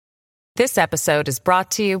This episode is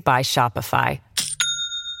brought to you by Shopify.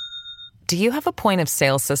 Do you have a point of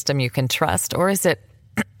sale system you can trust, or is it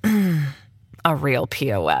a real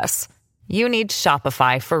POS? You need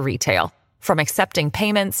Shopify for retail. From accepting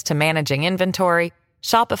payments to managing inventory,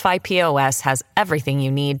 Shopify POS has everything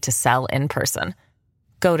you need to sell in person.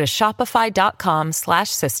 Go to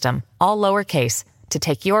shopify.com/system, all lowercase, to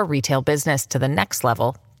take your retail business to the next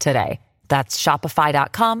level today. That's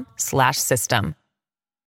shopify.com/system.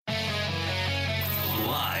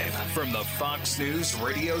 Live from the Fox News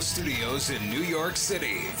radio studios in New York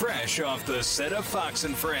City, fresh off the set of Fox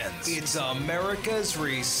and Friends, it's America's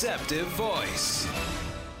receptive voice,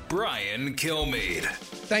 Brian Kilmeade.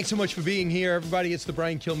 Thanks so much for being here, everybody. It's the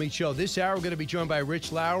Brian Kilmeade Show. This hour, we're going to be joined by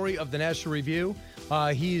Rich Lowry of the National Review.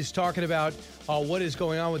 He's talking about what is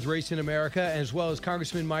going on with race in America, as well as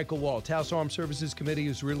Congressman Michael Waltz, House Armed Services Committee,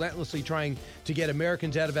 who's relentlessly trying to get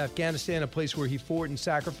Americans out of Afghanistan, a place where he fought and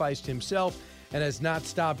sacrificed himself, and has not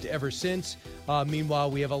stopped ever since.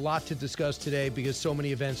 Meanwhile, we have a lot to discuss today because so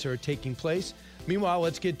many events are taking place. Meanwhile,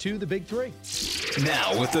 let's get to the big three.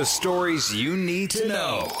 Now, with the stories you need to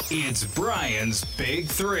know, it's Brian's Big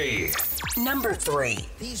Three. Number 3.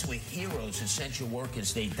 These were heroes, essential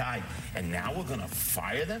workers. They died. And now we're going to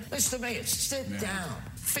fire them? Mr. Mayor, sit down.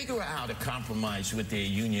 Figure out how to compromise with their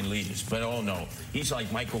union leaders. But oh no, he's like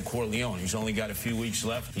Michael Corleone. He's only got a few weeks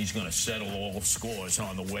left. He's going to settle all scores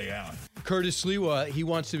on the way out. Curtis Sliwa, he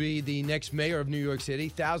wants to be the next mayor of New York City.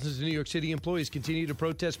 Thousands of New York City employees continue to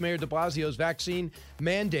protest Mayor de Blasio's vaccine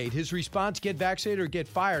mandate. His response, get vaccinated or get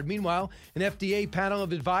fired. Meanwhile, an FDA panel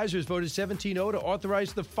of advisors voted 17-0 to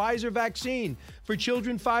authorize the Pfizer vaccine for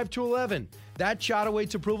children 5 to 11. That shot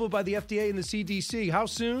awaits approval by the FDA and the CDC. How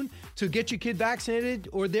soon to get your kid vaccinated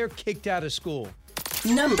or they're kicked out of school?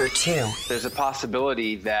 Number 2. There's a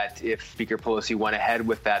possibility that if Speaker Pelosi went ahead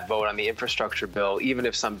with that vote on the infrastructure bill, even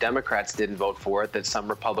if some Democrats didn't vote for it, that some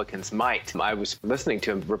Republicans might. I was listening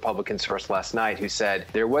to Republicans First last night who said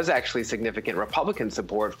there was actually significant Republican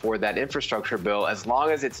support for that infrastructure bill as long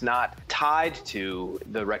as it's not tied to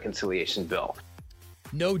the reconciliation bill.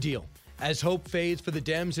 No deal. As hope fades for the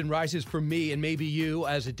Dems and rises for me and maybe you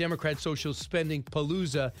as a Democrat social spending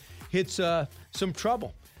palooza hits some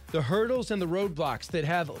trouble. The hurdles and the roadblocks that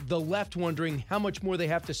have the left wondering how much more they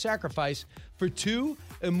have to sacrifice for two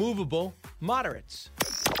immovable moderates.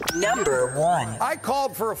 Number 1. I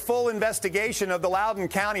called for a full investigation of the Loudoun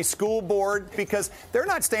County School Board because they're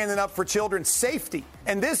not standing up for children's safety.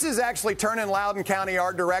 And this is actually turning Loudoun County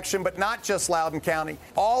our direction, but not just Loudoun County,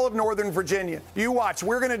 all of Northern Virginia. You watch,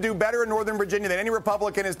 we're going to do better in Northern Virginia than any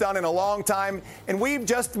Republican has done in a long time, and we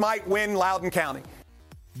just might win Loudoun County.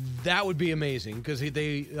 That would be amazing because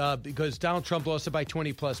Donald Trump lost it by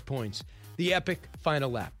 20-plus points. The epic final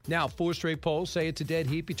lap. Now, 4 straight polls say it's a dead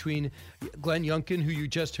heat between Glenn Youngkin, who you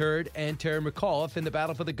just heard, and Terry McAuliffe in the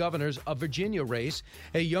battle for the governor's of Virginia race.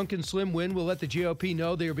 A Youngkin slim win will let the GOP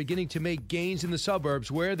know they are beginning to make gains in the suburbs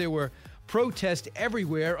where there were protests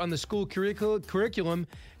everywhere on the school curriculum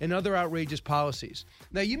and other outrageous policies.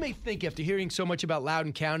 Now, you may think after hearing so much about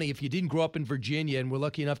Loudoun County, if you didn't grow up in Virginia, and we're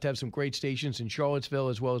lucky enough to have some great stations in Charlottesville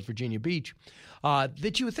as well as Virginia Beach,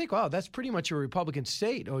 that you would think, wow, that's pretty much a Republican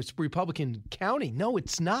state or it's a Republican county. No,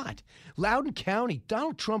 it's not. Loudoun County,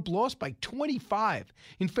 Donald Trump lost by 25.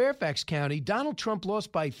 In Fairfax County, Donald Trump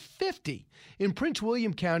lost by 50. In Prince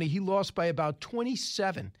William County, he lost by about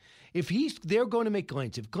 27. If they're going to make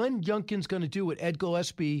gains, if Glenn Youngkin's going to do what Ed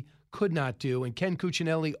Gillespie could not do and Ken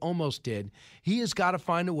Cuccinelli almost did, he has got to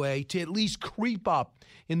find a way to at least creep up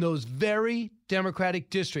in those very Democratic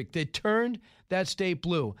districts that turned that state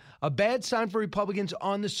blue. A bad sign for Republicans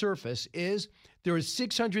on the surface is there is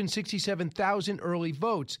 667,000 early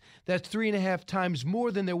votes. That's 3.5 times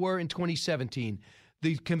more than there were in 2017.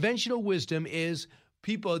 The conventional wisdom is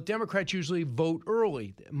Democrats usually vote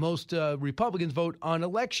early. Most Republicans vote on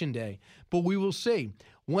Election Day. But we will see.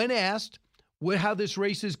 When asked how this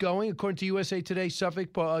race is going, according to USA Today Suffolk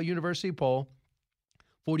University poll,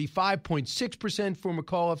 45.6% for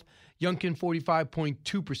McAuliffe, Youngkin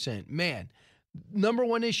 45.2%. Man, number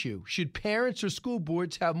one issue, should parents or school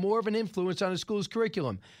boards have more of an influence on a school's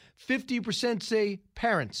curriculum? 50% say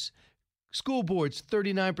parents. School boards,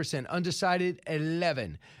 39%. Undecided,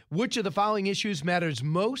 11%. Which of the following issues matters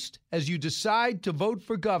most as you decide to vote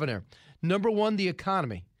for governor? Number 1, the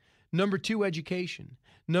economy. Number 2, education.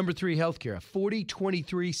 Number 3, healthcare. 40,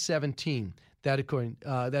 23, 17. That's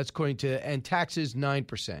according to, and taxes,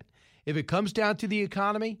 9%. If it comes down to the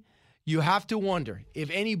economy, you have to wonder if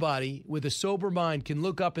anybody with a sober mind can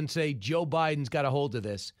look up and say Joe Biden's got a hold of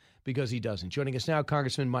this, because he doesn't. Joining us now,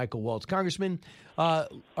 Congressman Michael Waltz. Congressman,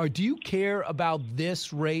 do you care about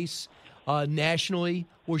this race nationally,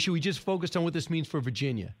 or should we just focus on what this means for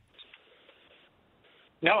Virginia?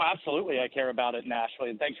 No, absolutely. I care about it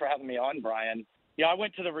nationally. And thanks for having me on, Brian. Yeah, I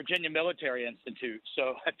went to the Virginia Military Institute,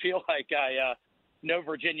 so I feel like I know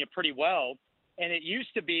Virginia pretty well. And it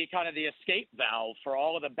used to be kind of the escape valve for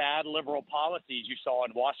all of the bad liberal policies you saw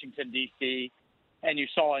in Washington, D.C., and you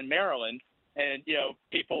saw in Maryland. And,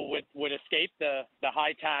 people would escape the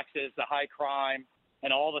high taxes, the high crime,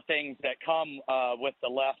 and all the things that come with the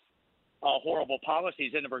left horrible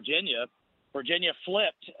policies into Virginia. Virginia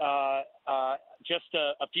flipped just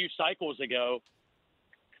a few cycles ago.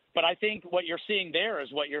 But I think what you're seeing there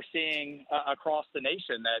is what you're seeing across the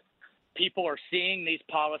nation, that people are seeing these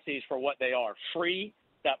policies for what they are. Free,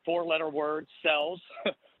 that four-letter word, sells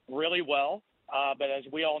really well. But as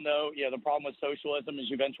we all know, the problem with socialism is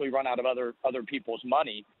you eventually run out of other people's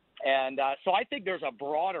money. And so I think there's a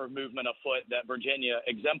broader movement afoot that Virginia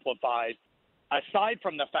exemplifies, aside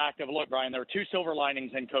from the fact of, look, Brian, there are two silver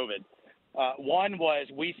linings in COVID. One was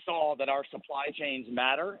we saw that our supply chains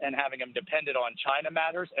matter and having them dependent on China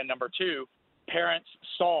matters. And number two, parents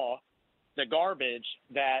saw the garbage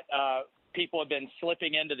that people have been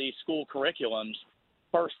slipping into these school curriculums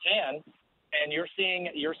firsthand. And you're seeing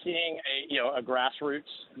a grassroots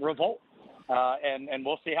revolt. And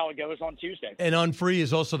we'll see how it goes on Tuesday. And on free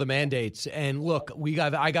is also the mandates. And look,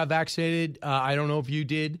 I got vaccinated. I don't know if you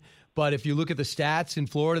did. But if you look at the stats in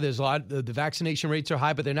Florida, there's a lot. The vaccination rates are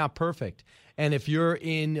high, but they're not perfect. And if you're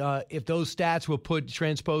if those stats were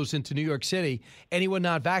transposed into New York City, anyone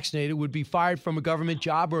not vaccinated would be fired from a government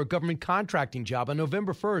job or a government contracting job. On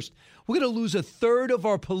November 1st, we're going to lose a third of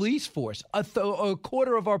our police force, a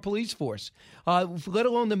quarter of our police force, let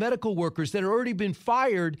alone the medical workers that have already been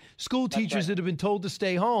fired, school teachers that have been told to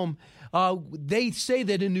stay home. They say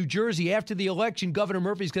that in New Jersey, after the election, Governor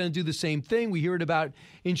Murphy's going to do the same thing. We hear it about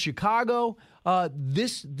in Chicago.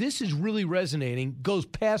 This is really resonating, goes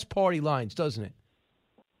past party lines, doesn't it?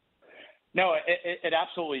 No, it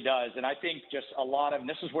absolutely does. And I think just a lot of, and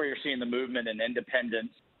this is where you're seeing the movement in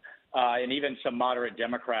independents and even some moderate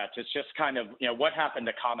Democrats. It's just kind of, what happened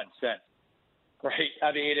to common sense, right?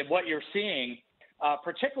 I mean, and what you're seeing,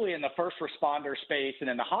 particularly in the first responder space and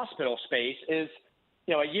in the hospital space is,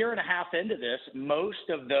 a year and a half into this, most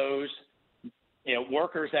of those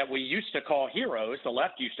workers that we used to call heroes, the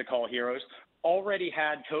left used to call heroes, already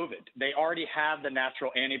had COVID. They already have the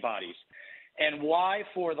natural antibodies. And why,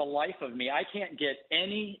 for the life of me, I can't get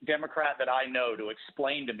any Democrat that I know to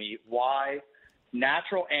explain to me why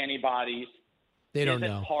natural antibodies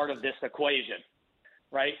isn't part of this equation,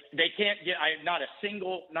 right? They can't get not a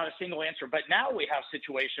single answer. But now we have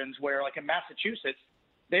situations where, like in Massachusetts,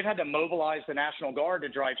 they've had to mobilize the National Guard to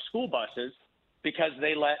drive school buses because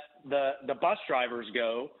they let the bus drivers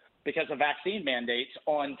go because of vaccine mandates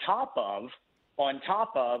on top of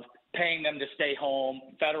paying them to stay home,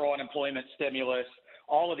 federal unemployment stimulus,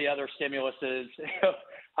 all of the other stimuluses.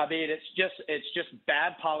 I mean, it's just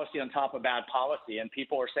bad policy on top of bad policy, and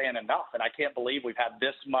people are saying enough. And I can't believe we've had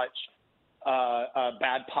this much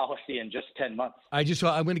bad policy in just 10 months. I'm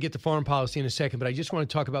going to get to foreign policy in a second, but I just want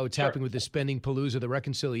to talk about what's happening with the spending palooza, the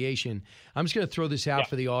reconciliation. I'm just going to throw this out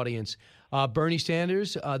for the audience. Bernie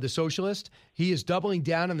Sanders, the socialist, he is doubling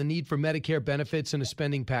down on the need for Medicare benefits and a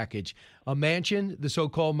spending package. Manchin, the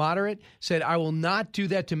so-called moderate, said, I will not do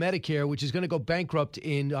that to Medicare, which is going to go bankrupt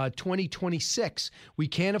in 2026. We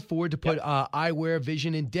can't afford to put eyewear,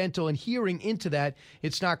 vision, and dental and hearing into that.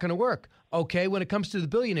 It's not going to work. Okay, when it comes to the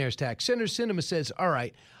billionaires tax, Senator Sinema says, all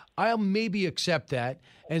right, I'll maybe accept that.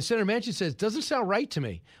 And Senator Manchin says, doesn't sound right to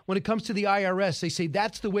me. When it comes to the IRS, they say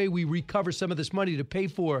that's the way we recover some of this money to pay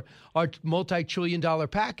for our multi-trillion-dollar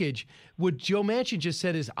package. What Joe Manchin just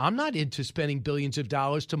said is, I'm not into spending billions of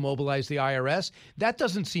dollars to mobilize the IRS. That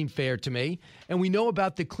doesn't seem fair to me. And we know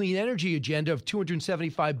about the clean energy agenda of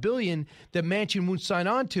 $275 billion that Manchin won't sign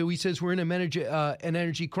on to. He says we're in an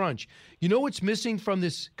energy crunch. You know what's missing from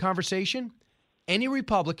this conversation? Any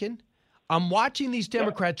Republican. I'm watching these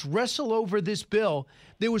Democrats wrestle over this bill.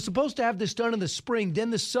 They were supposed to have this done in the spring, then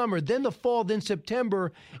the summer, then the fall, then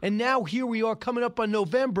September, and now here we are coming up on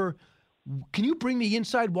November. Can you bring me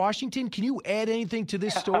inside Washington? Can you add anything to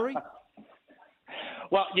this story?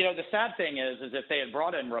 Well, the sad thing is if they had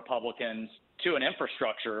brought in Republicans to an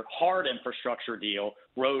hard infrastructure deal,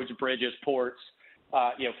 roads, bridges, ports,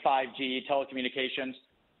 5G, telecommunications,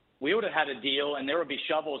 we would have had a deal and there would be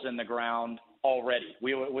shovels in the ground already.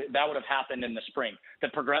 That would have happened in the spring. The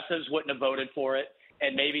progressives wouldn't have voted for it,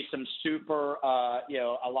 and maybe some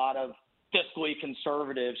a lot of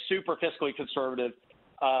super fiscally conservative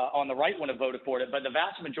on the right would have voted for it, but the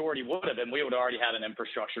vast majority would have, and we would have already had an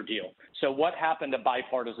infrastructure deal. So what happened to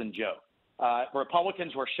bipartisan Joe?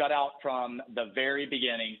 Republicans were shut out from the very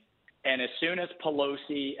beginning. And as soon as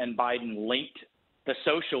Pelosi and Biden linked the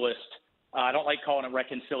socialist, I don't like calling it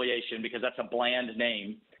reconciliation because that's a bland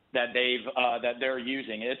name that they're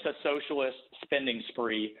using. It's a socialist spending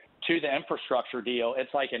spree to the infrastructure deal.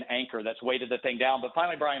 It's like an anchor that's weighted the thing down. But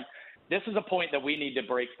finally, Brian, this is a point that we need to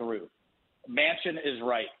break through. Manchin is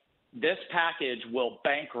right. This package will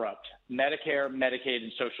bankrupt Medicare, Medicaid,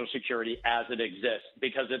 and Social Security as it exists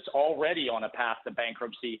because it's already on a path to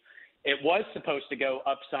bankruptcy. It was supposed to go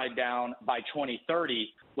upside down by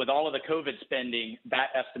 2030. With all of the COVID spending, that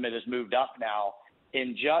estimate has moved up now.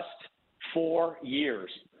 In just 4 years,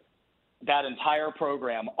 that entire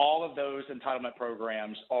program, all of those entitlement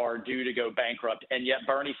programs are due to go bankrupt, and yet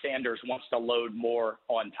Bernie Sanders wants to load more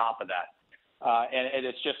on top of that. And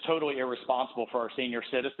it's just totally irresponsible for our senior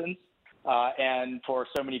citizens and for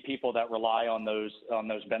so many people that rely on those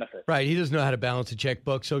benefits. Right. He doesn't know how to balance a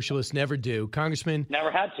checkbook. Socialists never do. Congressman.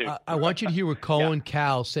 Never had to. I want you to hear what Colin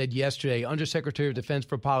Cowell said yesterday, Undersecretary of Defense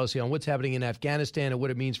for Policy, on what's happening in Afghanistan and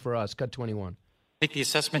what it means for us. Cut 21. I think the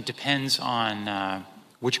assessment depends on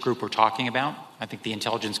which group we're talking about. I think the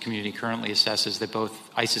intelligence community currently assesses that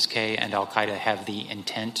both ISIS-K and al-Qaeda have the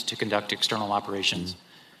intent to conduct external operations,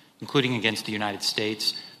 including against the United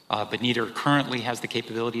States, but neither currently has the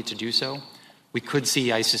capability to do so. We could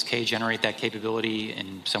see ISIS-K generate that capability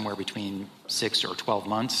in somewhere between 6 or 12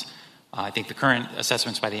 months. I think the current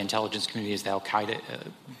assessments by the intelligence community is that al-Qaeda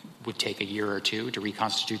would take a year or two to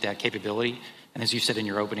reconstitute that capability. And as you said in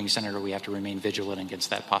your opening, Senator, we have to remain vigilant against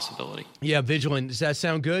that possibility. Yeah, vigilant. Does that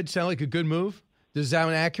sound good? Sound like a good move? Does it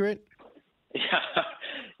sound accurate? Yeah.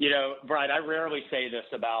 You know, Brian, I rarely say this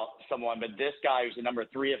about someone, but this guy who's the number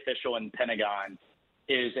 3 official in Pentagon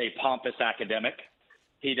is a pompous academic.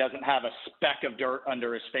 He doesn't have a speck of dirt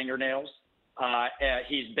under his fingernails.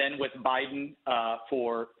 He's been with Biden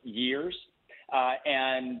for years. I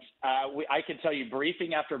can tell you,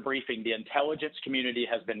 briefing after briefing, the intelligence community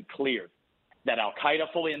has been clear that al-Qaeda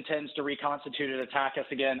fully intends to reconstitute and attack us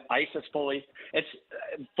again. ISIS fully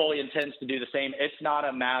intends to do the same. It's not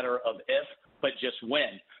a matter of if, but just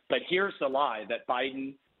when. But here's the lie that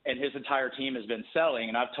Biden and his entire team has been selling,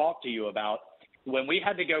 and I've talked to you about. When we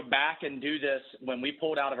had to go back and do this when we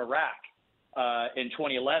pulled out of Iraq in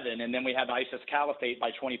 2011, and then we had the ISIS caliphate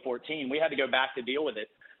by 2014, we had to go back to deal with it.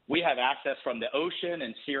 We have access from the ocean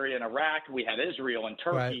in Syria and Iraq. We have Israel and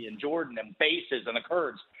Turkey and Jordan and bases and the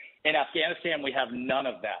Kurds. In Afghanistan, we have none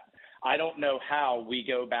of that. I don't know how we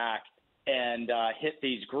go back and hit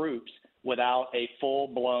these groups without a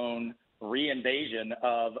full-blown reinvasion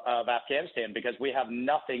of Afghanistan because we have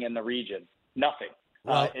nothing in the region, nothing.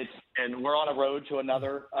 And we're on a road to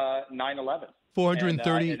another 9/11.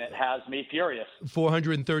 430, and it has me furious.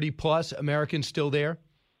 430 plus Americans still there?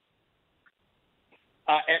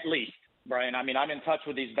 At least, Brian. I mean, I'm in touch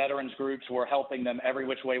with these veterans groups. We're helping them every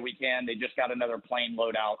which way we can. They just got another plane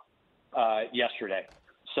load out yesterday.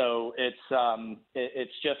 So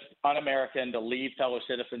it's just un-American to leave fellow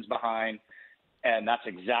citizens behind, and that's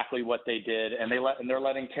exactly what they did. And they're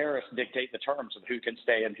letting terrorists dictate the terms of who can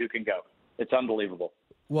stay and who can go. It's unbelievable.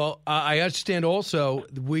 Well, I understand also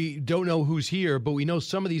we don't know who's here, but we know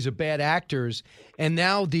some of these are bad actors. And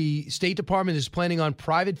now the State Department is planning on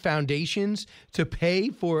private foundations to pay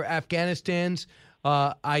for Afghanistan's,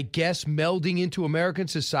 I guess, melding into American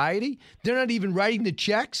society. They're not even writing the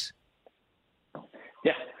checks.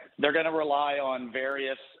 Yeah, they're going to rely on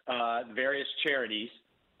various charities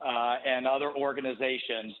and other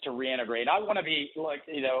organizations to reintegrate. I want to be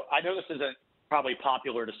I know this isn't probably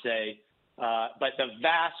popular to say, but the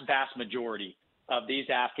vast majority of these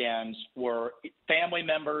Afghans were family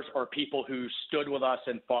members or people who stood with us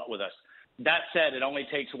and fought with us. That said, it only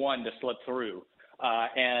takes one to slip through.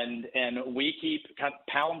 And we keep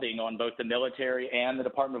pounding on both the military and the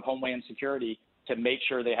Department of Homeland Security to make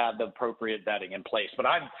sure they have the appropriate vetting in place. But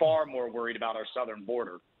I'm far more worried about our southern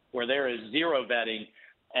border, where there is zero vetting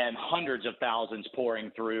and hundreds of thousands pouring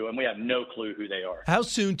through, and we have no clue who they are. How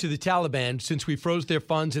soon to the Taliban, since we froze their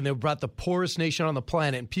funds and they brought the poorest nation on the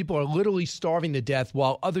planet, and people are literally starving to death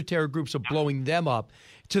while other terror groups are blowing them up,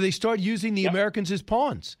 till they start using the Americans as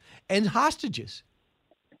pawns and hostages?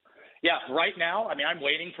 Yeah, right now, I mean, I'm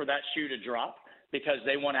waiting for that shoe to drop because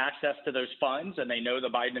they want access to those funds, and they know the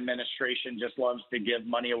Biden administration just loves to give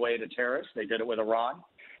money away to terrorists. They did it with Iran.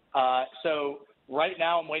 So right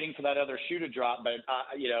now, I'm waiting for that other shoe to drop, but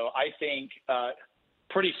I think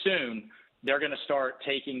pretty soon they're going to start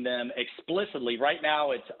taking them explicitly. Right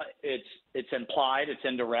now, it's implied, it's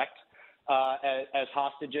indirect as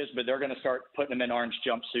hostages, but they're going to start putting them in orange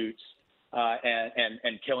jumpsuits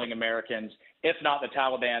and killing Americans. If not the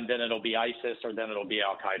Taliban, then it'll be ISIS or then it'll be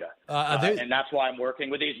al-Qaeda. And that's why I'm working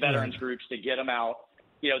with these veterans groups to get them out.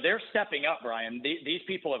 They're stepping up, Brian. These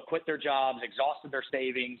people have quit their jobs, exhausted their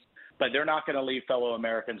savings, but they're not going to leave fellow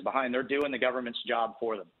Americans behind. They're doing the government's job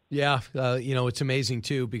for them. Yeah, it's amazing,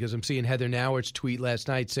 too, because I'm seeing Heather Nauert's tweet last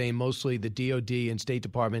night saying mostly the DOD and State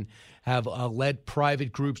Department have let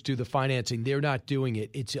private groups do the financing. They're not doing it.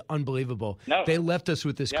 It's unbelievable. No. They left us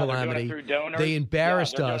with this calamity. They're doing it through donors. They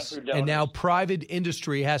embarrassed us, and now private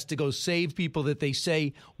industry has to go save people that they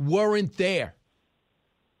say weren't there.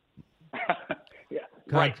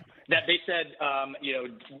 Right. That they said,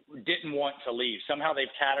 didn't want to leave. Somehow they've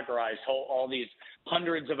categorized all these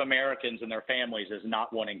hundreds of Americans and their families as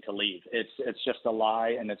not wanting to leave. It's just a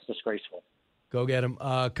lie, and it's disgraceful. Go get him.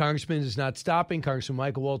 Congressman is not stopping. Congressman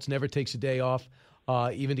Michael Waltz never takes a day off,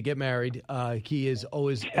 even to get married. He is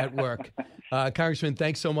always at work. Congressman,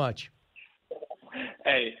 thanks so much.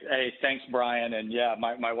 Hey, thanks, Brian. And yeah,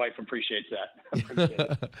 my wife appreciates that.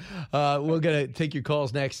 We're going to take your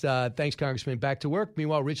calls next. Thanks, Congressman. Back to work.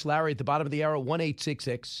 Meanwhile, Rich Lowry at the bottom of the hour,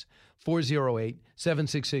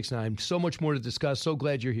 1-866-408-7669. So much more to discuss. So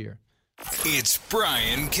glad you're here. It's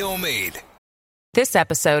Brian Kilmeade. This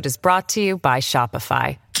episode is brought to you by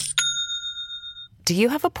Shopify. Do you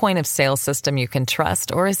have a point of sale system you can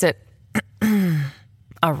trust, or is it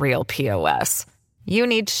a real POS? You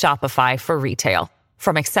need Shopify for retail.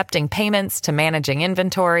 From accepting payments to managing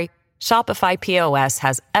inventory, Shopify POS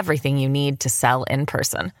has everything you need to sell in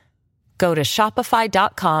person. Go to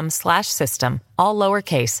shopify.com/system, all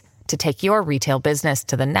lowercase, to take your retail business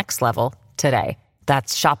to the next level today.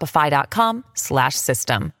 That's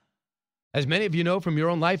shopify.com/system. As many of you know from your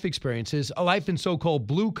own life experiences, a life in so-called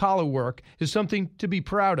blue-collar work is something to be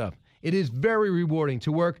proud of. It is very rewarding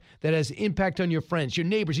to work that has impact on your friends, your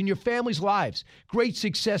neighbors, and your family's lives. Great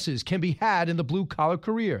successes can be had in the blue-collar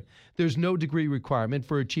career. There's no degree requirement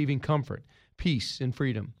for achieving comfort, peace, and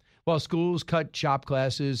freedom. While schools cut shop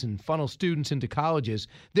classes and funnel students into colleges,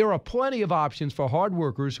 there are plenty of options for hard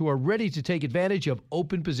workers who are ready to take advantage of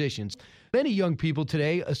open positions. Many young people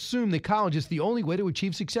today assume that college is the only way to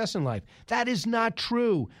achieve success in life. That is not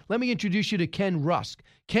true. Let me introduce you to Ken Rusk.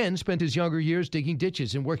 Ken spent his younger years digging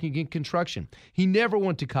ditches and working in construction. He never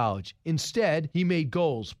went to college. Instead, he made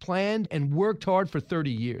goals, planned, and worked hard for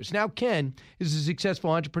 30 years. Now Ken is a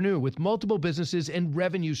successful entrepreneur with multiple businesses and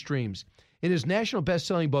revenue streams. In his national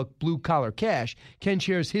best-selling book, Blue Collar Cash, Ken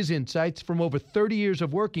shares his insights from over 30 years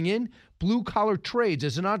of working in blue-collar trades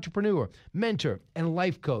as an entrepreneur, mentor, and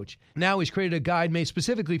life coach. Now he's created a guide made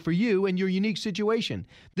specifically for you and your unique situation.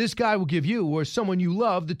 This guide will give you or someone you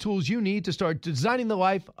love the tools you need to start designing the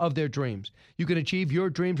life of their dreams. You can achieve your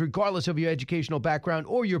dreams regardless of your educational background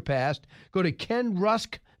or your past. Go to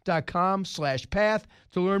kenrusk.com/path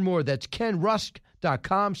to learn more. That's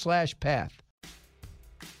kenrusk.com/path.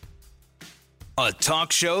 A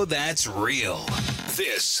talk show that's real.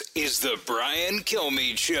 This is the Brian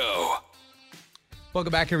Kilmeade Show.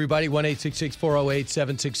 Welcome back, everybody.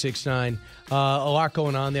 1-866-408-7669. A lot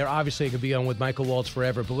going on there. Obviously, I could be on with Michael Waltz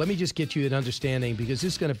forever, but let me just get you an understanding because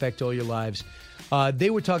this is going to affect all your lives. They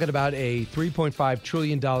were talking about a $3.5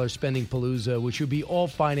 trillion spending palooza, which would be all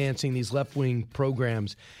financing these left-wing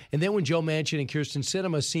programs. And then when Joe Manchin and Kyrsten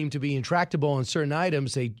Sinema seemed to be intractable on certain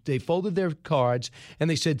items, they folded their cards and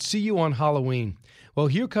they said, see you on Halloween. Well,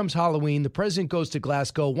 here comes Halloween. The president goes to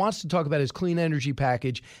Glasgow, wants to talk about his clean energy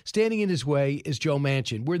package. Standing in his way is Joe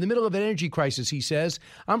Manchin. We're in the middle of an energy crisis, he says.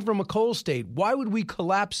 I'm from a coal state. Why would we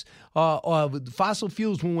collapse fossil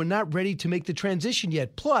fuels when we're not ready to make the transition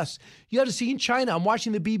yet? Plus, you have to see in China, I'm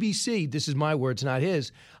watching the BBC. This is my words, not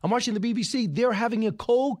his. I'm watching the BBC. They're having a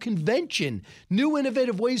coal convention. New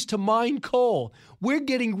innovative ways to mine coal. We're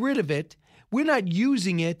getting rid of it. We're not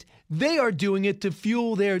using it. They are doing it to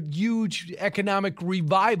fuel their huge economic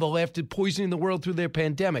revival after poisoning the world through their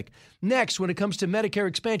pandemic. Next, when it comes to Medicare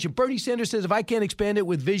expansion, Bernie Sanders says if I can't expand it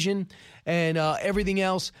with vision and everything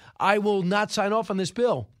else, I will not sign off on this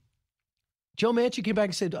bill. Joe Manchin came back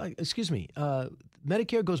and said, excuse me,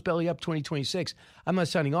 Medicare goes belly up 2026. I'm not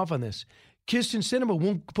signing off on this. Kyrsten Sinema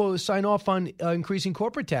won't sign off on increasing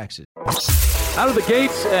corporate taxes. Out of the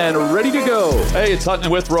gates and ready to go. Hey, it's Hutton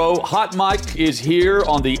Withrow. Hot Mike is here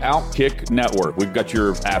on the Outkick Network. We've got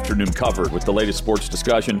your afternoon covered with the latest sports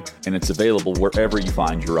discussion, and it's available wherever you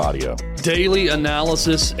find your audio. Daily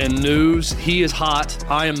analysis and news. He is hot.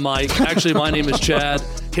 I am Mike. Actually, my name is Chad.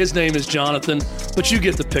 His name is Jonathan, but you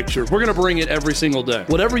get the picture. We're going to bring it every single day.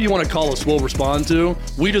 Whatever you want to call us, we'll respond to.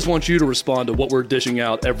 We just want you to respond to what we're dishing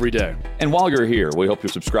out every day. And while you're here, we hope you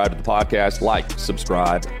subscribe to the podcast, like,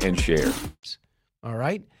 subscribe, and share. All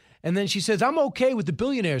right. And then she says, I'm okay with the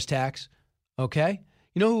billionaire's tax, Okay?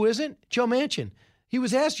 You know who isn't? Joe Manchin. He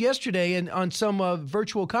was asked yesterday on some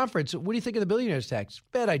virtual conference, what do you think of the billionaire's tax?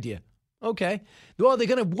 Bad idea. Okay. Well,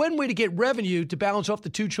 one way to get revenue to balance off the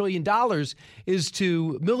 $2 trillion is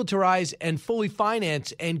to militarize and fully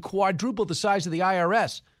finance and quadruple the size of the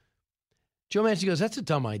IRS. Joe Manchin goes, that's a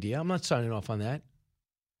dumb idea. I'm not signing off on that.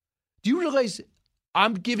 Do you realize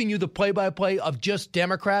I'm giving you the play-by-play of just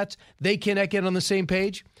Democrats? They cannot get on the same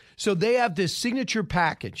page. So they have this signature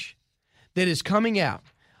package that is coming out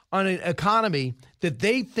on an economy that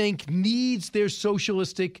they think needs their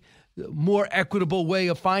socialistic, more equitable way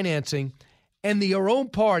of financing, and their own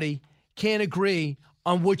party can't agree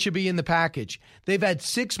on what should be in the package. They've had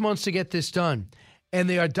 6 months to get this done, and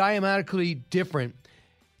they are diametrically different.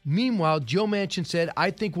 Meanwhile, Joe Manchin said,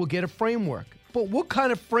 I think we'll get a framework. But what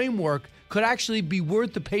kind of framework could actually be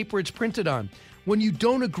worth the paper it's printed on when you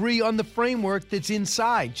don't agree on the framework that's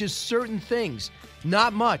inside? Just certain things,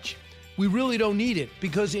 not much. We really don't need it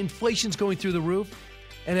because inflation's going through the roof.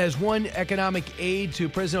 And as one economic aide to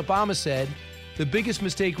President Obama said, the biggest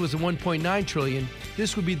mistake was the $1.9 trillion.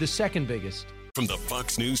 This would be the second biggest. From the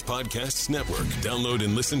Fox News Podcasts Network, download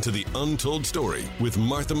and listen to The Untold Story with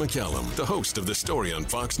Martha McCallum. The host of The Story on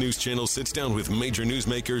Fox News Channel sits down with major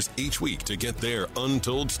newsmakers each week to get their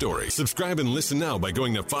untold story. Subscribe and listen now by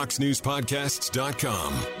going to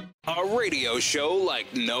foxnewspodcasts.com. A radio show like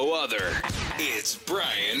no other. It's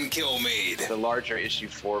Brian Kilmeade. The larger issue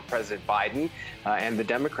for President Biden and the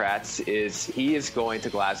Democrats is he is going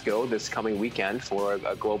to Glasgow this coming weekend for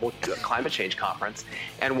a global climate change conference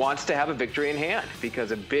and wants to have a victory in hand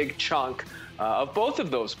because a big chunk of both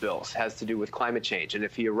of those bills has to do with climate change. And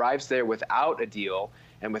if he arrives there without a deal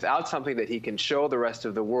and without something that he can show the rest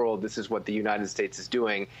of the world, this is what the United States is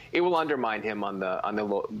doing, it will undermine him on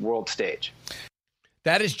the world stage.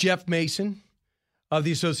 That is Jeff Mason of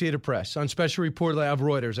the Associated Press, on special report of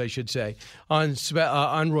Reuters, I should say, on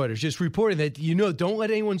Reuters, just reporting that, don't let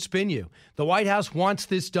anyone spin you. The White House wants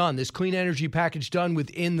this done, this clean energy package done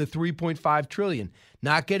within the $3.5 trillion.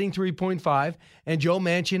 Not getting 3.5, and Joe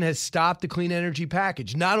Manchin has stopped the clean energy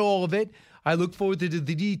package. Not all of it. I look forward to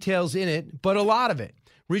the details in it, but a lot of it.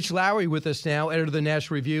 Rich Lowry with us now, editor of the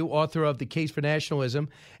National Review, author of The Case for Nationalism.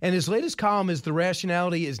 And his latest column is The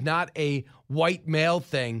Rationality is Not a White Male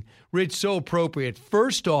Thing. Rich, so appropriate.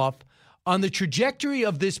 First off, on the trajectory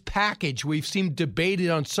of this package we've seen debated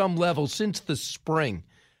on some level since the spring,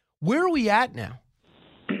 where are we at now?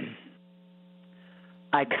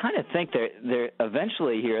 I kind of think they're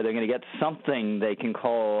eventually here they're going to get something they can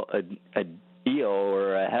call a deal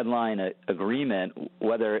or a headline agreement,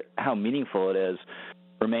 whether how meaningful it is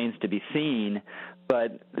remains to be seen,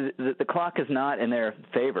 but the clock is not in their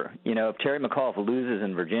favor. If Terry McAuliffe loses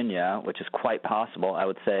in Virginia, which is quite possible, I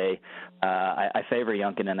would say I favor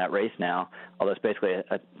Youngkin in that race now, although it's basically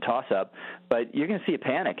a toss-up. But you're going to see a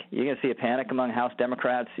panic. You're going to see a panic among House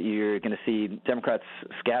Democrats. You're going to see Democrats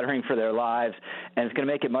scattering for their lives, and it's going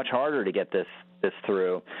to make it much harder to get this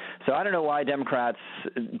through. So I don't know why Democrats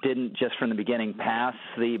didn't just from the beginning pass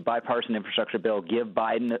the bipartisan infrastructure bill, give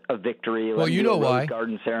Biden a victory. Well, you know why.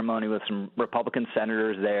 Garden ceremony with some Republican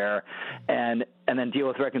senators there, and then deal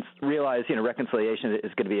with realize reconciliation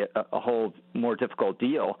is going to be a whole more difficult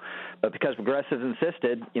deal. But because progressives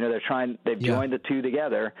insisted, they've joined the two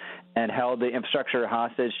together and held the infrastructure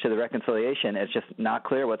hostage to the reconciliation. It's just not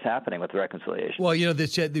clear what's happening with the reconciliation. Well, you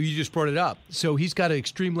just brought it up. So he's got an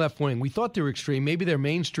extreme left wing. We thought they were extreme. Maybe they're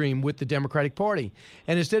mainstream with the Democratic Party.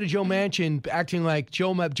 And instead of Joe Manchin acting like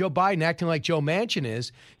Joe Biden acting like Joe Manchin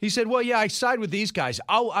is, he said, well, yeah, I side with these guys.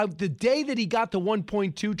 The day that he got the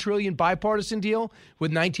 $1.2 trillion bipartisan deal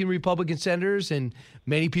with 19 Republican senators and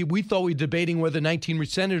many people, we thought we were debating whether 19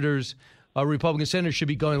 Republican senators should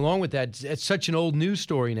be going along with that. It's such an old news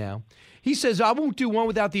story now. He says, I won't do one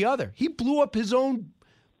without the other. He blew up his own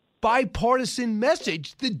bipartisan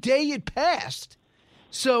message the day it passed.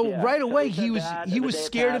 So right away he was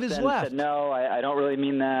scared of his left. Said, no, I don't really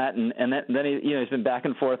mean that, and then he's been back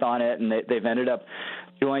and forth on it, and they've ended up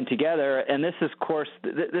joined together. And this is, of course,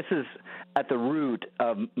 this is at the root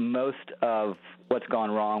of most of what's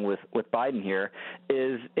gone wrong with Biden here.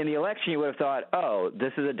 Is in the election you would have thought, oh,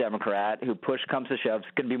 this is a Democrat who push comes to shove is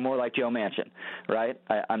going to be more like Joe Manchin, right?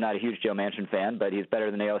 I'm not a huge Joe Manchin fan, but he's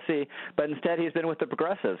better than AOC. But instead he's been with the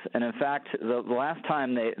progressives. And in fact, the last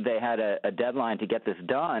time they had a deadline to get this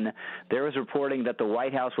done, there was reporting that the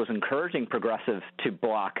White House was encouraging progressives to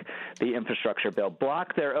block the infrastructure bill,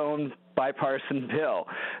 block their own bipartisan bill.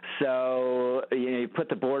 So you put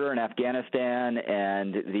the border in Afghanistan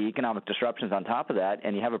and the economic disruptions on top of that,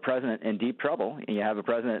 and you have a president in deep trouble, and you have a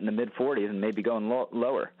president in the mid-40s and maybe going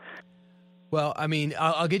lower. Well, I mean,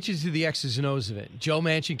 I'll get you to the X's and O's of it. Joe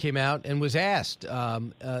Manchin came out and was asked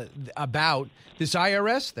about this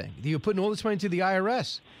IRS thing. You're putting all this money into the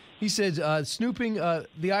IRS. He said snooping the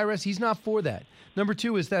IRS, he's not for that. Number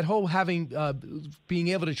two is that whole being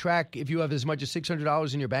able to track if you have as much as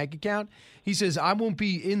 $600 in your bank account. He says, I won't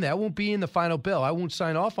be in that. I won't be in the final bill. I won't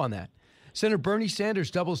sign off on that. Senator Bernie Sanders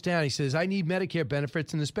doubles down. He says, I need Medicare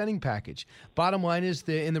benefits in the spending package. Bottom line is,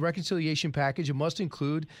 in the reconciliation package, it must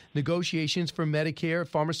include negotiations for Medicare,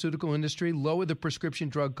 pharmaceutical industry, lower the prescription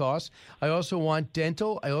drug costs. I also want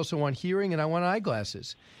dental. I also want hearing, and I want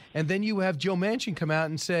eyeglasses. And then you have Joe Manchin come out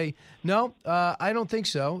and say, no, I don't think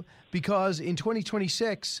so, because in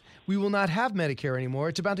 2026, we will not have Medicare anymore.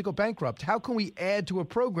 It's about to go bankrupt. How can we add to a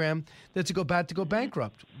program that's about to go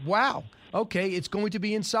bankrupt? Wow. Okay, it's going to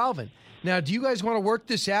be insolvent. Now, do you guys want to work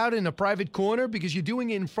this out in a private corner? Because you're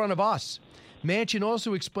doing it in front of us. Manchin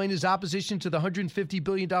also explained his opposition to the $150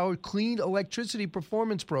 billion Clean Electricity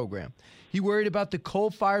Performance Program. He worried about the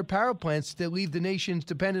coal-fired power plants that leave the nations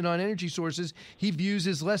dependent on energy sources he views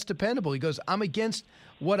as less dependable. He goes, I'm against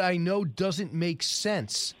what I know doesn't make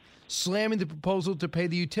sense. Slamming the proposal to pay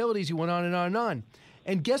the utilities, he went on and on and on.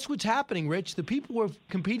 And guess what's happening, Rich? The people who are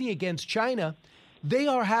competing against China, they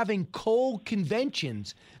are having coal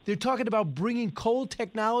conventions. They're talking about bringing coal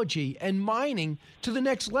technology and mining to the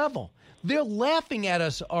next level. They're laughing at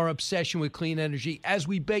us, our obsession with clean energy, as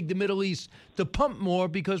we beg the Middle East to pump more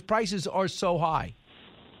because prices are so high.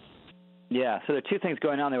 Yeah, so there are two things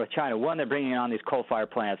going on there with China. One, they're bringing on these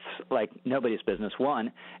coal-fired plants like nobody's business,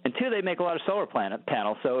 one. And two, they make a lot of solar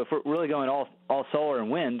panels. So if we're really going all solar and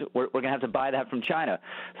wind, we're going to have to buy that from China.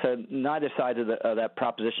 So neither side of that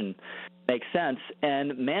proposition makes sense.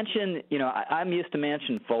 And Manchin, I'm used to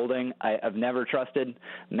Manchin folding. I've never trusted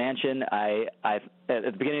Manchin. At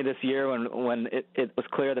the beginning of this year, when it was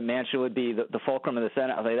clear that Manchin would be the fulcrum of the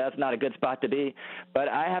Senate, I was like, that's not a good spot to be. But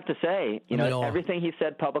I have to say, everything he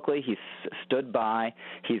said publicly, he's stood by.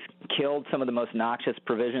 He's killed some of the most noxious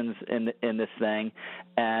provisions in this thing,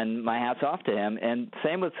 and my hat's off to him. And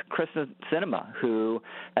same with Kristen Sinema, who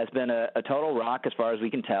has been a total rock as far as we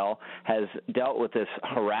can tell, has dealt with this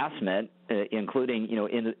harassment, including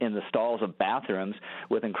in the stalls of bathrooms,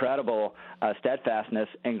 with incredible steadfastness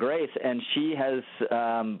and grace. And she has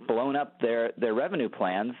blown up their revenue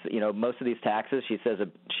plans. Most of these taxes, she says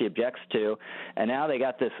she objects to, and now they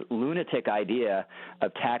got this lunatic idea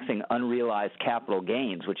of taxing unrealized capital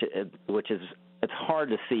gains, which is. It's hard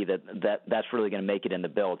to see that's really going to make it in the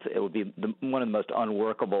bill. It would be one of the most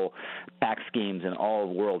unworkable tax schemes in all of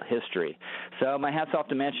world history. So my hat's off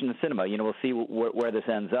to Manchin and Sinema. We'll see where this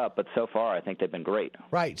ends up, but so far I think they've been great.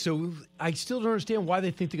 Right. So I still don't understand why they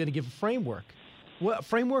think they're going to give a framework. What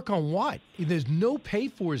framework on what? There's no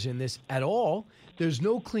pay-fors in this at all. There's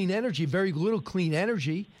no clean energy, very little clean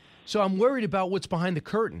energy. So I'm worried about what's behind the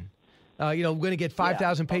curtain. We're going to get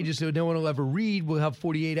 5,000 pages that no one will ever read. We'll have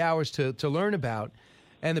 48 hours to learn about.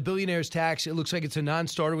 And the billionaire's tax, it looks like it's a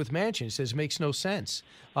non-starter with Manchin. It says it makes no sense.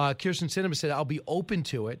 Kirsten Sinema said, I'll be open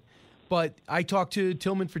to it. But I talked to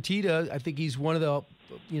Tillman Fertitta. I think he's one of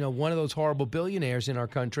those horrible billionaires in our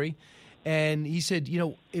country. And he said,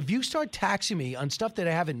 if you start taxing me on stuff that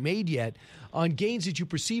I haven't made yet, on gains that you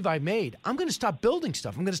perceive I made, I'm going to stop building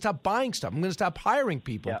stuff. I'm going to stop buying stuff. I'm going to stop hiring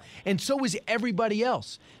people. Yeah. And so is everybody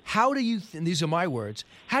else. How do you, and these are my words,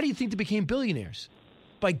 how do you think they became billionaires?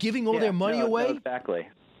 By giving all their money away? No,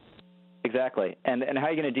 Exactly. And how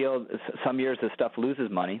are you going to deal? Some years this stuff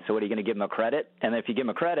loses money. So what are you going to give them a credit? And if you give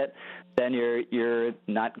them a credit, then you're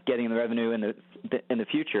not getting the revenue in the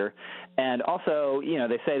future. And also,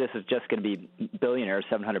 they say this is just going to be billionaires,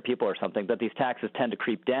 700 people or something, but these taxes tend to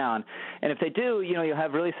creep down. And if they do, you'll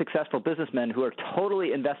have really successful businessmen who are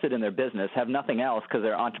totally invested in their business, have nothing else because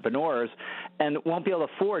they're entrepreneurs, and won't be able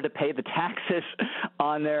to afford to pay the taxes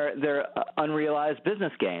on their unrealized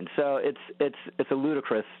business gains. So it's a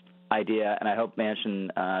ludicrous idea, and I hope Manchin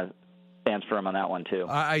stands firm on that one, too.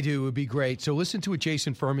 I do. It would be great. So listen to what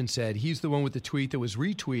Jason Furman said. He's the one with the tweet that was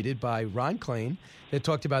retweeted by Ron Klain that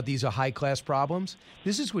talked about these are high-class problems.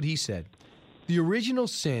 This is what he said. The original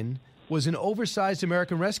sin was an oversized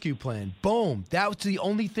American Rescue Plan. Boom. That was the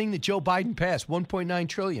only thing that Joe Biden passed, $1.9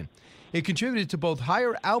 trillion. It contributed to both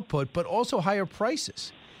higher output but also higher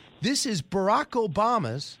prices. This is Barack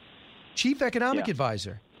Obama's chief economic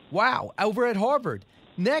advisor. Wow. Over at Harvard.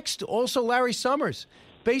 Next, also Larry Summers,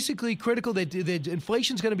 basically critical that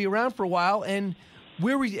inflation's going to be around for a while, and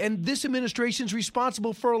this administration's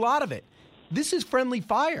responsible for a lot of it. This is friendly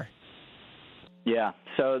fire. Yeah,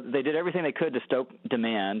 so they did everything they could to stoke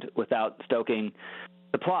demand without stoking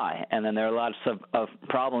supply, and then there are lots of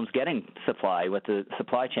problems getting supply with the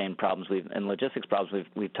supply chain problems and logistics problems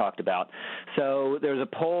we've talked about. So there was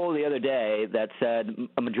a poll the other day that said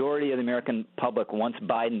a majority of the American public wants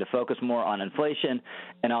Biden to focus more on inflation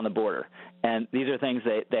and on the border. And these are things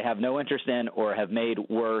they have no interest in or have made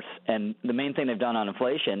worse. And the main thing they've done on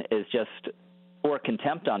inflation is just pour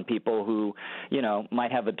contempt on people who,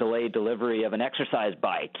 might have a delayed delivery of an exercise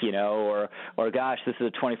bike, or gosh, this is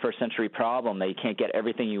a 21st century problem that you can't get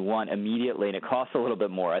everything you want immediately and it costs a little bit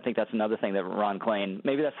more. I think that's another thing that Ron Klain,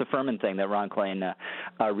 maybe that's the Furman thing that Ron Klain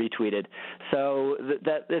retweeted. So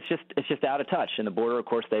that it's just out of touch. And the border, of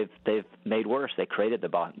course, they've made worse. They created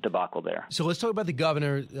the debacle there. So let's talk about the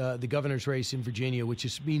governor's race in Virginia,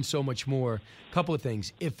 which means so much more. A couple of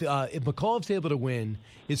things. If McAuliffe's able to win,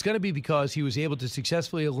 it's going to be because he was able to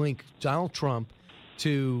successfully link Donald Trump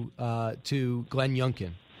to Glenn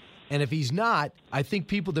Youngkin. And if he's not, I think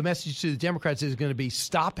the message to the Democrats is going to be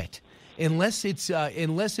stop it. Unless it's a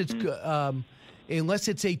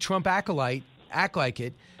Trump acolyte, act like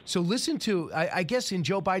it. So listen to, I guess in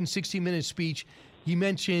Joe Biden's 60-minute speech, he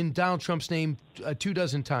mentioned Donald Trump's name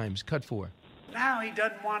 24 times. Cut 4. Now he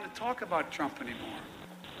doesn't want to talk about Trump anymore.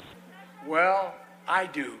 Well, I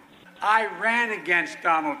do. I ran against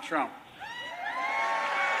Donald Trump.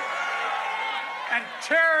 And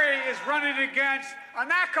Terry is running against an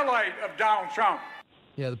acolyte of Donald Trump.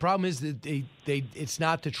 Yeah, the problem is that it's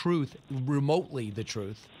not the truth, remotely the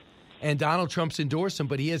truth. And Donald Trump's endorsed him,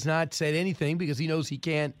 but he has not said anything because he knows he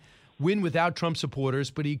can't win without Trump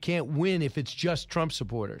supporters, but he can't win if it's just Trump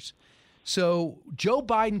supporters. So Joe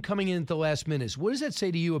Biden coming in at the last minute, what does that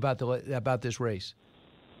say to you about this race?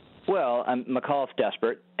 Well, McAuliffe's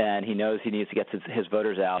desperate, and he knows he needs to get his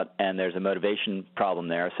voters out, and there's a motivation problem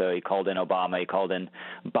there. So he called in Obama, he called in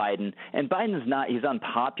Biden. And Biden's he's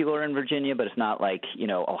unpopular in Virginia, but it's not like,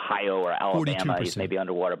 Ohio or Alabama. 42%. He's maybe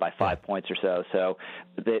underwater by 5 points or so. So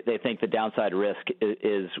they think the downside risk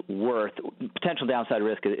potential downside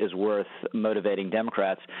risk is worth motivating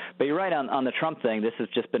Democrats. But you're right on the Trump thing. This has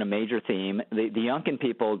just been a major theme. The Youngkin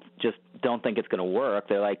people just don't think it's going to work.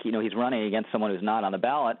 They're like, he's running against someone who's not on the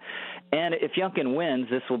ballot. And if Youngkin wins,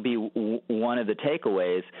 this will be one of the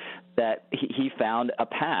takeaways that he found a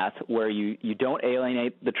path where you don't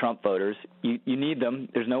alienate the Trump voters. You need them.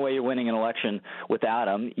 There's no way you're winning an election without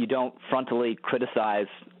them. You don't frontally criticize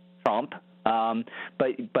Trump.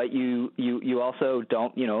 But you also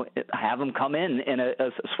don't have them come in a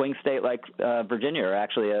swing state like Virginia, or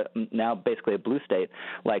actually now basically a blue state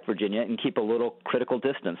like Virginia, and keep a little critical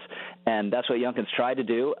distance. And that's what Youngkin's tried to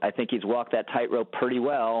do. I think he's walked that tightrope pretty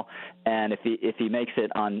well. And if he makes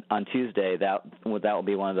it on Tuesday, that will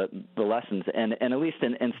be one of the lessons. And at least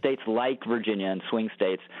in states like Virginia and swing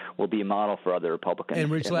states will be a model for other Republicans. And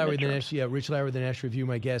Rich Lowry, the National Review,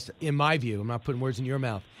 my guest. In my view, I'm not putting words in your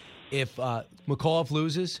mouth. If McAuliffe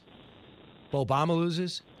loses, Obama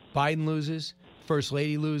loses, Biden loses, First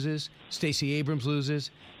Lady loses, Stacey Abrams loses,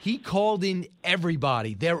 he called in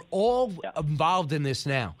everybody. They're all involved in this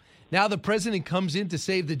now. Now the president comes in to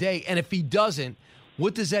save the day, and if he doesn't,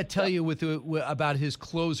 what does that tell you about his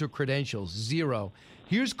closer credentials? Zero.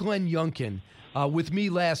 Here's Glenn Youngkin with me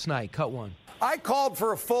last night. Cut 1. I called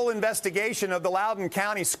for a full investigation of the Loudoun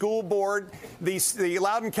County School Board, the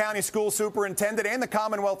Loudoun County School Superintendent, and the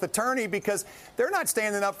Commonwealth Attorney, because they're not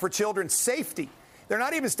standing up for children's safety. They're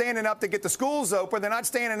not even standing up to get the schools open. They're not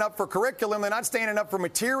standing up for curriculum. They're not standing up for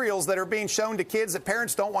materials that are being shown to kids that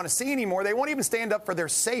parents don't want to see anymore. They won't even stand up for their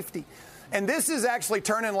safety. And this is actually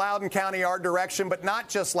turning Loudoun County our direction, but not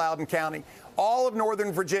just Loudoun County, all of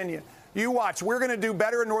Northern Virginia. You watch. We're going to do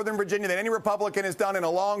better in Northern Virginia than any Republican has done in a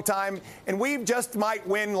long time, and we just might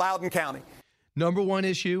win Loudoun County. Number one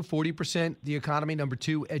issue, 40% the economy. Number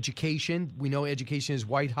two, education. We know education is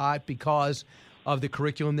white hot because of the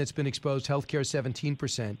curriculum that's been exposed. Healthcare,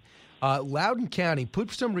 17%. Loudoun County,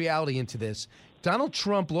 put some reality into this. Donald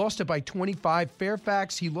Trump lost it by 25.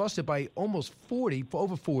 Fairfax, he lost it by almost 40,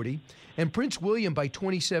 over 40. And Prince William by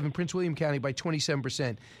 27, Prince William County by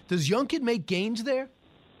 27%. Does Youngkin make gains there?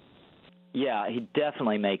 Yeah, he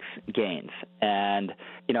definitely makes gains. And,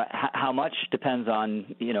 how much depends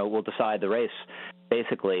on, we'll decide the race,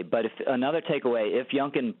 basically. But another takeaway, if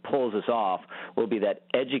Youngkin pulls this off, will be that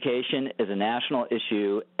education is a national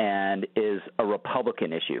issue and is a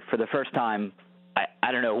Republican issue. For the first time, I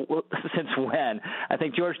I don't know since when. I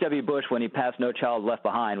think George W. Bush, when he passed No Child Left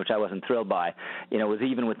Behind, which I wasn't thrilled by, was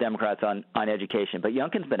even with Democrats on education. But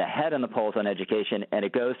Youngkin's been ahead in the polls on education, and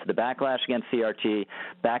it goes to the backlash against CRT,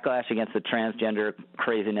 backlash against the transgender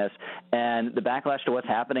craziness, and the backlash to what's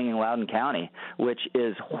happening in Loudoun County, which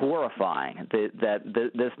is horrifying.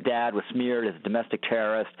 This dad was smeared as a domestic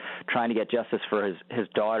terrorist trying to get justice for his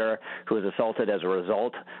daughter, who was assaulted as a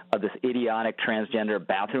result of this idiotic transgender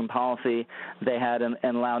bathroom policy they had in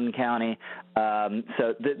Loudoun County.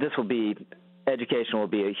 So this will be education will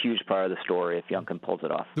be a huge part of the story if Youngkin pulls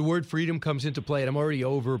it off. The word freedom comes into play, and I'm already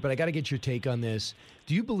over, but I got to get your take on this.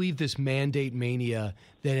 Do you believe this mandate mania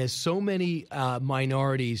that has so many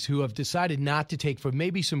minorities who have decided not to take, for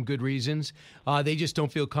maybe some good reasons, they just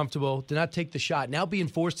don't feel comfortable to not take the shot, now being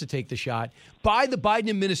forced to take the shot by the Biden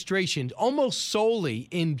administration, almost solely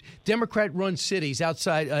in Democrat-run cities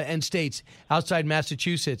outside and states outside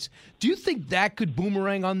Massachusetts? Do you think that could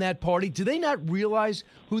boomerang on that party? Do they not realize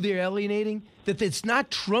who they're alienating? That it's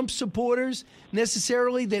not Trump supporters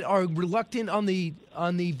necessarily that are reluctant on the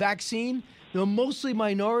vaccine? Mostly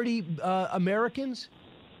minority Americans?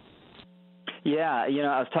 Yeah,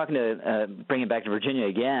 I was talking to, bring it back to Virginia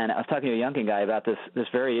again, I was talking to a Youngkin guy about this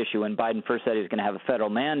very issue when Biden first said he was going to have a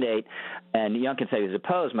federal mandate, and Youngkin said he was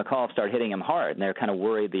opposed. McAuliffe started hitting him hard, and they were kind of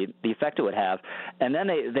worried the effect it would have. And then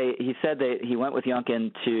he said he went with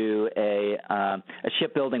Youngkin to a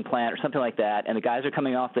shipbuilding plant or something like that, and the guys are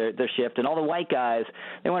coming off their shift, and all the white guys,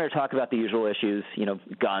 they wanted to talk about the usual issues,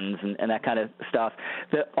 guns and that kind of stuff.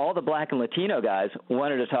 All the black and Latino guys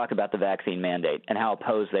wanted to talk about the vaccine mandate and how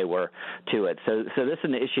opposed they were to it. So this is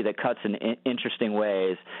an issue that cuts in interesting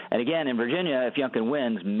ways. And again, in Virginia, if Youngkin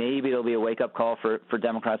wins, maybe there'll be a wake-up call for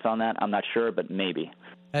Democrats on that. I'm not sure, but maybe.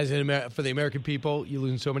 For the American people, you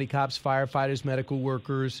lose so many cops, firefighters, medical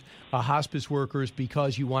workers, hospice workers,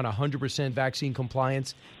 because you want 100% vaccine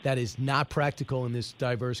compliance. That is not practical in this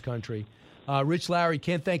diverse country. Rich Lowry,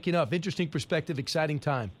 can't thank you enough. Interesting perspective, exciting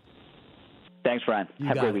time. Thanks, Brian.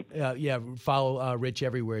 Have a great week. Follow Rich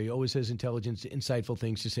everywhere. He always has insightful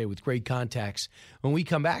things to say with great contacts. When we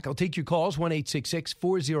come back, I'll take your calls,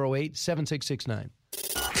 1-866-408-7669.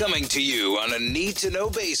 Coming to you on a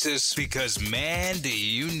need-to-know basis because, man, do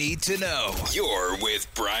you need to know. You're with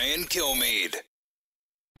Brian Kilmeade.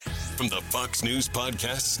 From the Fox News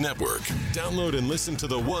Podcasts Network. Download and listen to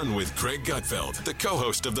The One with Craig Gutfeld, the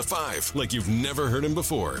co-host of The Five, like you've never heard him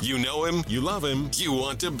before. You know him, you love him, you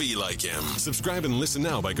want to be like him. Subscribe and listen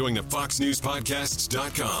now by going to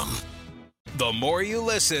foxnewspodcasts.com. The more you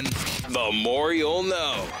listen, the more you'll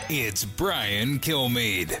know. It's Brian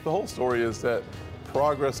Kilmeade. The whole story is that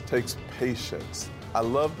progress takes patience. I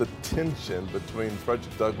love the tension between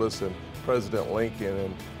Frederick Douglass and President Lincoln,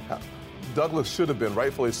 and how Douglass should have been,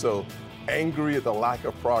 rightfully so, angry at the lack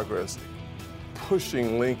of progress,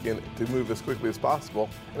 pushing Lincoln to move as quickly as possible.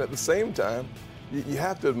 And at the same time, you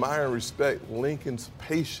have to admire and respect Lincoln's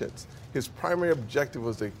patience. His primary objective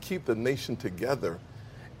was to keep the nation together.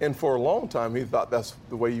 And for a long time, he thought that's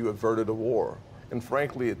the way you averted a war. And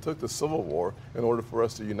frankly, it took the Civil War in order for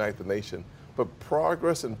us to unite the nation. But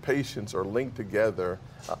progress and patience are linked together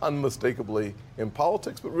unmistakably in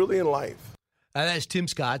politics, but really in life. That's Tim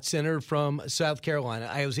Scott, senator from South Carolina.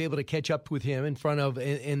 I was able to catch up with him in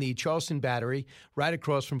the Charleston Battery, right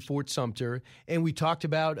across from Fort Sumter, and we talked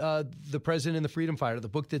about The President and the Freedom Fighter, the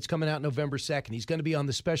book that's coming out November 2nd. He's going to be on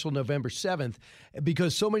the special November 7th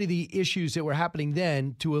because so many of the issues that were happening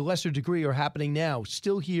then, to a lesser degree, are happening now.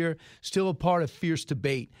 Still here, still a part of fierce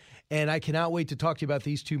debate. And I cannot wait to talk to you about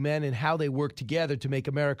these two men and how they work together to make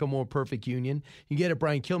America a more perfect union. You can get it at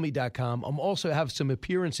BrianKilmeade.com. I'm also have some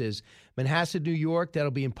appearances. Manhasset, New York,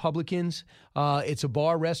 that'll be in Publicans. It's a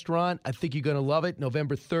bar restaurant. I think you're going to love it.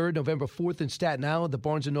 November 3rd, November 4th in Staten Island, the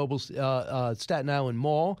Barnes & Noble Staten Island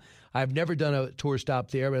Mall. I've never done a tour stop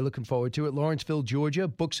there, but I'm looking forward to it. Lawrenceville, Georgia,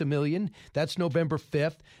 Books A Million. That's November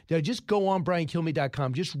 5th. Just go on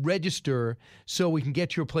BrianKilmeade.com. Just register so we can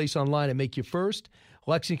get your place online and make you first.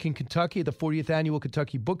 Lexington, Kentucky, the 40th Annual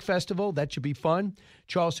Kentucky Book Festival. That should be fun.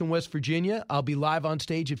 Charleston, West Virginia. I'll be live on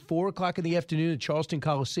stage at 4 o'clock in the afternoon at Charleston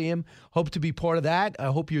Coliseum. Hope to be part of that. I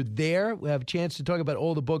hope you're there. We have a chance to talk about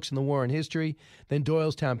all the books in the war and history. Then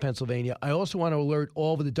Doylestown, Pennsylvania. I also want to alert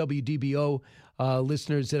all of the WDBO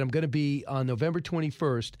listeners that I'm going to be on November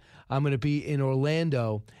 21st. I'm going to be in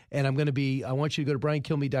Orlando, and I want you to go to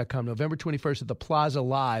BrianKilmeade.com, November 21st at the Plaza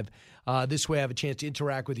Live. This way I have a chance to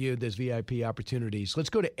interact with you. There's VIP opportunities. Let's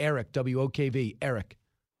go to Eric, WOKV. Eric.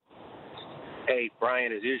 Hey,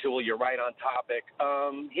 Brian, as usual, you're right on topic.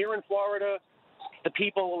 Here in Florida, the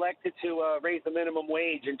people elected to raise the minimum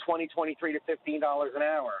wage in 2023 to $15 an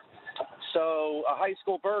hour. So a high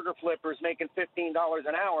school burger flipper is making $15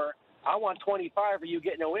 an hour. I want 25 or you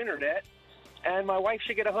get no internet. And my wife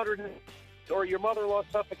should get 100, or your mother-in-law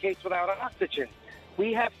suffocates without oxygen.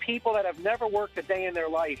 We have people that have never worked a day in their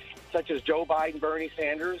life, such as Joe Biden, Bernie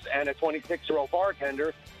Sanders, and a 26-year-old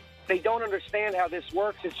bartender. They don't understand how this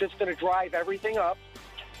works. It's just going to drive everything up.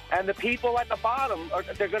 And the people at the bottom,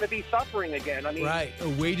 they're going to be suffering again. I mean, right.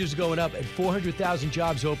 Wages going up and 400,000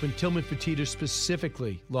 jobs open. Tillman Fertitta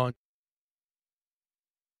specifically launched.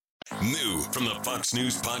 New from the Fox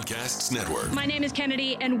News Podcasts Network. My name is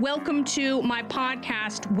Kennedy, and welcome to my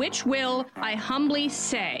podcast, which will, I humbly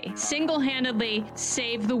say, single-handedly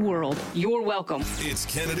save the world. You're welcome. It's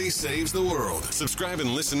Kennedy Saves the World. Subscribe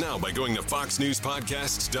and listen now by going to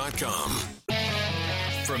foxnewspodcasts.com.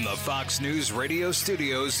 From the Fox News radio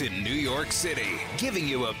studios in New York City, giving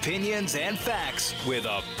you opinions and facts with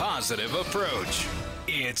a positive approach.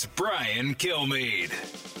 It's Brian Kilmeade.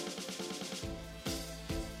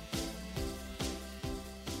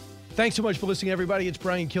 Thanks so much for listening, everybody. It's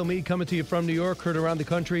Brian Kilmeade coming to you from New York, heard around the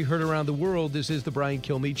country, heard around the world. This is the Brian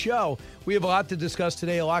Kilmeade Show. We have a lot to discuss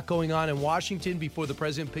today, a lot going on in Washington before the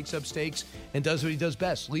president picks up stakes and does what he does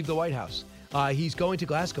best, leave the White House. He's going to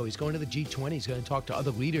Glasgow. He's going to the G20. He's going to talk to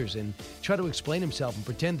other leaders and try to explain himself and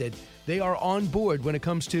pretend that they are on board when it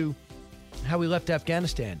comes to how we left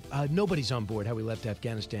Afghanistan. Nobody's on board how we left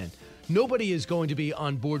Afghanistan. Nobody is going to be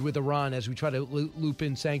on board with Iran as we try to loop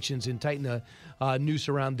in sanctions and tighten the noose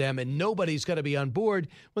around them. And nobody's going to be on board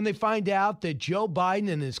when they find out that Joe Biden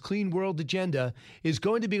and his clean world agenda is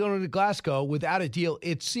going to be going to Glasgow without a deal,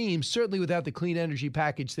 it seems, certainly without the clean energy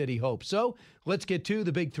package that he hopes. So let's get to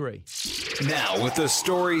the big three. Now, with the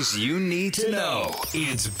stories you need to know,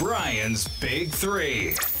 it's Brian's Big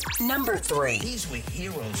Three. Number 3. These were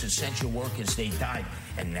heroes, essential workers. They died.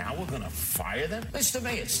 And now we're going to fire them? Mr.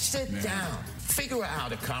 Mayor, sit down. Figure out how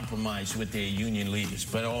to compromise with their union leaders.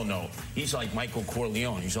 But oh no, he's like Michael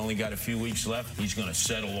Corleone. He's only got a few weeks left. He's going to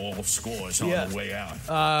settle all scores on the way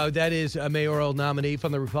out. That is a mayoral nominee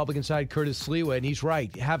from the Republican side, Curtis Sliwa, and he's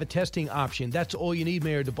right. Have a testing option. That's all you need,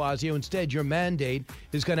 Mayor de Blasio. Instead, your mandate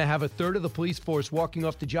is going to have a third of the police force walking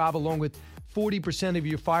off the job along with 40% of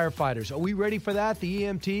your firefighters. Are we ready for that? The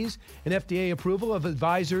EMTs and FDA approval of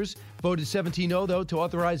advisors voted 17-0, though, to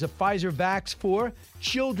authorize a Pfizer vax for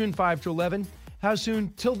children 5 to 11. How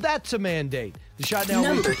soon till that's a mandate? The shot now.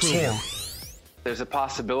 Number 2. There's a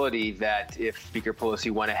possibility that if Speaker Pelosi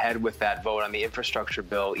went ahead with that vote on the infrastructure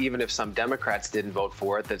bill, even if some Democrats didn't vote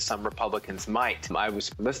for it, that some Republicans might. I was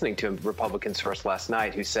listening to a Republican source last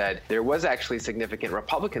night who said there was actually significant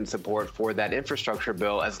Republican support for that infrastructure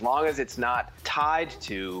bill as long as it's not tied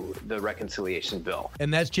to the reconciliation bill.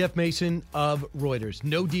 And that's Jeff Mason of Reuters.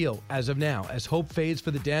 No deal as of now, as hope fades for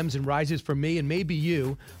the Dems and rises for me and maybe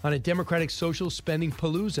you on a Democratic social spending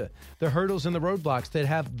palooza. The hurdles and the roadblocks that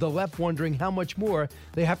have the left wondering how much more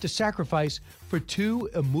they have to sacrifice for two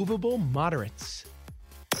immovable moderates.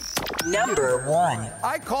 Number 1.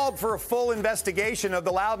 I called for a full investigation of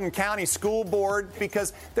the Loudoun County School Board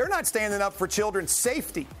because they're not standing up for children's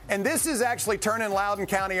safety. And this is actually turning Loudoun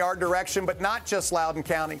County our direction, but not just Loudoun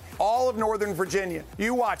County, all of Northern Virginia.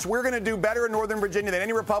 You watch, we're going to do better in Northern Virginia than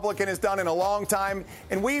any Republican has done in a long time,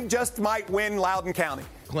 and we just might win Loudoun County.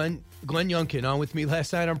 Glenn Youngkin on with me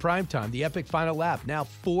last night on Primetime. The epic final lap. Now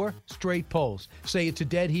 4 straight polls say it's a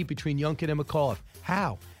dead heat between Youngkin and McAuliffe.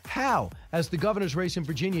 How? As the governor's race in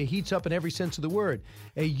Virginia heats up in every sense of the word.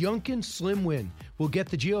 A Youngkin slim win will get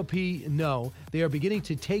the GOP no. They are beginning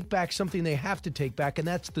to take back something they have to take back, and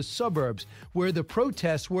that's the suburbs, where the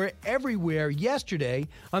protests were everywhere yesterday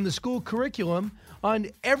on the school curriculum on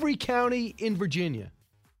every county in Virginia.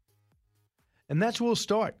 And that's where we'll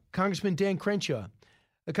start. Congressman Dan Crenshaw.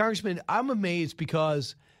 Congressman, I'm amazed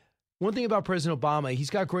because one thing about President Obama, he's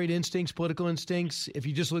got great instincts, political instincts. If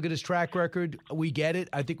you just look at his track record, we get it.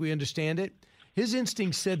 I think we understand it. His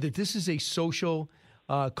instincts said that this is a social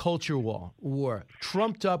culture war,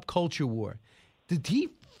 trumped up culture war. Did he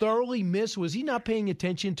thoroughly miss? Was he not paying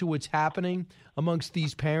attention to what's happening amongst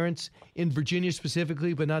these parents in Virginia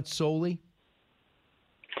specifically, but not solely?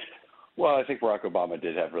 Well, I think Barack Obama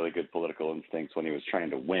did have really good political instincts when he was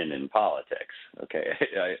trying to win in politics. Okay,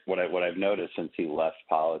 what I've noticed since he left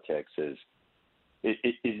politics is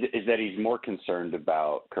that he's more concerned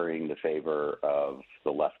about currying the favor of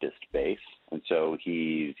the leftist base, and so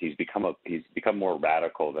he's become more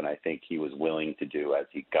radical than I think he was willing to do as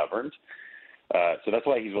he governed. So that's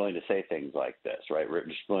why he's willing to say things like this, right? We're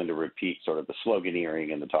just willing to repeat sort of the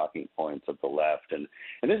sloganeering and the talking points of the left. And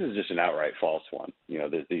this is just an outright false one. You know,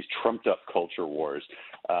 these trumped up culture wars.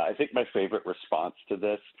 I think my favorite response to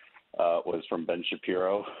this was from Ben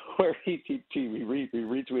Shapiro, where he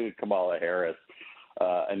retweeted Kamala Harris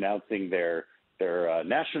announcing their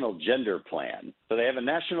national gender plan. So they have a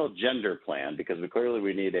national gender plan because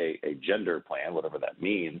we need a gender plan, whatever that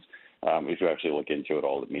means. If you actually look into it,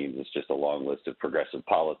 all it means is just a long list of progressive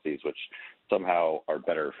policies, which somehow are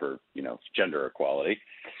better for, gender equality.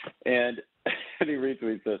 And he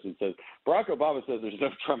retweets this and says, Barack Obama says there's no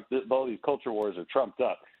Trump, all these culture wars are trumped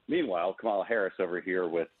up. Meanwhile, Kamala Harris over here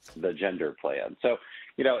with the gender plan. So,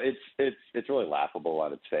 it's really laughable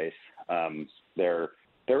on its face.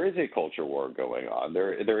 There is a culture war going on.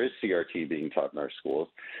 There is CRT being taught in our schools.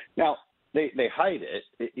 Now, they hide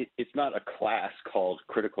it. It's not a class called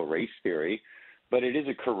critical race theory, but it is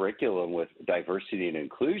a curriculum with diversity and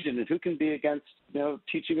inclusion. And who can be against,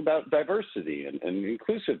 teaching about diversity and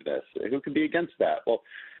inclusiveness? Who can be against that? Well,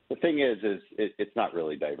 the thing is it's not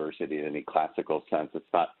really diversity in any classical sense. It's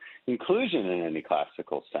not inclusion in any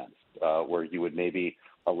classical sense, where you would maybe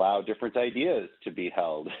allow different ideas to be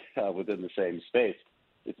held within the same space.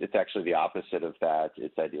 It's actually the opposite of that.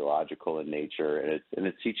 It's ideological in nature, and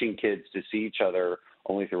it's teaching kids to see each other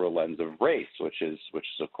only through a lens of race, which is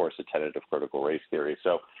of course a tenet of critical race theory.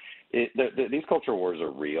 So these culture wars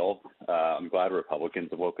are real. I'm glad Republicans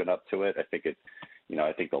have woken up to it. I think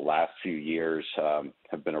I think the last few years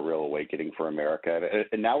have been a real awakening for America,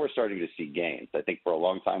 and now we're starting to see gains. I think for a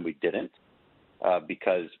long time we didn't,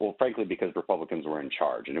 because Republicans were in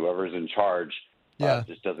charge, and whoever's in charge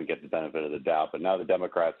just doesn't get the benefit of the doubt. But now the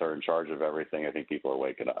Democrats are in charge of everything. I think people are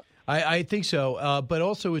waking up. I think so. But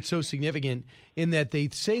also it's so significant in that they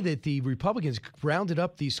say that the Republicans rounded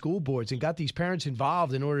up these school boards and got these parents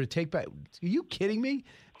involved in order to take back. Are you kidding me?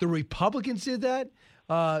 The Republicans did that?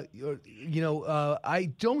 I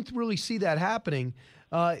don't really see that happening.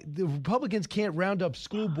 The Republicans can't round up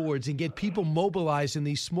school boards and get people mobilized in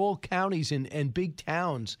these small counties and big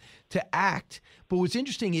towns to act. But what's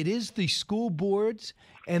interesting, it is the school boards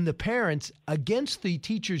and the parents against the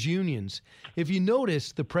teachers' unions. If you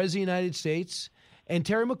notice, the President of the United States and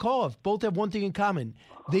Terry McAuliffe both have one thing in common.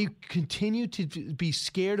 They continue to be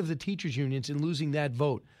scared of the teachers' unions and losing that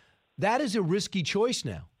vote. That is a risky choice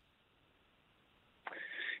now.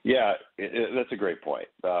 Yeah, that's a great point,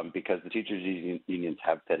 because the teachers' unions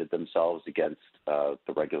have pitted themselves against the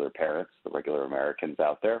regular parents, the regular Americans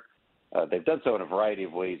out there. They've done so in a variety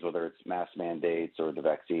of ways, whether it's mask mandates or the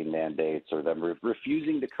vaccine mandates or them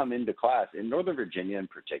refusing to come into class. In Northern Virginia in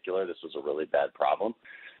particular, this was a really bad problem.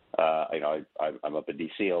 I'm up in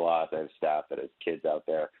D.C. a lot. I have staff that has kids out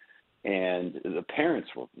there. And the parents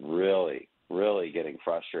were really, really getting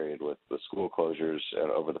frustrated with the school closures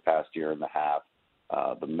over the past year and a half.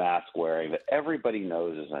 The mask wearing that everybody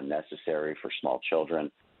knows is unnecessary for small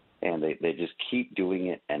children, and they just keep doing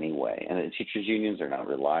it anyway. And the teachers' unions are not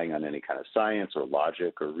relying on any kind of science or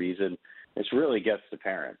logic or reason. This really gets to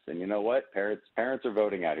parents. And you know what? Parents are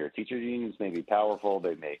voting out here. Teachers' unions may be powerful.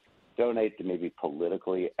 They may donate. They may be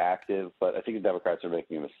politically active. But I think the Democrats are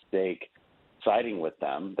making a mistake siding with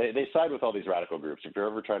them. They side with all these radical groups. If you're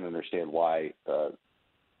ever trying to understand why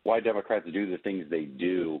Democrats do the things they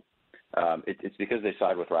do, it's because they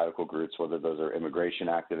side with radical groups, whether those are immigration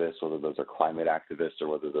activists, whether those are climate activists, or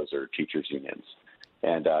whether those are teachers' unions.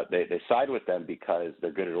 And they side with them because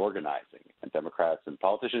they're good at organizing. And Democrats and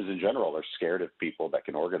politicians in general are scared of people that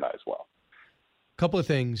can organize well. A couple of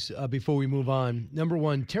things before we move on. Number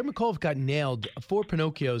one, Terry McAuliffe got nailed for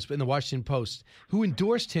Pinocchios in the Washington Post, who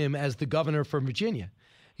endorsed him as the governor for Virginia.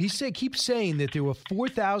 He keeps saying that there were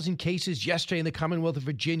 4,000 cases yesterday in the Commonwealth of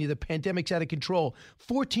Virginia. The pandemic's out of control.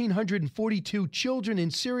 1,442 children in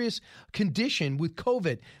serious condition with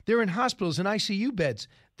COVID. They're in hospitals and ICU beds.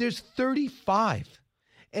 There's 35.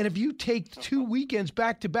 And if you take 2 weekends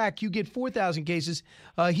back to back, you get 4,000 cases.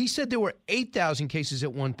 He said there were 8,000 cases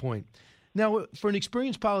at one point. Now, for an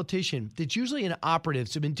experienced politician that's usually an operative,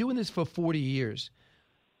 so been doing this for 40 years,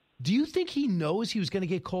 do you think he knows he was going to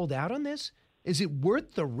get called out on this? Is it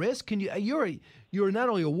worth the risk? Can you? You're not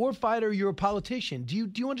only a war fighter, you're a politician. Do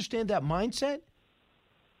you understand that mindset?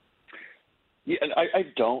 Yeah, I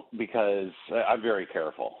don't, because I'm very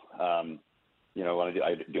careful. When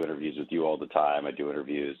I do interviews with you all the time. I do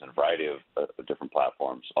interviews in a variety of different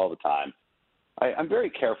platforms all the time. I'm very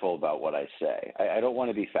careful about what I say. I don't want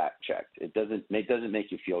to be fact-checked. It doesn't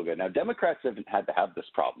make you feel good. Now, Democrats haven't had to have this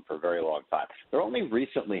problem for a very long time. They're only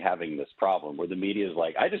recently having this problem where the media is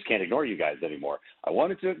like, I just can't ignore you guys anymore. I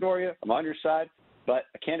wanted to ignore you. I'm on your side, but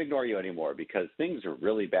I can't ignore you anymore because things are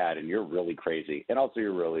really bad and you're really crazy, and also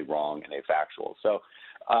you're really wrong and factual. So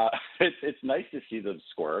it's nice to see them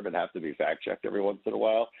squirm and have to be fact-checked every once in a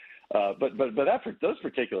while. But those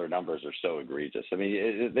particular numbers are so egregious. I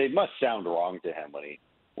mean, they must sound wrong to him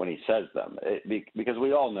when he says them, because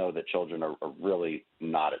we all know that children are really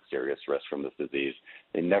not at serious risk from this disease.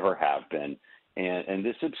 They never have been. And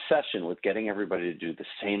this obsession with getting everybody to do the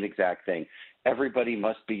same exact thing, everybody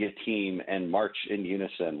must be a team and march in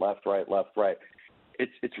unison, left, right, left, right.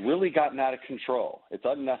 It's really gotten out of control. It's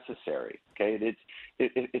unnecessary. Okay,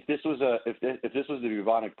 if this was the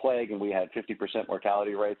bubonic plague and we had 50%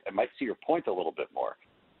 mortality rates, I might see your point a little bit more.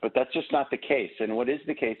 But that's just not the case. And what is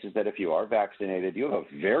the case is that if you are vaccinated, you have a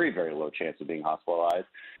very, very low chance of being hospitalized.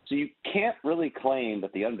 So you can't really claim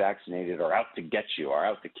that the unvaccinated are out to get you, are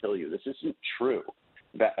out to kill you. This isn't true.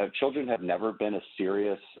 Children have never been a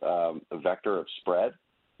serious vector of spread.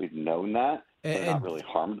 We've known that. They're not really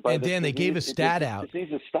harmed by this. And Dan, they gave a stat out. This needs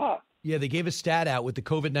to stop. Yeah, they gave a stat out with the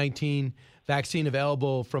COVID-19 vaccine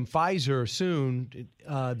available from Pfizer soon.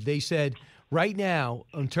 They said right now,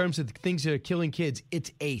 in terms of the things that are killing kids,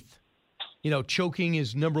 it's eighth. Choking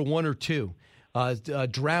is number 1 or 2.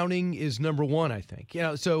 Drowning is number 1, I think.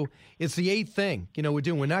 So it's the eighth thing, we're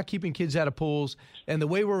doing. We're not keeping kids out of pools. And the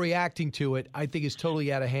way we're reacting to it, I think, is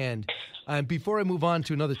totally out of hand. And before I move on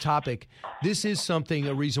to another topic, this is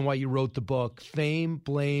a reason why you wrote the book, Fame,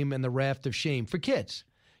 Blame, and the Raft of Shame for kids.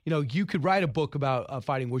 You could write a book about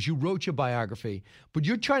fighting wars. You wrote your biography, but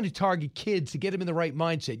you're trying to target kids to get them in the right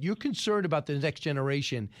mindset. You're concerned about the next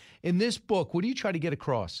generation. In this book, what do you try to get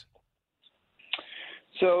across?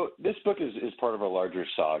 So this book is part of a larger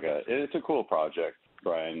saga. It's a cool project,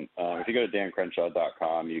 Brian. If you go to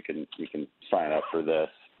dancrenshaw.com, you can sign up for this.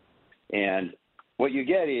 And what you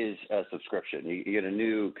get is a subscription. You get a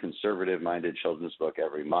new conservative-minded children's book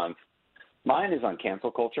every month. Mine is on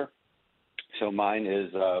cancel culture. So mine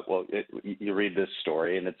is, you read this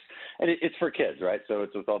story, and it's for kids, right? So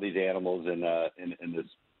it's with all these animals in this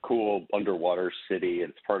cool underwater city.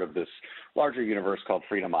 It's part of this larger universe called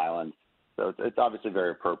Freedom Island. So it's obviously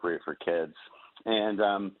very appropriate for kids.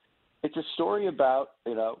 And it's a story about,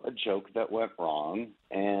 a joke that went wrong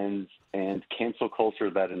and cancel culture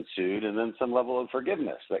that ensued, and then some level of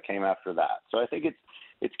forgiveness that came after that. So I think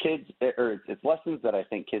it's lessons that I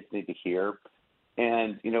think kids need to hear.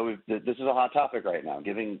 And, this is a hot topic right now,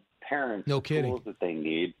 giving parents the tools that they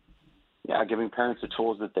need. Yeah, giving parents the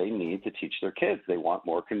tools that they need to teach their kids. They want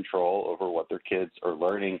more control over what their kids are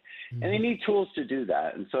learning, and they need tools to do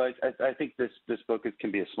that. And so I think this book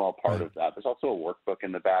can be a small part of that. There's also a workbook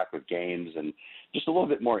in the back with games and just a little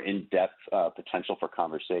bit more in-depth potential for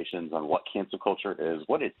conversations on what cancel culture is,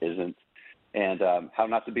 what it isn't, and how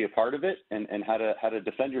not to be a part of it, and how to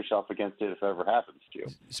defend yourself against it if it ever happens to you.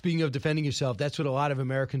 Speaking of defending yourself, that's what a lot of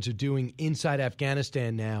Americans are doing inside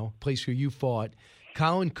Afghanistan now, a place where you fought.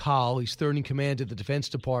 Colin Kahl, he's third in command of the Defense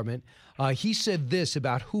Department. He said this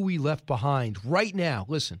about who we left behind right now.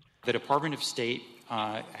 Listen. The Department of State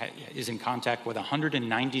is in contact with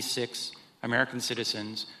 196 American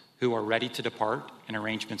citizens who are ready to depart, and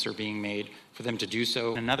arrangements are being made for them to do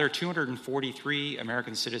so. Another 243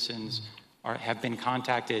 American citizens have been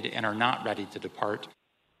contacted and are not ready to depart.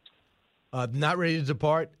 Not ready to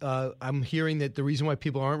depart. I'm hearing that the reason why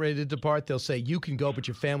people aren't ready to depart, they'll say, you can go, but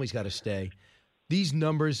your family's got to stay. These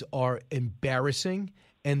numbers are embarrassing,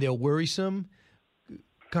 and they're worrisome.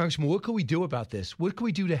 Congressman, what can we do about this? What can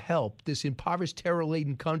we do to help this impoverished,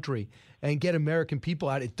 terror-laden country and get American people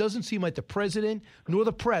out? It doesn't seem like the president nor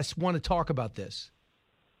the press want to talk about this.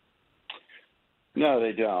 No,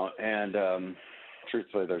 they don't. And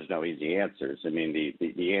truthfully, there's no easy answers. I mean,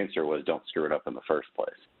 the answer was don't screw it up in the first place.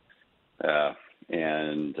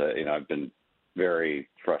 I've been very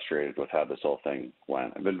frustrated with how this whole thing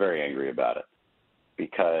went. I've been very angry about it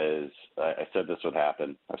because I said this would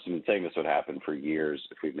happen. I've been saying this would happen for years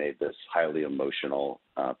if we made this highly emotional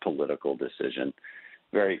political decision.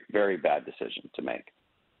 Very, very bad decision to make.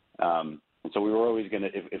 And so we were always going to,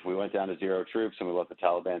 if we went down to zero troops and we let the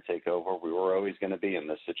Taliban take over, we were always going to be in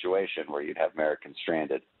this situation where you'd have Americans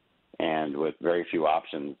stranded and with very few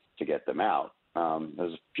options to get them out.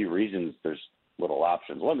 There's a few reasons there's little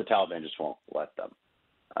options. One, the Taliban just won't let them.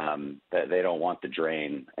 They don't want the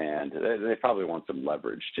drain, and they probably want some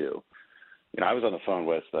leverage too. I was on the phone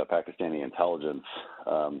with Pakistani intelligence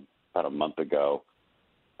about a month ago,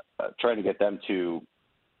 trying to get them to,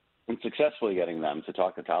 and successfully getting them to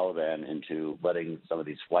talk the Taliban into letting some of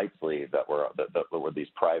these flights leave that were these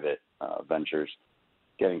private ventures,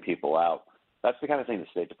 getting people out. That's the kind of thing the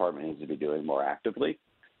State Department needs to be doing more actively.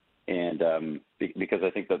 And because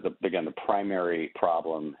I think that, the primary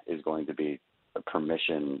problem is going to be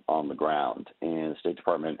permission on the ground. And the State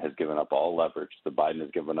Department has given up all leverage. The Biden has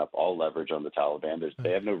given up all leverage on the Taliban.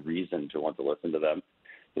 They have no reason to want to listen to them.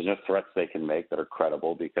 There's no threats they can make that are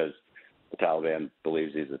credible because the Taliban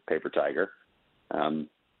believes he's a paper tiger.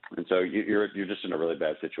 And so you're just in a really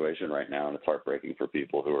bad situation right now, and it's heartbreaking for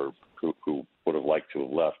people who would have liked to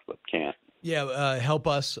have left but can't. Yeah, help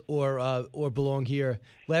us or belong here.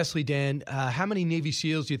 Lastly, Dan, how many Navy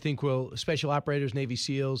SEALs do you think special operators, Navy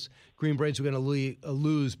SEALs, Green Berets are going to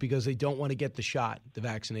lose because they don't want to get the shot, the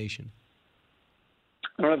vaccination?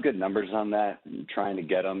 I don't have good numbers on that. I'm trying to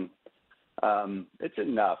get them. It's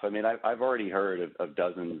enough. I mean, I've already heard of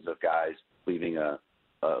dozens of guys leaving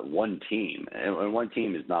one team, and one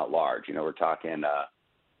team is not large. We're talking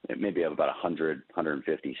maybe about 100,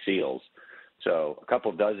 150 SEALs. So a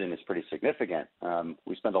couple dozen is pretty significant.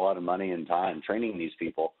 We spend a lot of money and time training these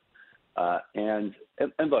people, and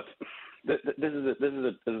look, this is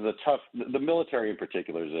a tough. The military in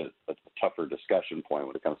particular is a tougher discussion point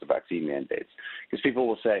when it comes to vaccine mandates, because people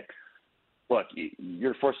will say, "Look,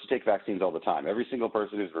 you're forced to take vaccines all the time. Every single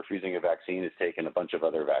person who's refusing a vaccine is taking a bunch of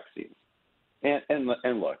other vaccines." And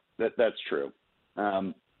look, that's true.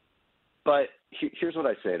 But here's what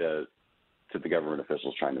I say to the government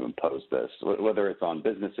officials trying to impose this, whether it's on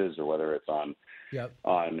businesses or whether it's on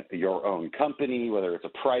your own company, whether it's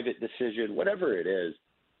a private decision, whatever it is,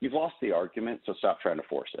 you've lost the argument, so stop trying to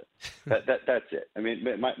force it. That's it. I mean,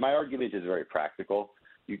 my argument is very practical.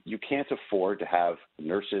 You can't afford to have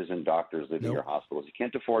nurses and doctors leaving your hospitals. You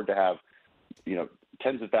can't afford to have,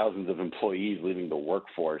 tens of thousands of employees leaving the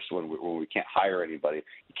workforce when we can't hire anybody.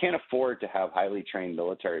 You can't afford to have highly trained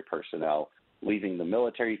military personnel leaving the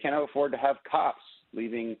military. You can't afford to have cops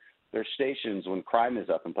leaving their stations when crime is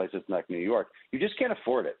up in places like New York. You just can't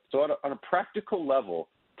afford it. So on a practical level,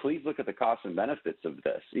 please look at the costs and benefits of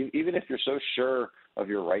this. Even if you're so sure of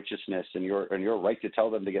your righteousness and your right to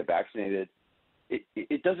tell them to get vaccinated,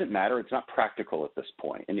 it doesn't matter. It's not practical at this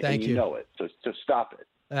point, and you know it. So stop it.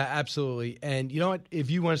 Absolutely. And you know what?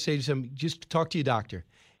 If you want to say to somebody, just talk to your doctor.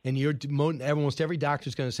 And almost every doctor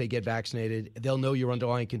is going to say get vaccinated. They'll know your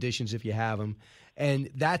underlying conditions if you have them. And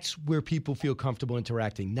that's where people feel comfortable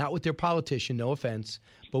interacting, not with their politician, no offense,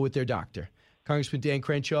 but with their doctor. Congressman Dan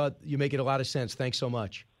Crenshaw, you're making a lot of sense. Thanks so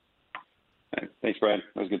much. Thanks, Brian.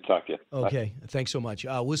 It was good to talk to you. Okay. Bye. Thanks so much.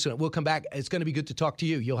 Listen, we'll come back. It's going to be good to talk to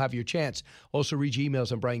you. You'll have your chance. Also, read your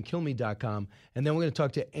emails on BrianKilmeade.com. And then we're going to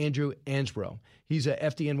talk to Andrew Ansbro. He's a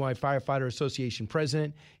FDNY Firefighter Association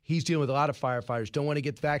president. He's dealing with a lot of firefighters, don't want to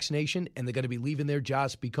get the vaccination, and they're going to be leaving their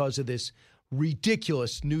jobs because of this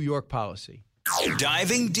ridiculous New York policy.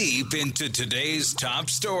 Diving deep into today's top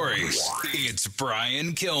stories, it's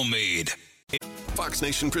Brian Kilmeade. Fox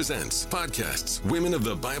Nation presents podcasts Women of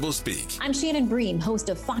the Bible Speak. I'm Shannon Bream, host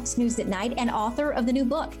of Fox News at Night and author of the new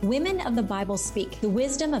book, Women of the Bible Speak, the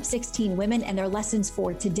wisdom of 16 women and their lessons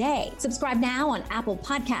for today. Subscribe now on Apple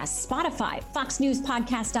Podcasts, Spotify,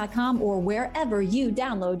 FoxNewsPodcast.com, or wherever you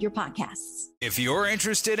download your podcasts. If you're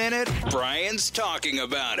interested in it, Brian's talking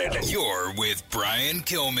about it. You're with Brian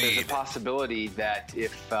Kilmeade. There's a possibility that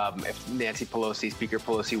if Nancy Pelosi, Speaker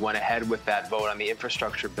Pelosi, went ahead with that vote on the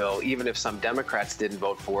infrastructure bill, even if some Democrats didn't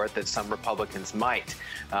vote for it, that some Republicans might.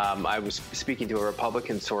 I was speaking to a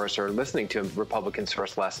Republican source, or listening to a Republican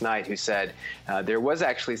source last night, who said there was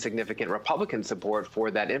actually significant Republican support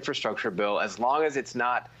for that infrastructure bill, as long as it's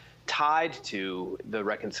not tied to the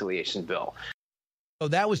reconciliation bill. So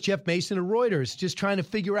that was Jeff Mason of Reuters, just trying to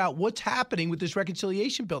figure out what's happening with this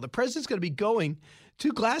reconciliation bill. The president's going to be going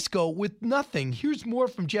to Glasgow with nothing. Here's more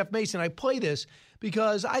from Jeff Mason. I play this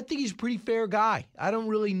because I think he's a pretty fair guy. I don't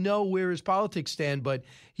really know where his politics stand, but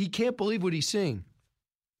he can't believe what he's seeing.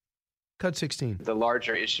 Cut 16. The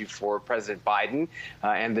larger issue for President Biden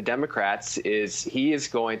and the Democrats is he is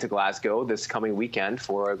going to Glasgow this coming weekend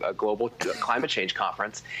for a global climate change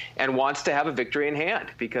conference and wants to have a victory in hand,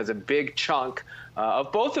 because a big chunk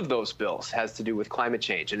of both of those bills has to do with climate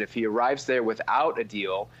change. And if he arrives there without a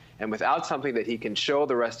deal and without something that he can show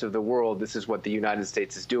the rest of the world, this is what the United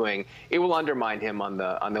States is doing, it will undermine him on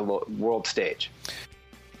the world stage.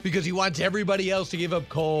 Because he wants everybody else to give up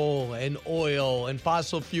coal and oil and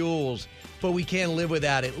fossil fuels, but we can't live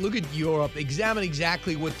without it. Look at Europe. Examine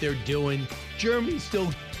exactly what they're doing. Germany's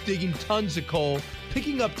still digging tons of coal,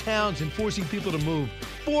 picking up towns and forcing people to move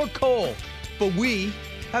for coal. But we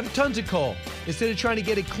have tons of coal. Instead of trying to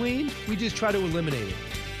get it clean, we just try to eliminate it.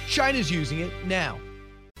 China's using it now.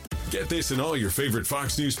 Get this and all your favorite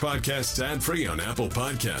Fox News podcasts ad-free on Apple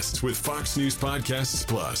Podcasts with Fox News Podcasts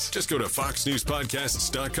Plus. Just go to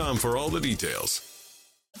foxnewspodcasts.com for all the details.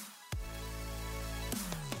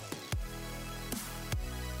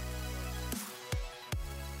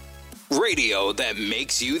 Radio that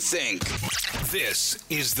makes you think. This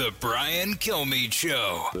is the Brian Kilmeade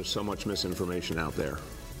Show. There's so much misinformation out there,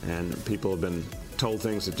 and people have been told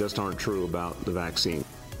things that just aren't true about the vaccine.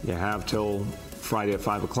 You have till Friday at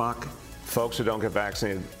 5 o'clock, folks who don't get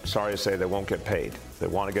vaccinated, sorry to say, they won't get paid. If they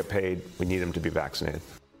want to get paid, we need them to be vaccinated.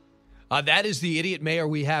 That is the idiot mayor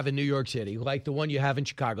we have in New York City, like the one you have in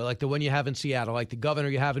Chicago, like the one you have in Seattle, like the governor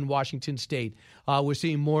you have in Washington State. We're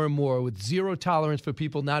seeing more and more with zero tolerance for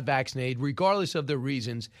people not vaccinated, regardless of their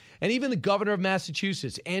reasons. And even the governor of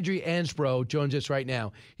Massachusetts, Andrew Ansbro, joins us right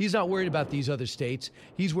now. He's not worried about these other states.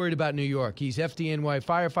 He's worried about New York. He's FDNY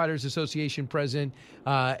Firefighters Association president.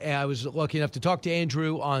 And I was lucky enough to talk to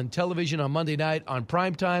Andrew on television on Monday night on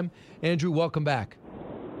primetime. Andrew, welcome back.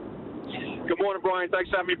 Good morning, Brian. Thanks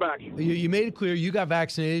for having me back. You made it clear you got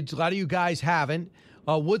vaccinated. A lot of you guys haven't.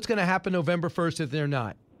 What's going to happen November 1st if they're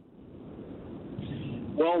not?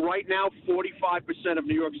 Well, right now, 45% of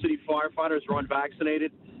New York City firefighters are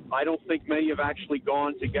unvaccinated. I don't think many have actually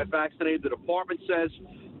gone to get vaccinated. The department says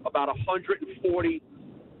about 140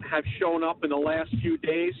 have shown up in the last few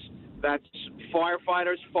days. That's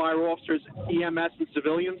firefighters, fire officers, EMS, and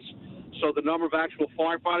civilians. So the number of actual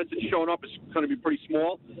firefighters that's shown up is going to be pretty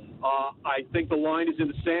small. I think the line is in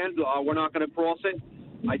the sand. We're not going to cross it.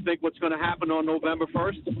 I think what's going to happen on November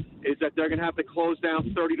 1st is that they're going to have to close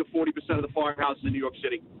down 30 to 40% of the firehouses in New York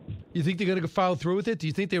City. You think they're going to follow through with it? Do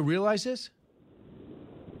you think they realize this?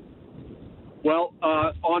 Well,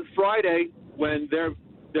 on Friday, when they're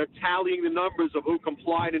tallying the numbers of who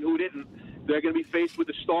complied and who didn't, they're going to be faced with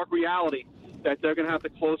the stark reality that they're going to have to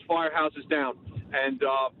close firehouses down. And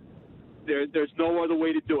there's no other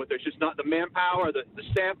way to do it. There's just not the manpower, the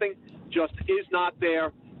staffing just is not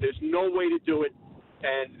there. There's no way to do it.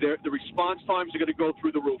 And the response times are going to go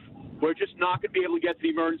through the roof. We're just not going to be able to get to the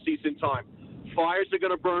emergencies in time. Fires are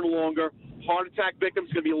going to burn longer. Heart attack victims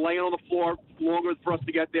are going to be laying on the floor longer for us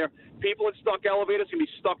to get there. People in stuck elevators are going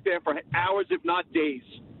to be stuck there for hours, if not days.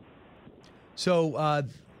 So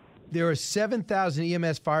there are 7,000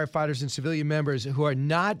 EMS firefighters and civilian members who are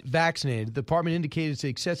not vaccinated. The department indicates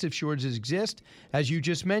excessive shortages exist, as you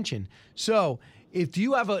just mentioned. So if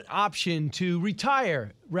you have an option to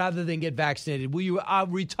retire rather than get vaccinated, will you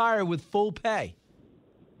retire with full pay?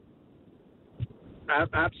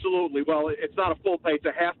 Absolutely. Well, it's not a full pay. It's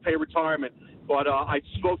a half-pay retirement. But I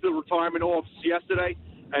spoke to the retirement office yesterday,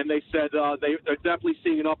 and they said they're definitely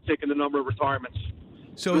seeing an uptick in the number of retirements.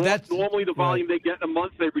 So that's normally the volume they get in a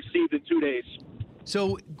month, they've received in 2 days.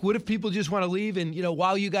 So what if people just want to leave and,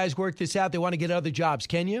 while you guys work this out, they want to get other jobs?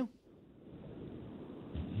 Can you?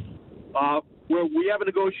 We have a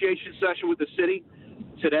negotiation session with the city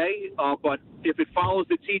today, but if it follows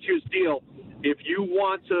the teacher's deal, if you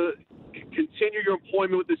want to continue your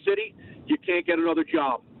employment with the city, you can't get another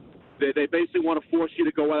job. They basically want to force you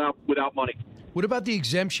to go without money. What about the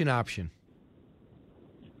exemption option?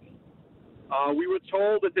 We were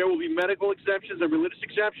told that there will be medical exemptions and religious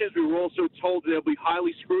exemptions. We were also told that they'll be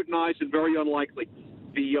highly scrutinized and very unlikely.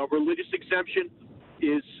 The religious exemption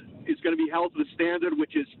is going to be held to the standard,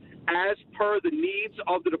 which is as per the needs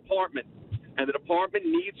of the department. And the department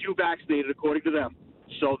needs you vaccinated according to them.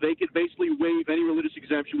 So they can basically waive any religious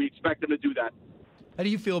exemption. We expect them to do that. How do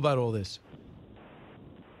you feel about all this?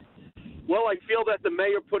 Well, I feel that the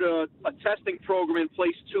mayor put a testing program in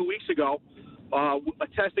place 2 weeks ago, a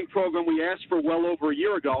testing program we asked for well over a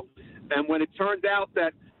year ago. And when it turned out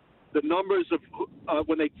that the numbers of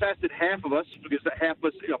when they tested half of us, because half of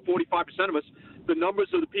us, 45% of us, the numbers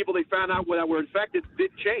of the people they found out that were infected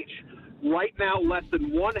didn't change. Right now, less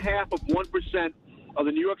than 0.5% of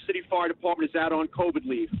the New York City Fire Department is out on COVID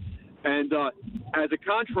leave. And as a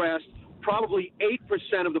contrast, probably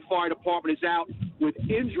 8% of the fire department is out with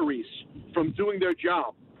injuries from doing their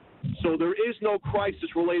job. So there is no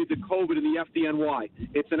crisis related to COVID in the FDNY.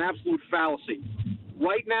 It's an absolute fallacy.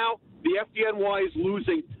 Right now, the FDNY is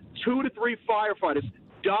losing 2 to 3 firefighters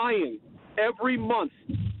dying every month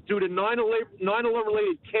due to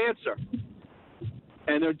 9/11-related cancer,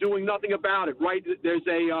 and they're doing nothing about it. Right? There's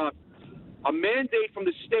a mandate from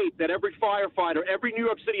the state that every firefighter, every New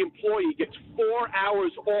York City employee gets 4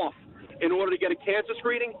 hours off in order to get a cancer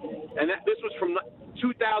screening, and this was from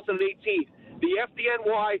 2018. The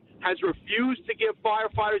FDNY has refused to give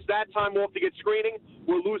firefighters that time off to get screening.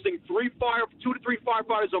 We're losing 2 to 3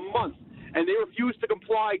 firefighters a month, and they refuse to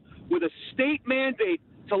comply with a state mandate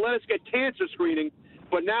to let us get cancer screening.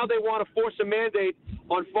 But now they want to force a mandate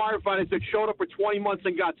on firefighters that showed up for 20 months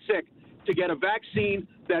and got sick to get a vaccine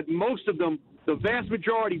that most of them, the vast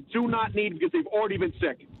majority, do not need because they've already been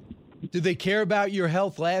sick. Did they care about your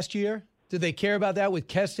health last year? Did they care about that with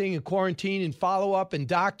testing and quarantine and follow-up and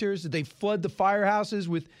doctors? Did they flood the firehouses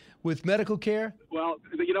with medical care? Well,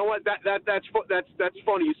 you know what? That's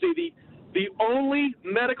funny. You see, the only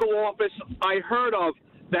medical office I heard of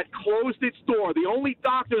that closed its door, the only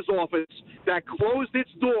doctor's office that closed its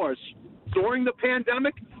doors during the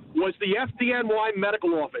pandemic was the FDNY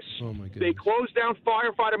medical office. Oh, my goodness. They closed down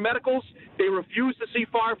firefighter medicals. They refused to see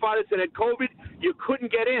firefighters that had COVID. You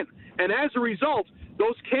couldn't get in. And as a result,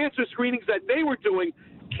 those cancer screenings that they were doing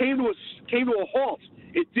came to a halt.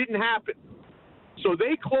 It didn't happen. So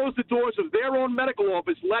they closed the doors of their own medical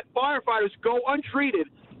office, let firefighters go untreated,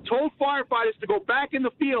 told firefighters to go back in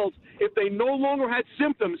the field if they no longer had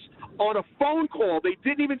symptoms on a phone call. They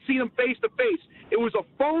didn't even see them face to face. It was a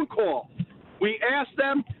phone call. We asked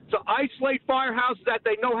them to isolate firehouses that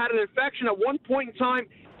they know had an infection. At one point in time,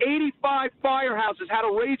 85 firehouses had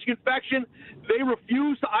a raging infection. They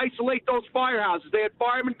refused to isolate those firehouses. They had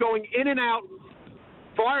firemen going in and out,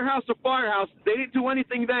 firehouse to firehouse. They didn't do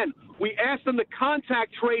anything then. We asked them to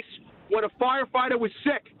contact trace when a firefighter was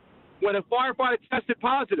sick, when a firefighter tested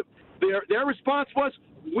positive. Their response was,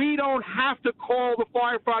 we don't have to call the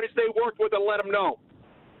firefighters they worked with and let them know.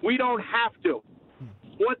 We don't have to.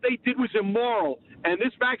 What they did was immoral, and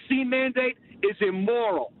this vaccine mandate is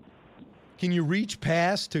immoral. Can you reach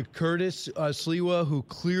past to Curtis Sliwa, who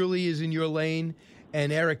clearly is in your lane,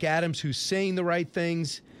 and Eric Adams, who's saying the right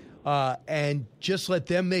things, and just let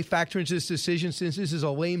them factor into this decision, since this is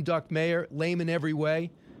a lame duck mayor, lame in every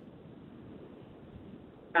way?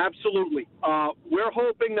 Absolutely. We're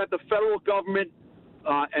hoping that the federal government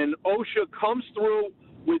and OSHA comes through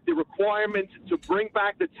with the requirement to bring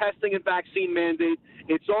back the testing and vaccine mandate.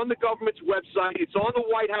 It's on the government's website. It's on the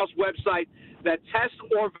White House website that test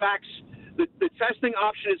or vax. The testing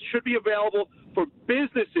option should be available for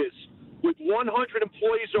businesses with 100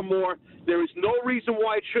 employees or more. There is no reason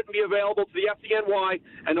why it shouldn't be available to the FDNY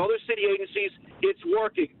and other city agencies. It's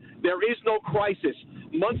working. There is no crisis.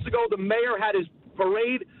 Months ago, the mayor had his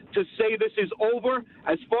parade to say this is over.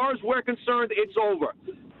 As far as we're concerned, it's over.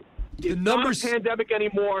 It's not a pandemic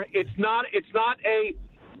anymore. It's not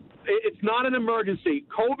an emergency.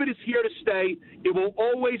 COVID is here to stay. It will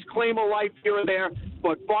always claim a life here and there,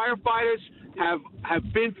 but firefighters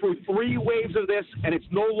have been through 3 waves of this, and it's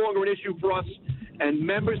no longer an issue for us, and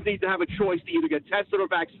members need to have a choice to either get tested or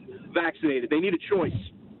vaccinated. They need a choice.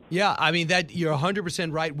 Yeah, I mean, that you're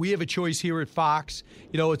 100% right. We have a choice here at Fox.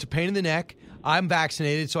 You know, it's a pain in the neck. I'm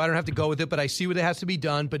vaccinated, so I don't have to go with it, but I see what has to be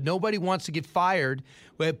done. But nobody wants to get fired.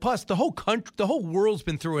 Plus, the whole country, the whole world's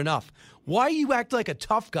been through enough. Why you act like a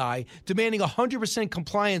tough guy demanding 100%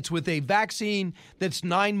 compliance with a vaccine that's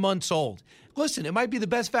 9 months old? Listen, it might be the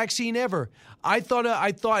best vaccine ever. I thought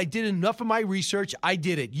I did enough of my research. I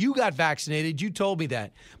did it. You got vaccinated. You told me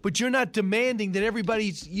that. But you're not demanding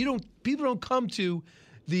that people don't come to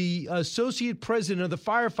the associate president of the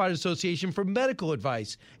Firefighter Association for medical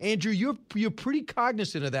advice. Andrew, you're pretty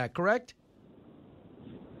cognizant of that, correct?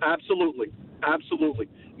 Absolutely.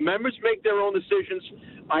 Members make their own decisions.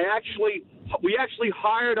 We actually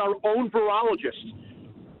hired our own virologist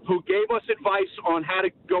who gave us advice on how to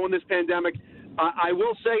go in this pandemic. I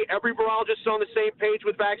will say every virologist is on the same page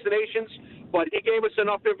with vaccinations, but he gave us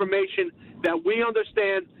enough information that we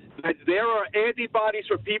understand that there are antibodies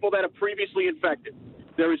for people that are previously infected.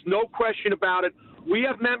 There is no question about it. We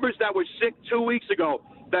have members that were sick 2 weeks ago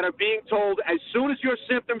that are being told as soon as your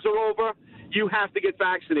symptoms are over, you have to get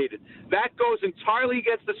vaccinated. That goes entirely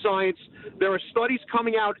against the science. There are studies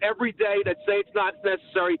coming out every day that say it's not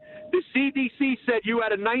necessary. The CDC said you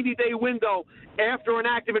had a 90-day window after an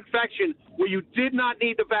active infection where you did not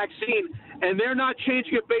need the vaccine, and they're not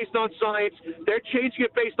changing it based on science. They're changing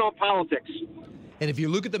it based on politics. And if you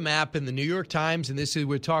look at the map in the New York Times, and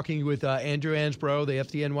we're talking with Andrew Ansbro, the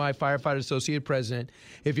FDNY Firefighter Associate President.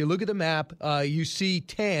 If you look at the map, you see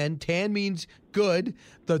tan. Tan means good.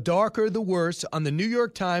 The darker, the worse. On the New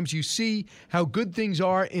York Times, you see how good things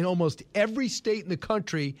are in almost every state in the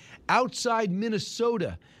country outside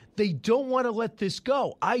Minnesota. They don't want to let this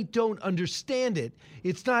go. I don't understand it.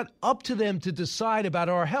 It's not up to them to decide about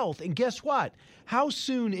our health. And guess what? How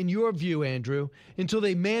soon, in your view, Andrew, until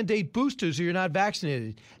they mandate boosters or you're not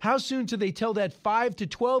vaccinated? How soon do they tell that 5 to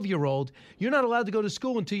 12-year-old, you're not allowed to go to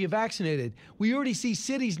school until you're vaccinated? We already see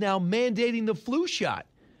cities now mandating the flu shot.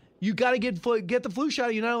 You got to get the flu shot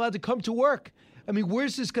or you're not allowed to come to work. I mean,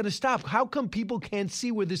 where's this going to stop? How come people can't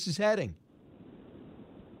see where this is heading?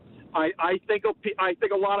 I think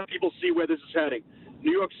a lot of people see where this is heading.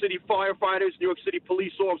 New York City firefighters, New York City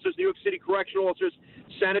police officers, New York City correctional officers,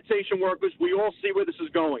 sanitation workers, we all see where this is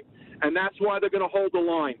going. And that's why they're going to hold the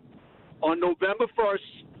line. On November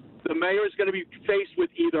 1st, the mayor is going to be faced with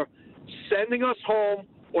either sending us home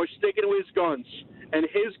or sticking to his guns. And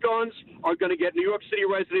his guns are going to get New York City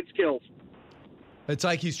residents killed. It's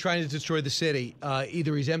like he's trying to destroy the city.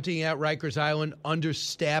 Either he's emptying out Rikers Island,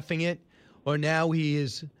 understaffing it, or now he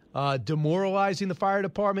is demoralizing the fire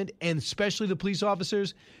department and especially the police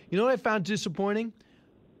officers. You know what I found disappointing?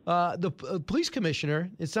 The police commissioner,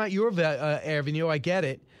 it's not your avenue, I get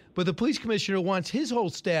it, but the police commissioner wants his whole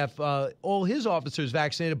staff, all his officers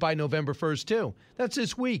vaccinated by November 1st, too. That's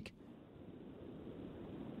this week.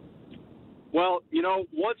 Well,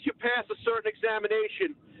 once you pass a certain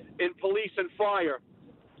examination in police and fire,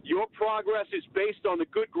 your progress is based on the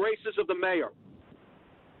good graces of the mayor.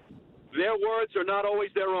 Their words are not always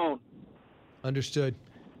their own. Understood.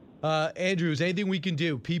 Andrew, is there anything we can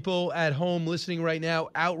do? People at home listening right now,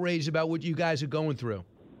 outraged about what you guys are going through.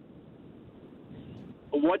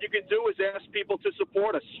 What you can do is ask people to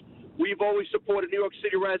support us. We've always supported New York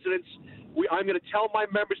City residents. I'm going to tell my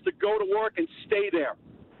members to go to work and stay there.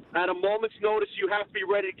 At a moment's notice, you have to be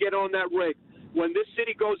ready to get on that rig. When this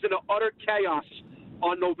city goes into utter chaos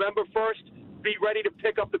on November 1st, be ready to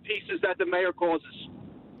pick up the pieces that the mayor causes.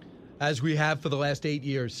 As we have for the last 8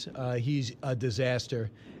 years, he's a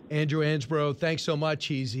disaster. Andrew Ansbro, thanks so much.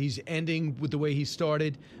 He's ending with the way he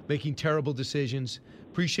started, making terrible decisions.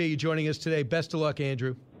 Appreciate you joining us today. Best of luck,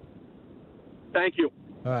 Andrew. Thank you.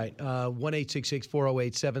 All right,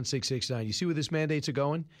 1-866-408-7669. You see where these mandates are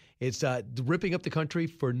going? It's ripping up the country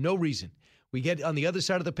for no reason. We get on the other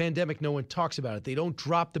side of the pandemic, no one talks about it. They don't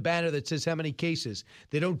drop the banner that says how many cases.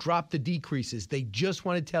 They don't drop the decreases. They just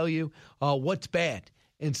want to tell you what's bad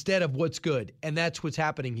instead of what's good, and that's what's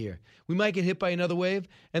happening here. We might get hit by another wave,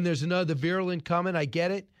 and there's another virulent coming. I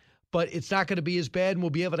get it. But it's not going to be as bad, and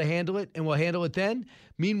we'll be able to handle it, and we'll handle it then.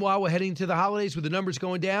 Meanwhile, we're heading to the holidays with the numbers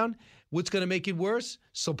going down. What's going to make it worse?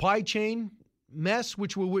 Supply chain mess,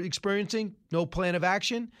 which we're experiencing, no plan of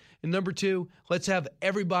action. And number two, let's have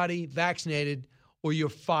everybody vaccinated or you're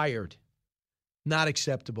fired. Not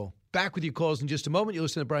acceptable. Back with your calls in just a moment. You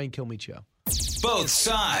listen to the Brian Kilmeade Show. Both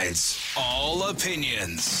sides, all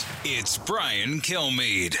opinions. It's Brian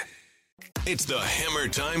Kilmeade. It's the Hammer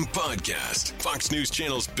Time Podcast. Fox News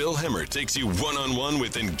Channel's Bill Hemmer takes you one-on-one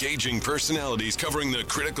with engaging personalities covering the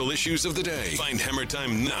critical issues of the day. Find Hammer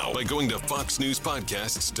Time now by going to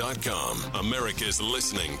foxnewspodcasts.com. America's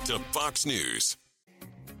listening to Fox News.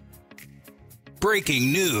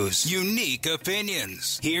 Breaking news, unique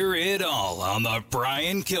opinions. Hear it all on the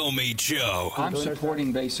Brian Kilmeade Show. I'm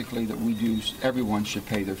supporting basically that everyone should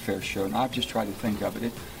pay their fair share, and I've just tried to think of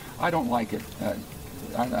it. I don't like it.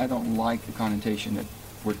 I don't like the connotation that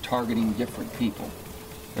we're targeting different people.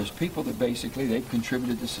 There's people that basically, they've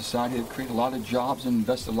contributed to society, they've created a lot of jobs and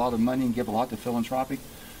invested a lot of money and give a lot to philanthropic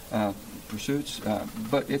pursuits.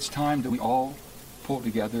 But it's time that we all pull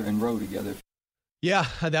together and row together. Yeah,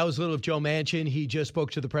 that was a little of Joe Manchin. He just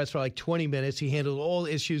spoke to the press for like 20 minutes. He handled all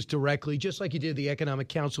issues directly, just like he did the Economic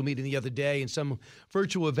Council meeting the other day and some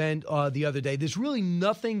virtual event the other day. There's really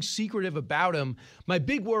nothing secretive about him. My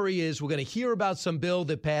big worry is we're going to hear about some bill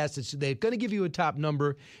that passed. They're going to give you a top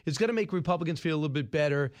number. It's going to make Republicans feel a little bit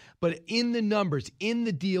better. But in the numbers, in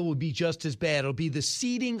the deal, will be just as bad. It'll be the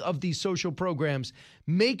seeding of these social programs,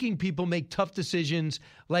 making people make tough decisions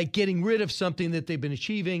like getting rid of something that they've been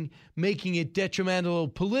achieving, making it detrimental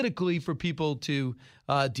politically for people to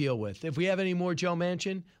deal with. If we have any more Joe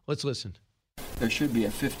Manchin, let's listen. There should be a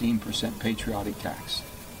 15% patriotic tax.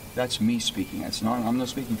 That's me speaking. I'm not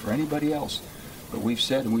speaking for anybody else. But we've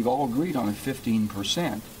said, and we've all agreed on a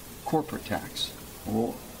 15% corporate tax.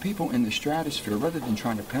 Well, people in the stratosphere, rather than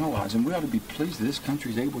trying to penalize them, we ought to be pleased that this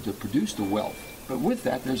country is able to produce the wealth. But with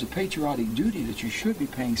that, there's a patriotic duty that you should be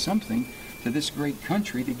paying something to this great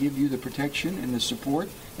country to give you the protection and the support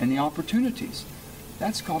and the opportunities.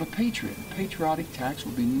 That's called a patriot. A patriotic tax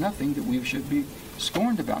will be nothing that we should be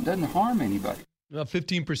scorned about. It doesn't harm anybody. Well,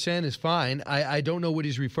 15% is fine. I don't know what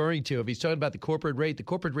he's referring to. If he's talking about the corporate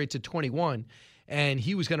rate's at 21, and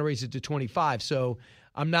he was going to raise it to 25. So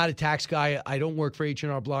I'm not a tax guy. I don't work for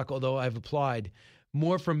H&R Block, although I've applied.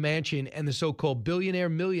 More from Manchin and the so-called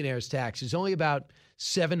billionaire-millionaires tax. There's only about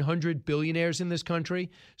 700 billionaires in this country.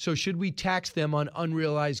 So should we tax them on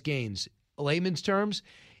unrealized gains? Layman's terms,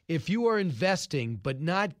 if you are investing but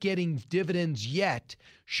not getting dividends yet,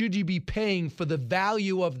 should you be paying for the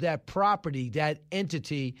value of that property, that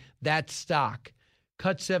entity, that stock?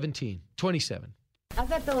 Cut 27. As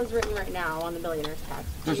that bill is written right now on the billionaires tax,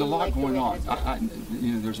 there's a lot going on.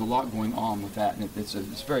 There's a lot going on with that, and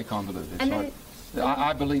it's very convoluted.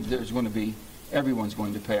 I believe there's going to be, everyone's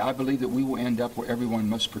going to pay. I believe that we will end up where everyone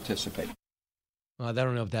must participate. I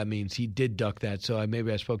don't know what that means. He did duck that, so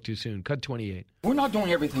maybe I spoke too soon. Cut 28. We're not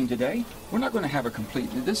doing everything today. We're not going to have a complete...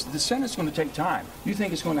 The Senate's going to take time. You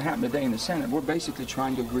think it's going to happen today in the Senate? We're basically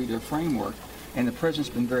trying to agree to a framework, and the President's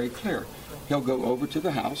been very clear. He'll go over to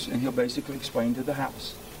the House, and he'll basically explain to the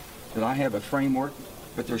House that I have a framework,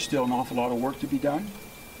 but there's still an awful lot of work to be done.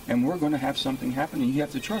 and we're going to have something happen, and you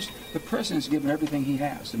have to trust. The president's given everything he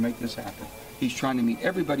has to make this happen. He's trying to meet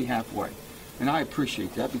everybody halfway. And I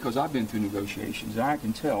appreciate that because I've been through negotiations, and I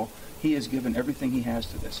can tell he has given everything he has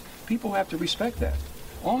to this. People have to respect that.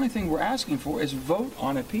 Only thing we're asking for is vote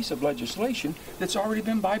on a piece of legislation that's already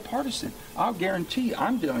been bipartisan. I'll guarantee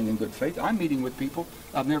I'm dealing in good faith. I'm meeting with people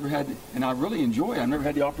I've never had, and I really enjoy it. I've never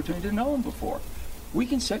had the opportunity to know them before. We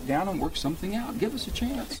can sit down and work something out. Give us a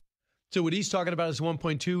chance. So what he's talking about is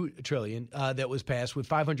 $1.2 trillion that was passed with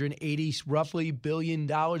 $580 roughly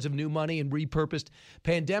billion of new money and repurposed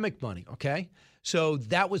pandemic money. Okay, so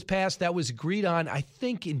that was passed. That was agreed on, I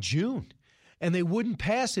think, in June, and they wouldn't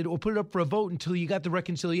pass it or put it up for a vote until you got the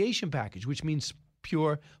reconciliation package, which means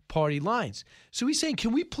pure party lines. So he's saying,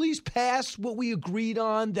 can we please pass what we agreed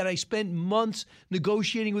on that I spent months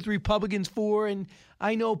negotiating with Republicans for? And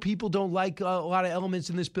I know people don't like a lot of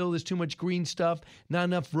elements in this bill. There's too much green stuff, not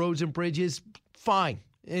enough roads and bridges. Fine.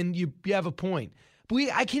 And you have a point. But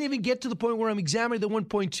I can't even get to the point where I'm examining the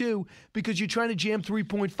 1.2 because you're trying to jam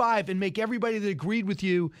 3.5 and make everybody that agreed with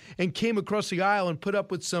you and came across the aisle and put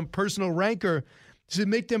up with some personal rancor to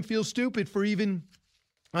make them feel stupid for even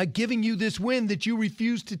giving you this win that you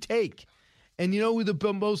refuse to take. And you know who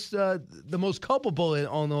the most culpable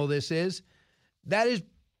on all this is? That is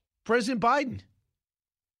President Biden.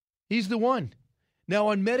 He's the one. Now,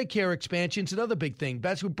 on Medicare expansion, it's another big thing.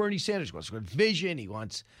 That's what Bernie Sanders wants. He wants vision. He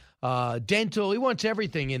wants dental. He wants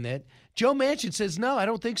everything in that. Joe Manchin says, no, I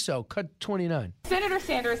don't think so. Cut 29. Senator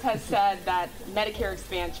Sanders has said that Medicare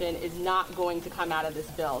expansion is not going to come out of this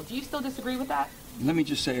bill. Do you still disagree with that? Let me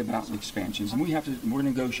just say about the expansions, and we're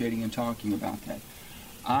negotiating and talking about that.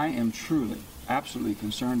 I am truly, absolutely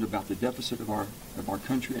concerned about the deficit of our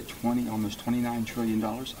country at almost $29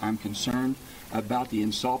 trillion. I'm concerned about the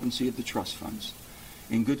insolvency of the trust funds.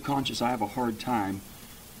 In good conscience, I have a hard time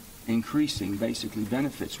increasing basically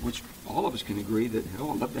benefits, which all of us can agree that, I'd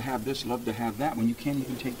love to have this, love to have that, when you can't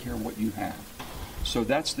even take care of what you have. So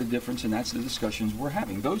that's the difference, and that's the discussions we're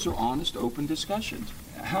having. Those are honest, open discussions.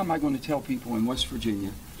 How am I going to tell people in West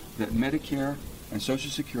Virginia that Medicare and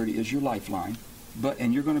Social Security is your lifeline,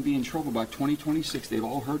 and you're going to be in trouble by 2026? They've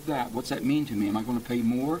all heard that. What's that mean to me? Am I going to pay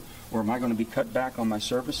more, or am I going to be cut back on my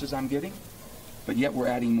services I'm getting? But yet we're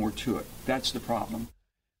adding more to it. That's the problem.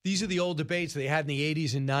 These are the old debates they had in the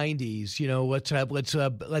 80s and 90s. You know, let's add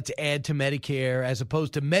to Medicare as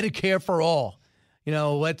opposed to Medicare for all. You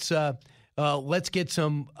know, let's get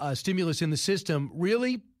some stimulus in the system.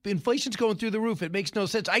 Really, inflation's going through the roof. It makes no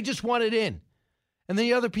sense. I just want it in. And then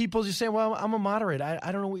the other people just say, well, I'm a moderate.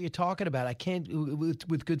 I don't know what you're talking about. I can't,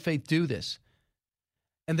 with good faith, do this.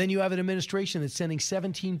 And then you have an administration that's sending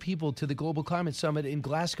 17 people to the Global Climate Summit in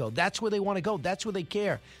Glasgow. That's where they want to go. That's where they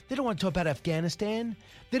care. They don't want to talk about Afghanistan.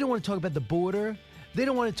 They don't want to talk about the border. They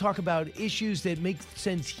don't want to talk about issues that make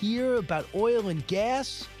sense here, about oil and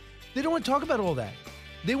gas. They don't want to talk about all that.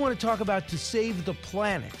 They want to talk about to save the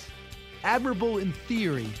planet. Admirable in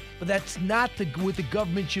theory, but that's not what the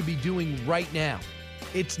government should be doing right now.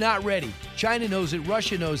 It's not ready. China knows it.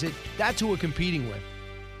 Russia knows it. That's who we're competing with.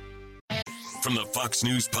 From the Fox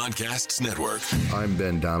News Podcasts Network. I'm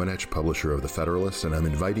Ben Domenech, publisher of The Federalist, and I'm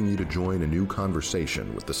inviting you to join a new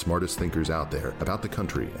conversation with the smartest thinkers out there about the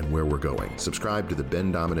country and where we're going. Subscribe to the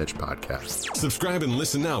Ben Domenech Podcast. Subscribe and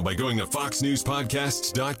listen now by going to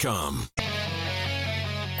foxnewspodcasts.com.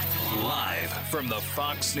 Live from the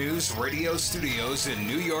Fox News radio studios in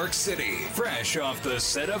New York City, fresh off the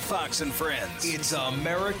set of Fox and Friends, it's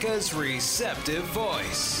America's receptive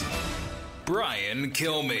voice, Brian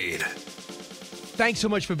Kilmeade. Thanks so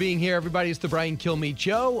much for being here, everybody. It's the Brian Kilmeade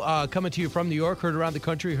Show, coming to you from New York, heard around the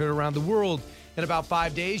country, heard around the world. In about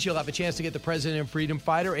 5 days, you'll have a chance to get the president and freedom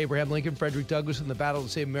fighter, Abraham Lincoln, Frederick Douglass, in the battle to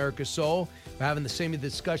save America's soul. We're having the same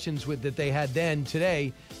discussions that they had then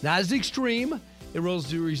today. Not as extreme. It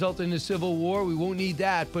resulted in a civil war. We won't need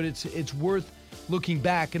that, but it's worth looking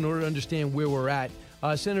back in order to understand where we're at.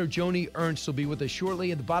 Senator Joni Ernst will be with us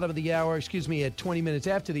shortly at the bottom of the hour, at 20 minutes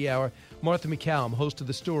after the hour. Martha McCallum, host of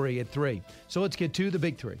The Story, at 3. So let's get to the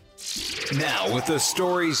big three. Now with the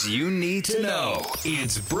stories you need to know,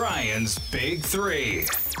 it's Brian's Big Three.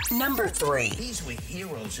 Number 3. These were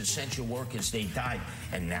heroes, essential workers. They died,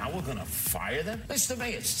 and now we're going to fire them? Mr.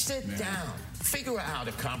 Mayor, sit down. Figure out how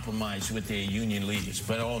to compromise with their union leaders.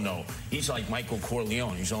 But oh no, he's like Michael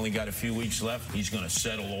Corleone. He's only got a few weeks left. He's going to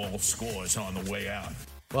settle all scores on the way out.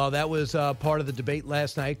 Well, that was part of the debate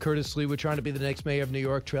last night. Curtis Lee, we're trying to be the next mayor of New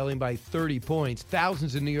York, trailing by 30 points.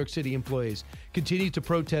 Thousands of New York City employees continue to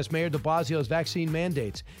protest Mayor de Blasio's vaccine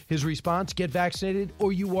mandates. His response, get vaccinated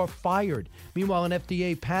or you are fired. Meanwhile, an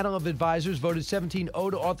FDA panel of advisors voted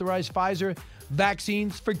 17-0 to authorize Pfizer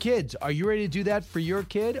Vaccines for kids. Are you ready to do that for your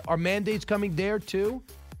kid? Are mandates coming there too?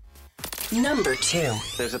 Number 2.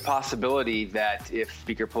 There's a possibility that if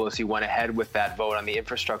Speaker Pelosi went ahead with that vote on the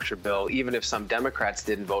infrastructure bill, even if some Democrats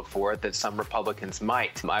didn't vote for it, that some Republicans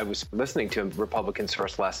might. I was listening to Republicans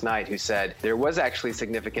First last night who said there was actually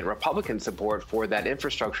significant Republican support for that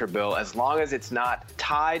infrastructure bill as long as it's not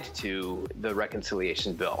tied to the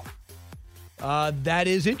reconciliation bill. That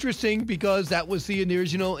is interesting because that was the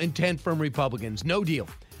original intent from Republicans. No deal.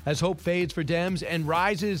 As hope fades for Dems and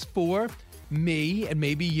rises for me and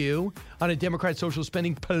maybe you on a Democrat social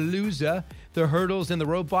spending palooza, the hurdles and the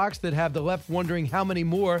roadblocks that have the left wondering how many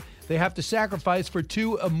more they have to sacrifice for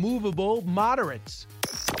two immovable moderates.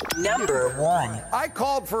 Number 1. I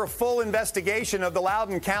called for a full investigation of the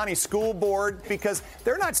Loudoun County School Board because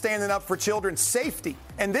they're not standing up for children's safety.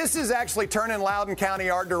 And this is actually turning Loudoun County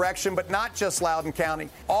our direction, but not just Loudoun County,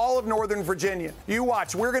 all of Northern Virginia. You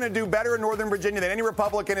watch, we're going to do better in Northern Virginia than any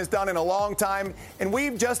Republican has done in a long time, and we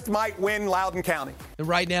just might win Loudoun County. And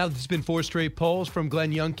right now, there's been 4 straight polls from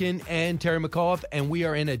Glenn Youngkin and Terry McAuliffe, and we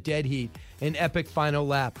are in a dead heat, an epic final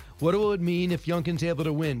lap. What will it mean if Youngkin's able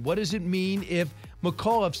to win? What does it mean if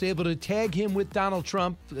McAuliffe's able to tag him with Donald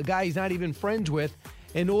Trump, the guy he's not even friends with,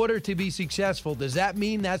 in order to be successful? Does that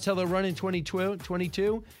mean that's how they'll run in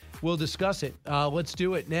 2022? We'll discuss it. Let's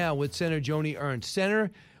do it now with Senator Joni Ernst.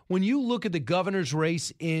 Senator, when you look at the governor's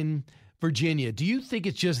race in Virginia, do you think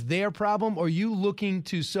it's just their problem, or are you looking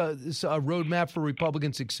to a roadmap for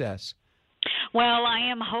Republican success? Well, I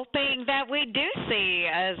am hoping that we do see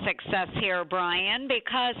a success here, Brian,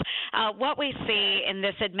 because what we see in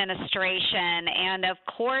this administration and, of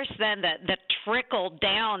course, then the trickle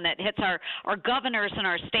down that hits our governors and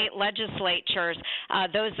our state legislatures,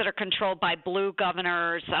 those that are controlled by blue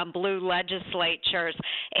governors, blue legislatures,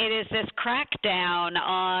 it is this crackdown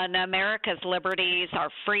on America's liberties, our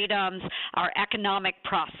freedoms, our economic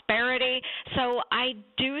prosperity. So I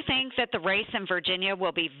do think that the race in Virginia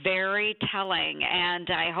will be very telling. And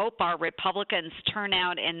I hope our Republicans turn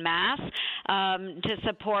out en masse to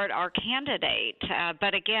support our candidate.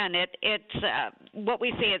 But again, it's what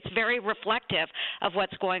we see. It's very reflective of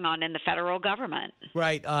what's going on in the federal government.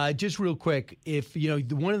 Right. Just real quick, if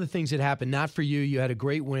one of the things that happened, not for you had a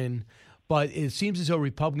great win, but it seems as though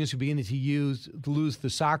Republicans are beginning to lose the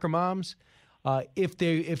soccer moms.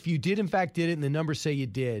 If you did in fact did it, and the numbers say you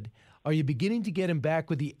did, are you beginning to get them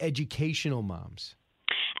back with the educational moms?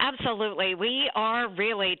 Absolutely. We are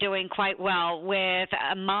really doing quite well with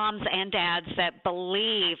moms and dads that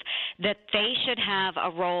believe that they should have a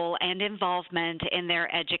role and involvement in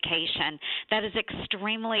their education. That is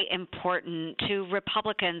extremely important to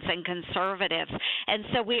Republicans and conservatives. And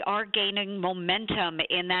so we are gaining momentum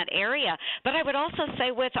in that area. But I would also say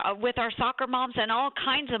with our soccer moms and all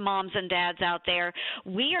kinds of moms and dads out there,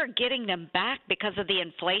 we are getting them back because of the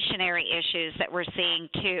inflationary issues that we're seeing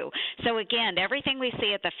too. So again, everything we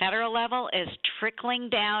see at the federal level is trickling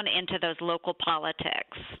down into those local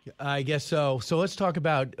politics. I guess so. So let's talk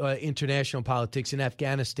about international politics in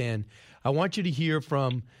Afghanistan. I want you to hear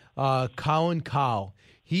from Colin Kahl.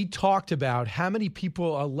 He talked about how many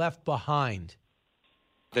people are left behind.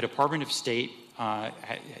 The Department of State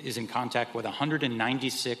is in contact with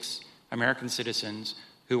 196 American citizens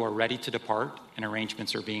who are ready to depart, and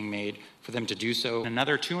arrangements are being made for them to do so.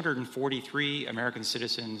 Another 243 American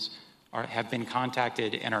citizens have been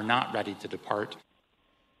contacted and are not ready to depart.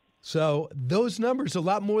 So those numbers are a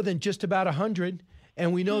lot more than just about 100.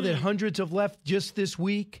 And we know that hundreds have left just this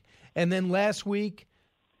week. And then last week,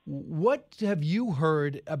 what have you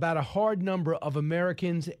heard about a hard number of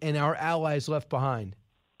Americans and our allies left behind?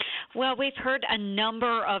 Well, we've heard a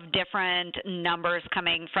number of different numbers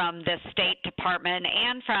coming from the State Department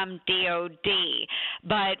and from DOD,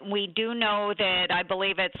 but we do know that I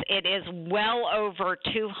believe it is well over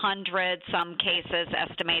 200, some cases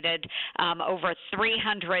estimated over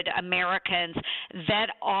 300 Americans that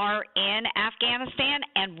are in Afghanistan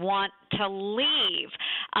and want to leave.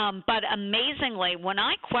 But amazingly, when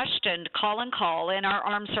I questioned Colin Kahl in our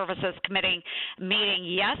Armed Services Committee meeting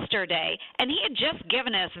yesterday, and he had just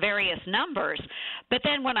given us various numbers, but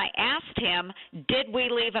then when I asked him, did we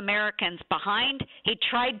leave Americans behind, he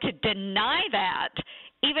tried to deny that,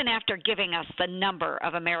 even after giving us the number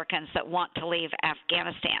of Americans that want to leave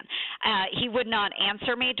Afghanistan. He would not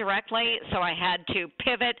answer me directly, so I had to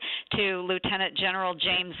pivot to Lieutenant General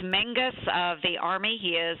James Mingus of the Army. He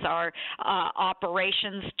is our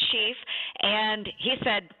operations chief, and he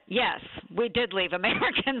said, Yes, we did leave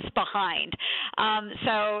Americans behind.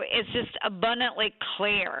 So it's just abundantly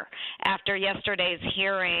clear after yesterday's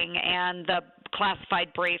hearing and the classified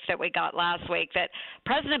brief that we got last week that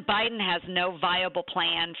President Biden has no viable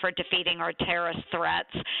plan for defeating our terrorist threats,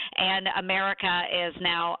 and America is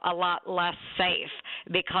now a lot less safe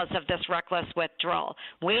because of this reckless withdrawal.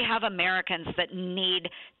 We have Americans that need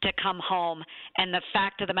to come home, and the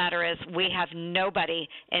fact of the matter is we have nobody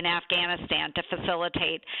in Afghanistan to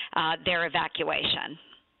facilitate their evacuation.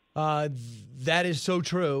 That is so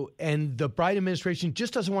true. And the Biden administration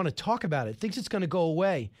just doesn't want to talk about it, thinks it's going to go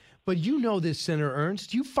away. But you know this, Senator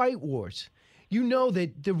Ernst. You fight wars. You know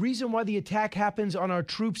that the reason why the attack happens on our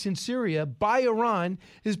troops in Syria by Iran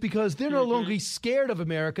is because they're no longer scared of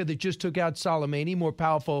America that just took out Soleimani, more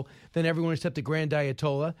powerful than everyone except the Grand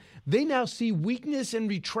Ayatollah. They now see weakness and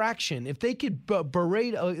retraction. If they could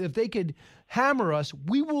if they could hammer us,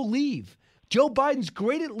 we will leave. Joe Biden's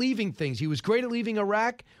great at leaving things. He was great at leaving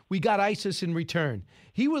Iraq. We got ISIS in return.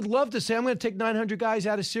 He would love to say, I'm going to take 900 guys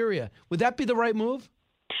out of Syria. Would that be the right move?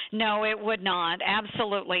 No, it would not.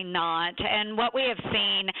 Absolutely not. And what we have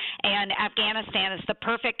seen, and Afghanistan is the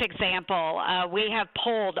perfect example. We have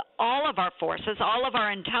pulled all of our forces, all of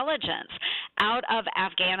our intelligence out of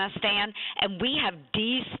Afghanistan, and we have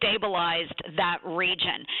destabilized that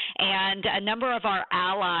region. And a number of our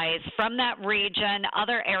allies from that region,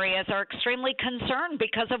 other areas, are extremely concerned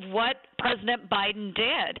because of what President Biden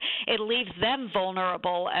did. It leaves them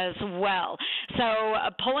vulnerable as well. So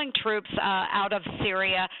pulling troops out of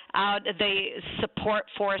Syria, out the support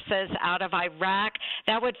forces out of Iraq,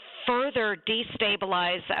 that would further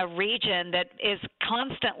destabilize a region that is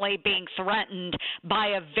constantly being threatened by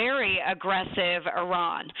a very aggressive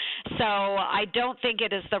Iran. So I don't think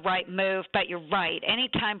it is the right move, but you're right.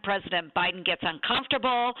 Anytime President Biden gets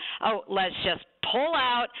uncomfortable, let's just pull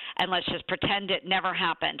out and let's just pretend it never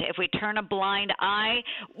happened. If we turn a blind eye,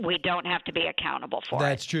 we don't have to be accountable for it.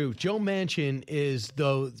 That's true. Joe Manchin is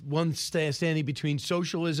the one standing between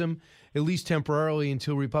socialism, at least temporarily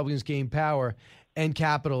until Republicans gain power, and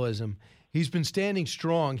capitalism. He's been standing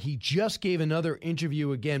strong. He just gave another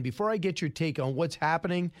interview again. Before I get your take on what's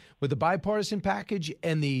happening with the bipartisan package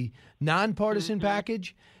and the nonpartisan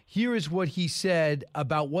package, here is what he said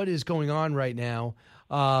about what is going on right now.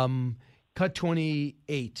 Cut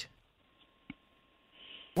 28.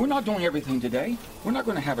 We're not doing everything today. We're not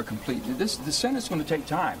going to have a complete. The Senate's going to take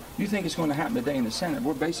time. You think it's going to happen today in the Senate?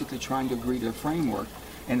 We're basically trying to agree to a framework,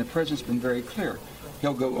 and the president's been very clear.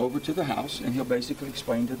 He'll go over to the House, and he'll basically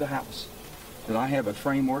explain to the House that I have a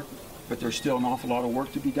framework, but there's still an awful lot of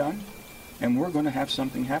work to be done, and we're going to have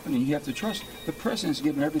something happen, and you have to trust the president's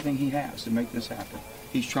given everything he has to make this happen.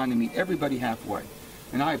 He's trying to meet everybody halfway.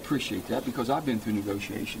 And I appreciate that because I've been through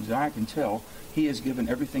negotiations, and I can tell he has given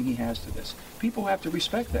everything he has to this. People have to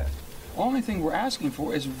respect that. Only thing we're asking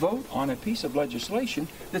for is vote on a piece of legislation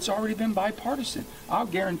that's already been bipartisan. I'll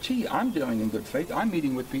guarantee I'm dealing in good faith. I'm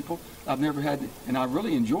meeting with people I've never had, and I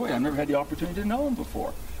really enjoy it. I've never had the opportunity to know them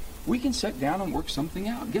before. We can sit down and work something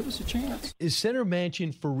out. Give us a chance. Is Senator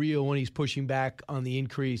Manchin for real when he's pushing back on the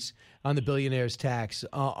increase on the billionaire's tax,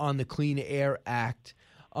 on the Clean Air Act,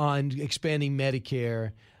 on expanding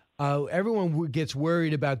Medicare? Everyone gets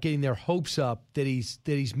worried about getting their hopes up that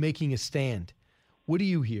he's making a stand. What do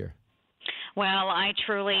you hear? Well, I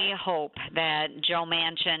truly hope that Joe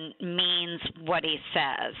Manchin means what he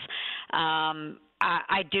says.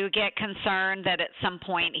 I do get concerned that at some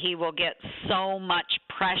point he will get so much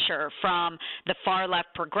pressure from the far left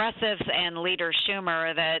progressives and Leader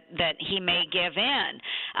Schumer that he may give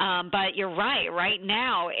in. But you're right. Right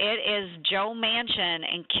now, it is Joe Manchin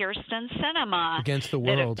and Kyrsten Sinema against the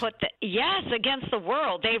world. Against the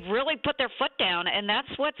world. They've really put their foot down, and that's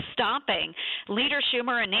what's stopping Leader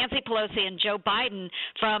Schumer and Nancy Pelosi and Joe Biden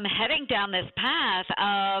from heading down this path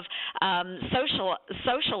of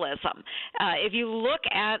socialism. If you look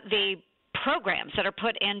at the programs that are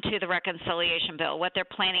put into the reconciliation bill, what they're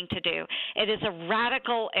planning to do, it is a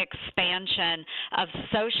radical expansion of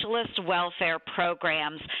socialist welfare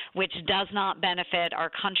programs, which does not benefit our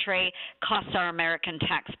country, costs our American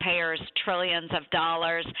taxpayers trillions of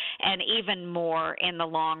dollars, and even more in the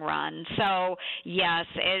long run. So, yes,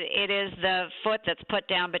 it is the foot that's put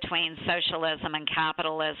down between socialism and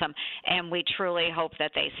capitalism, and we truly hope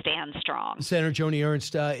that they stand strong. Senator Joni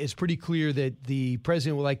Ernst, it's pretty clear that the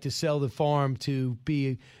president would like to sell the farm to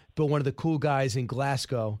be one of the cool guys in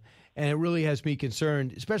Glasgow, and it really has me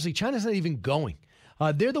concerned, especially China's not even going.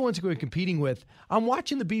 They're the ones who we're competing with. I'm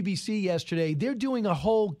watching the BBC yesterday. They're doing a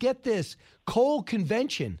whole, get this, coal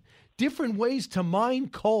convention. different ways to mine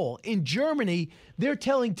coal. In Germany, they're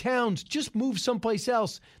telling towns, just move someplace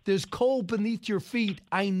else. There's coal beneath your feet.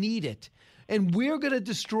 I need it. And we're going to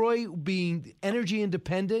destroy being energy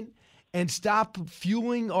independent and stop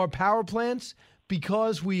fueling our power plants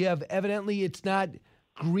because we have evidently it's not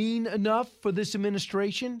green enough for this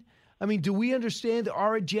administration. I mean, do we understand that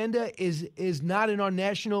our agenda is not in our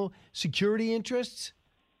national security interests?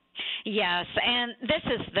 Yes, and this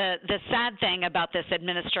is the sad thing about this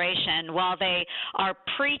administration. While they are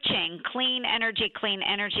preaching clean energy,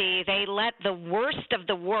 they let the worst of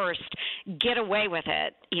the worst get away with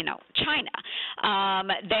it. China.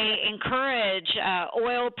 They encourage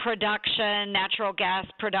oil production, natural gas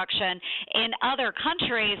production in other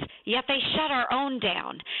countries, yet they shut our own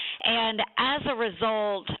down. And as a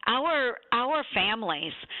result, our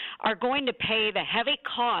families are going to pay the heavy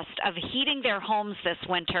cost of heating their homes this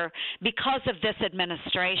winter because of this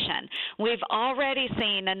administration. We've already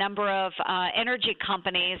seen a number of energy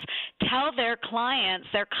companies tell their clients,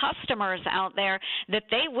 their customers out there, that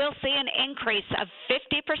they will see an increase of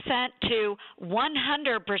 50% to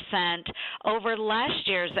 100% over last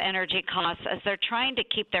year's energy costs as they're trying to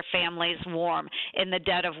keep their families warm in the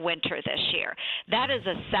dead of winter this year. That is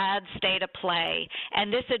a sad state of play,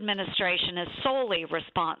 and this administration is solely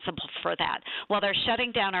responsible for that. While they're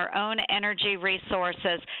shutting down our own energy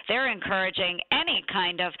resources, they're encouraging any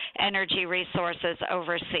kind of energy resources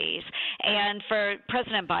overseas. And for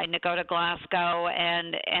President Biden to go to Glasgow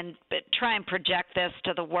and try and project this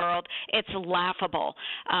to the world, it's laughable.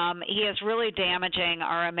 He is really damaging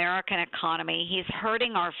our American economy. He's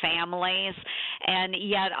hurting our families, and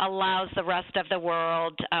yet allows the rest of the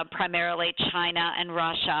world, primarily China and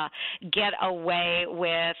Russia, get away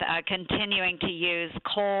with continuing to use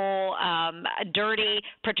coal, dirty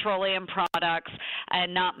petroleum products,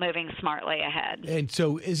 and not moving smartly ahead. And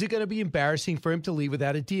so is it going to be embarrassing for him to leave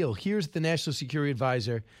without a deal? Here's the National Security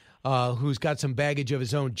Advisor who's got some baggage of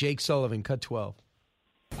his own, Jake Sullivan, Cut 12.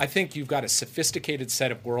 I think you've got a sophisticated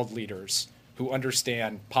set of world leaders who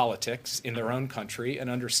understand politics in their own country and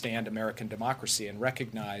understand American democracy and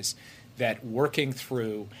recognize that working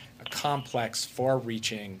through a complex,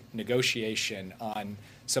 far-reaching negotiation on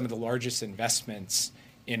some of the largest investments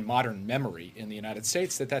in modern memory in the United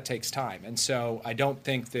States, that takes time. And so I don't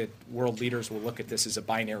think that world leaders will look at this as a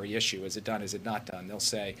binary issue. Is it done? Is it not done? They'll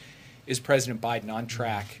say, is President Biden on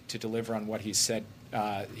track to deliver on what he said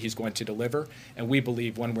he's going to deliver? And we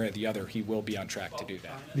believe one way or the other he will be on track to do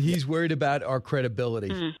that. He's worried about our credibility.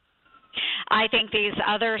 Mm-hmm. I think these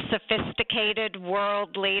other sophisticated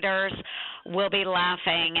world leaders will be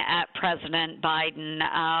laughing at President Biden.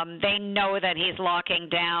 They know that he's locking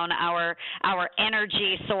down our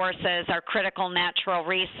energy sources, our critical natural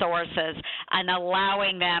resources, and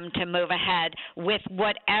allowing them to move ahead with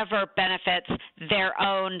whatever benefits their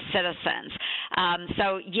own citizens.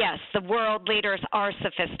 So, yes, the world leaders are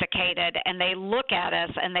sophisticated, and they look at us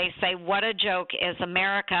and they say, what a joke is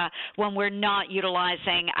America when we're not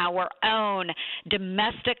utilizing our own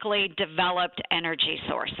domestically developed energy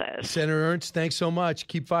sources. Senator Ernst, thanks so much.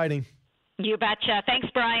 Keep fighting. You betcha. Thanks,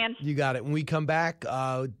 Brian. You got it. When we come back,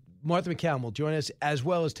 Martha MacCallum will join us, as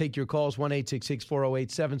well as take your calls,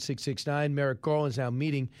 1-866-408-7669. Merrick Garland's now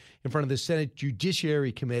meeting in front of the Senate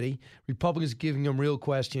Judiciary Committee. Republicans giving him real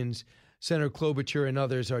questions. Senator Klobuchar and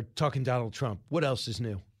others are talking Donald Trump. What else is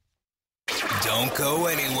new? Don't go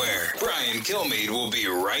anywhere. Brian Kilmeade will be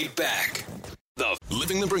right back.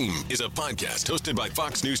 Living the Bream is a podcast hosted by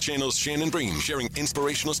Fox News Channel's Shannon Bream, sharing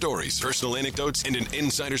inspirational stories, personal anecdotes, and an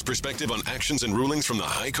insider's perspective on actions and rulings from the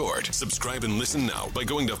High Court. Subscribe and listen now by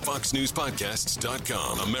going to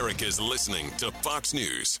foxnewspodcasts.com. America's listening to Fox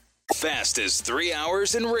News. Fastest 3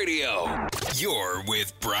 hours in radio. You're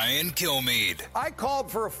with Brian Kilmeade. I called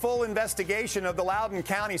for a full investigation of the Loudoun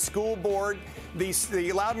County School Board, the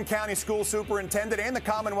Loudoun County School Superintendent, and the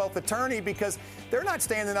Commonwealth Attorney because they're not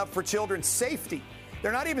standing up for children's safety.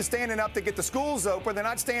 They're not even standing up to get the schools open. They're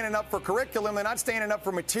not standing up for curriculum. They're not standing up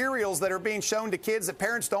for materials that are being shown to kids that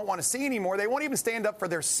parents don't want to see anymore. They won't even stand up for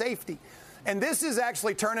their safety. And this is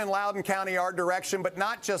actually turning Loudoun County our direction, but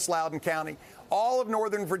not just Loudoun County, all of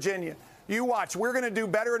Northern Virginia. You watch. We're going to do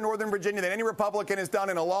better in Northern Virginia than any Republican has done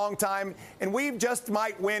in a long time, and we just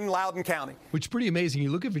might win Loudoun County. Which is pretty amazing. You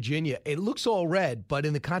look at Virginia, it looks all red, but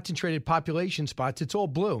in the concentrated population spots, it's all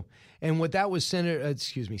blue. And what that was, Senator,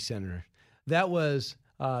 that was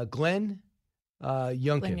Glenn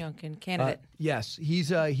Youngkin. Glenn Youngkin, candidate. Yes, he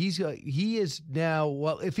is now,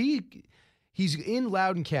 well, if he's in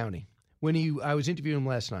Loudoun County. I was interviewing him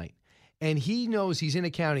last night, and he knows he's in a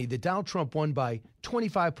county that Donald Trump won by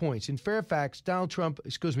 25 points. In Fairfax,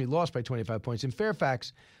 lost by 25 points. In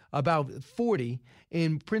Fairfax, about 40.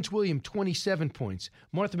 In Prince William, 27 points.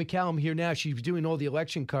 Martha MacCallum here now. She's doing all the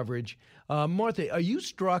election coverage. Martha, are you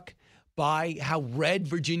struck by how red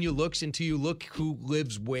Virginia looks until you look who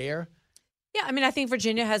lives where? Yeah, I mean, I think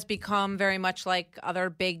Virginia has become very much like other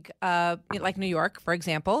big, like New York, for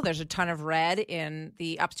example. There's a ton of red in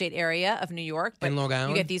the upstate area of New York. But and Long Island.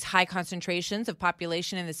 You get these high concentrations of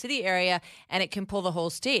population in the city area, and it can pull the whole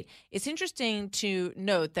state. It's interesting to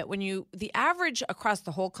note that the average across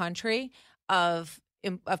the whole country of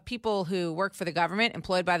people who work for the government,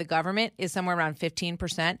 employed by the government, is somewhere around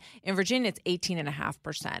 15%. In Virginia, it's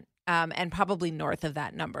 18.5%. And probably north of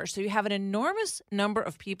that number. So you have an enormous number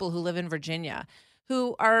of people who live in Virginia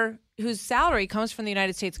whose salary comes from the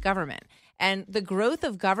United States government. And the growth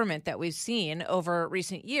of government that we've seen over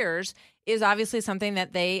recent years is obviously something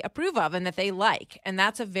that they approve of and that they like. And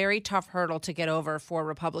that's a very tough hurdle to get over for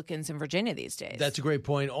Republicans in Virginia these days. That's a great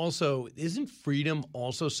point. Also, isn't freedom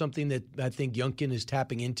also something that I think Youngkin is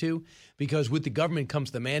tapping into? Because with the government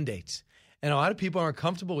comes the mandates. And a lot of people aren't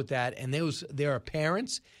comfortable with that. And there are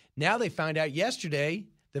parents. Now they found out yesterday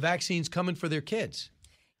the vaccine's coming for their kids,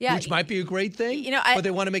 which might be a great thing, but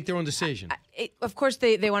they want to make their own decision. Of course,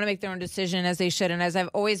 they want to make their own decision, as they should. And as I've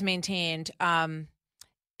always maintained,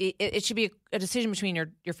 it should be a decision between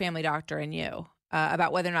your family doctor and you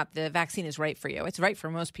about whether or not the vaccine is right for you. It's right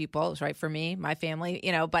for most people. It's right for me, my family,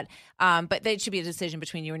 but it should be a decision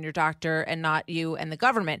between you and your doctor and not you and the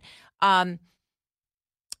government.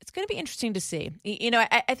 It's going to be interesting to see.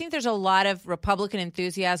 I think there's a lot of Republican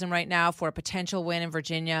enthusiasm right now for a potential win in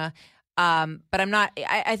Virginia. But I'm not.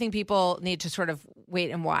 I think people need to sort of wait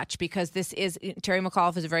and watch because Terry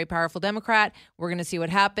McAuliffe is a very powerful Democrat. We're going to see what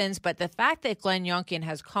happens. But the fact that Glenn Youngkin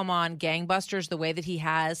has come on gangbusters the way that he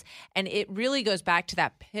has, and it really goes back to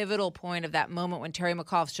that pivotal point of that moment when Terry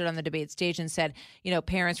McAuliffe stood on the debate stage and said,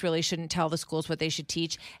 parents really shouldn't tell the schools what they should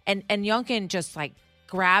teach. And Youngkin just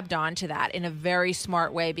grabbed onto that in a very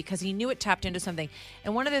smart way because he knew it tapped into something.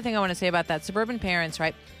 And one other thing I want to say about that, suburban parents,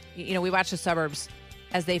 right? We watch the suburbs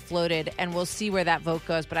as they floated, and we'll see where that vote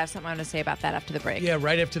goes. But I have something I want to say about that after the break. Yeah,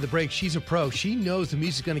 right after the break. She's a pro. She knows the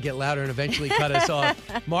music's going to get louder and eventually cut us off.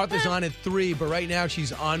 Martha's on at 3, but right now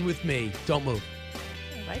she's on with me. Don't move.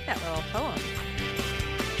 I like that little poem.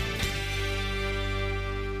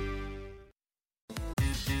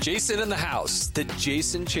 Jason in the House, the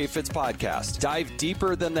Jason Chaffetz podcast. Dive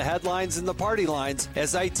deeper than the headlines and the party lines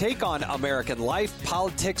as I take on American life,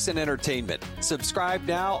 politics, and entertainment. Subscribe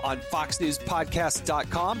now on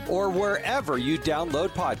foxnewspodcast.com or wherever you download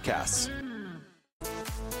podcasts.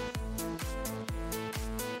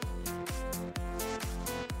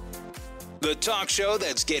 The talk show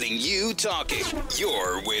that's getting you talking.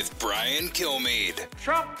 You're with Brian Kilmeade.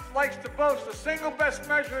 Trump likes to boast the single best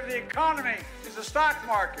measure of the economy is the stock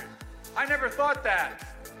market. I never thought that.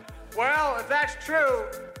 Well, if that's true,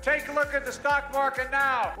 take a look at the stock market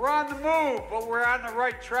now. We're on the move, but we're on the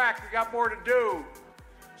right track. We got more to do.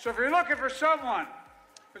 So if you're looking for someone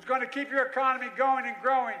who's going to keep your economy going and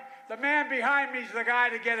growing, the man behind me is the guy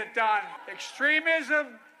to get it done. Extremism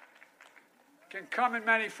can come in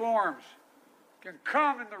many forms. Can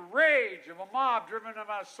come in the rage of a mob driven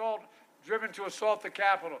to assault the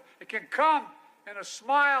Capitol. It can come in a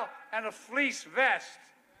smile and a fleece vest.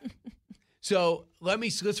 So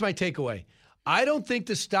that's my takeaway. I don't think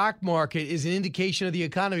the stock market is an indication of the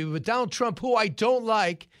economy, but Donald Trump, who I don't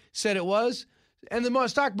like, said it was, and the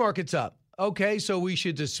stock market's up. Okay, so we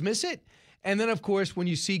should dismiss it. And then, of course, when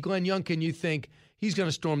you see Glenn Youngkin, you think, he's going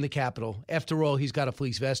to storm the Capitol. After all, he's got a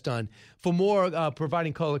fleece vest on. For more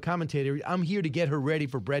providing color commentator, I'm here to get her ready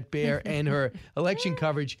for Bret Baier and her election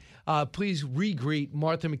coverage. Please re-greet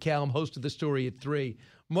Martha MacCallum, host of The Story at 3.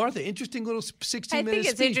 Martha, interesting little 16-minute speech. I think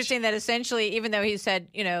it's interesting that essentially, even though he said,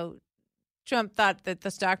 Trump thought that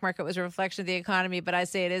the stock market was a reflection of the economy, but I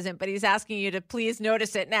say it isn't. But he's asking you to please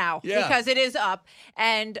notice it now because it is up.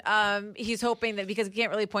 And he's hoping that because he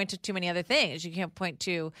can't really point to too many other things. You can't point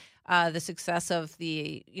to the success of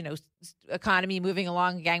the economy moving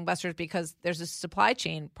along gangbusters because there's a supply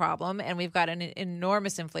chain problem and we've got an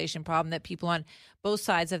enormous inflation problem that people on both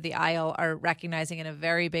sides of the aisle are recognizing in a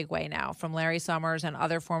very big way now, from Larry Summers and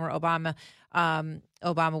other former Obama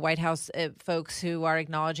White House folks who are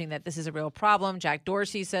acknowledging that this is a real problem. Jack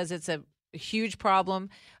Dorsey says it's a huge problem.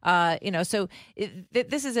 So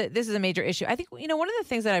this is a major issue. I think, one of the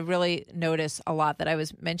things that I really notice a lot that I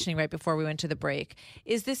was mentioning right before we went to the break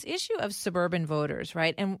is this issue of suburban voters,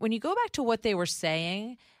 right? And when you go back to what they were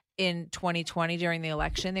saying in 2020 during the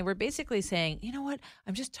election, they were basically saying, you know what,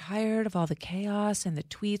 I'm just tired of all the chaos and the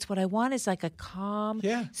tweets. What I want is like a calm,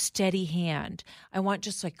 steady hand. I want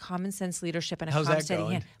just like common sense leadership and a calm, steady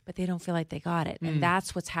hand. But they don't feel like they got it. And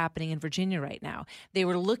that's what's happening in Virginia right now. They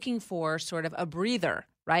were looking for sort of a breather,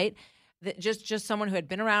 right? Just someone who had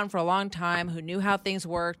been around for a long time, who knew how things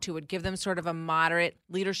worked, who would give them sort of a moderate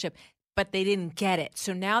leadership. But they didn't get it.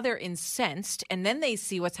 So now they're incensed, and then they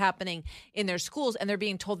see what's happening in their schools, and they're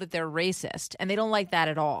being told that they're racist, and they don't like that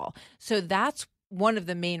at all. So that's one of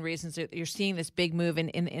the main reasons that you're seeing this big move in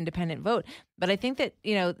the independent vote. But I think that,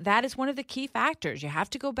 that is one of the key factors. You have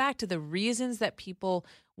to go back to the reasons that people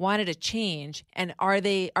wanted a change, and are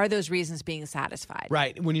those reasons being satisfied?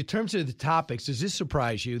 Right. When you turn to the topics, does this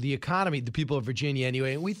surprise you? The economy, the people of Virginia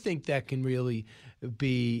anyway, and we think that can really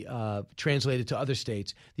be translated to other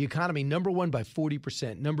states. The economy, number one by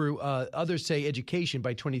 40%. Others say education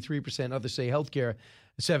by 23%. Others say healthcare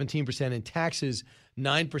 17%, and taxes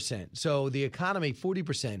 9%. So the economy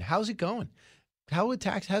 40%. How's it going?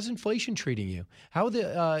 How's inflation treating you? How are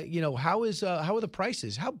the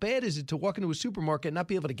prices? How bad is it to walk into a supermarket and not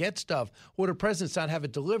be able to get stuff, order presents, not have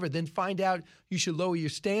it delivered, then find out you should lower your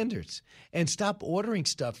standards and stop ordering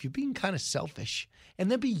stuff? You're being kind of selfish. And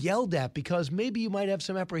then be yelled at because maybe you might have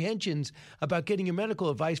some apprehensions about getting your medical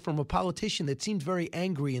advice from a politician that seems very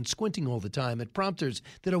angry and squinting all the time at prompters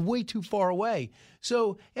that are way too far away.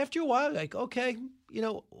 So after a while, like, okay,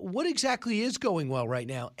 what exactly is going well right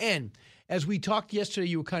now? And as we talked yesterday,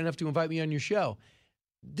 you were kind enough to invite me on your show.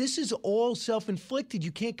 This is all self-inflicted.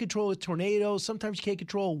 You can't control a tornado. Sometimes you can't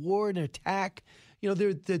control a war and an attack.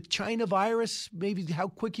 The China virus, maybe how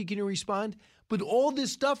quick you can respond. But all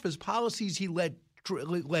this stuff is policies he let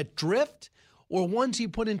drift or ones he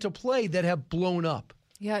put into play that have blown up.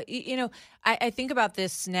 Yeah, I think about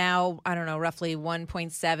this now, I don't know, roughly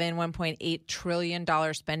 $1.7, $1.8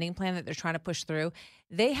 trillion spending plan that they're trying to push through.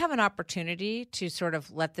 They have an opportunity to sort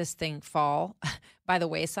of let this thing fall by the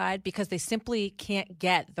wayside because they simply can't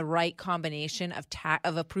get the right combination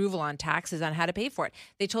of approval on taxes on how to pay for it.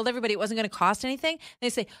 They told everybody it wasn't going to cost anything. They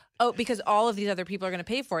say, oh, because all of these other people are going to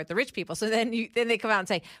pay for it, the rich people. So then they come out and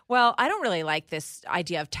say, well, I don't really like this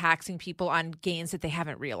idea of taxing people on gains that they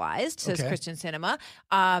haven't realized, says Kristen Sinema.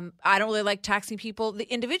 I don't really like taxing people,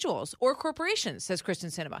 the individuals or corporations, says Kristen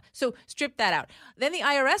Sinema. So strip that out. Then the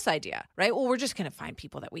IRS idea, right? Well, we're just going to find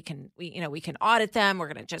people that we can audit them. We're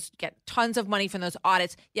going to just get tons of money from those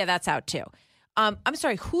audits. Yeah, that's out too. I'm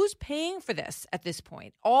sorry, who's paying for this at this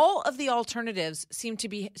point? All of the alternatives seem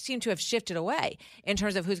to have shifted away in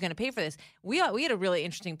terms of who's going to pay for this. We had a really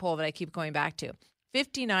interesting poll that I keep going back to.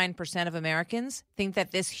 59% of Americans think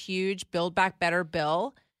that this huge Build Back Better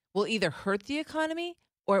bill will either hurt the economy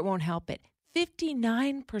or it won't help it.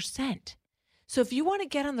 59%. So if you want to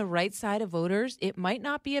get on the right side of voters, it might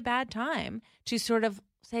not be a bad time to sort of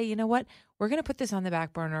say, you know what, we're going to put this on the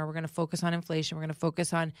back burner. We're going to focus on inflation. We're going to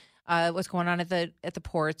focus on what's going on at the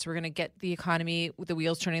ports. We're going to get the economy with the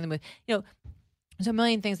wheels turning. There's a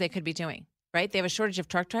million things they could be doing, right? They have a shortage of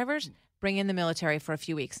truck drivers. Bring in the military for a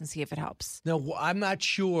few weeks and see if it helps. No, I'm not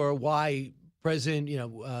sure why President,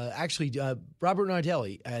 Robert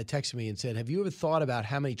Nardelli texted me and said, have you ever thought about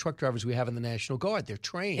how many truck drivers we have in the National Guard? They're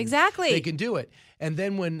trained. Exactly. They can do it. And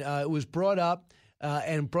then when it was brought up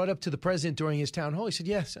to the president during his town hall, he said,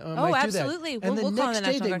 yes, I might do that. Absolutely. And we'll the next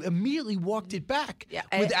day, they immediately walked it back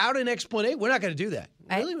without an explanation. We're not going to do that.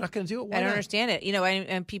 Really? We're not going to do it? Why I don't not? understand it.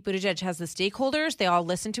 And Pete Buttigieg has the stakeholders. They all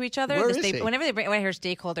listen to each other. Where is he? Whenever when I hear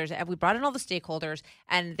stakeholders, we brought in all the stakeholders,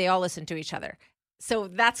 and they all listen to each other. So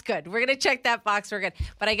that's good. We're going to check that box. We're good.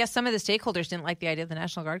 But I guess some of the stakeholders didn't like the idea of the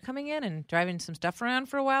National Guard coming in and driving some stuff around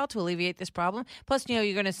for a while to alleviate this problem. Plus,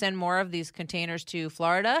 you're going to send more of these containers to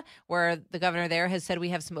Florida, where the governor there has said we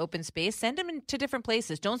have some open space. Send them to different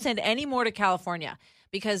places. Don't send any more to California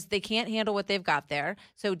because they can't handle what they've got there.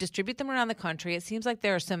 So distribute them around the country. It seems like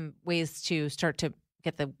there are some ways to start to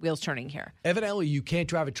get the wheels turning here. Evidently, you can't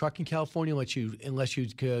drive a truck in California unless you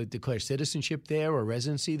declare citizenship there or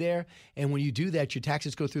residency there. And when you do that, your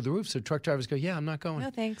taxes go through the roof. So truck drivers go, yeah, I'm not going. No,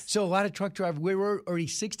 thanks. So a lot of truck drivers, we're already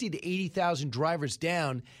 60 to 80,000 drivers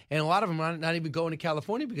down, and a lot of them are not even going to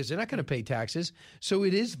California because they're not going to pay taxes. So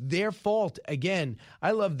it is their fault. Again,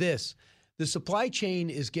 I love this. The supply chain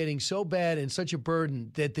is getting so bad and such a burden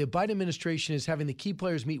that the Biden administration is having the key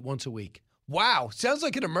players meet once a week. Wow, sounds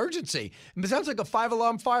like an emergency. It sounds like a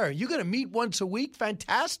 5-alarm fire. You're going to meet once a week?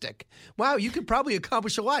 Fantastic. Wow, you could probably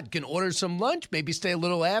accomplish a lot. You can order some lunch, maybe stay a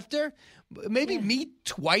little after, maybe meet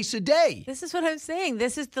twice a day. This is what I'm saying.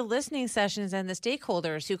 This is the listening sessions and the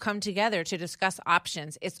stakeholders who come together to discuss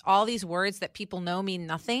options. It's all these words that people know mean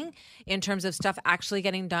nothing in terms of stuff actually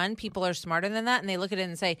getting done. People are smarter than that, and they look at it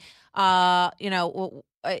and say,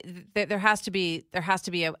 there has to be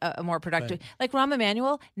a more productive, like Rahm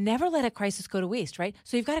Emanuel, never let a crisis go to waste, right?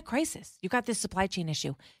 So you've got a crisis, you've got this supply chain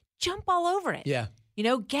issue, jump all over it. Yeah.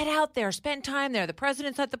 Get out there, spend time there. The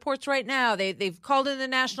president's at the ports right now. They've called in the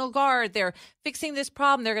National Guard. They're fixing this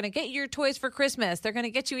problem. They're going to get you your toys for Christmas. They're going to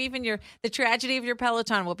get you even the tragedy of your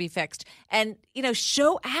Peloton will be fixed. And,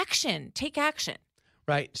 show action, take action.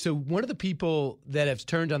 Right. So one of the people that have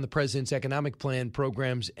turned on the president's economic plan,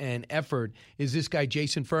 programs, and effort is this guy,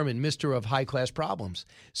 Jason Furman, Mr. of High-Class Problems.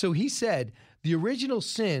 So he said the original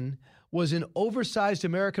sin was an oversized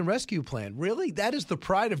American Rescue Plan. Really? That is the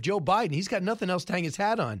pride of Joe Biden. He's got nothing else to hang his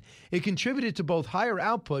hat on. It contributed to both higher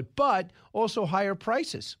output, but also higher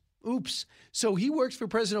prices. Oops. So he works for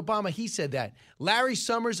President Obama. He said that. Larry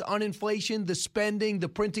Summers on inflation, the spending, the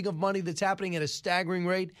printing of money that's happening at a staggering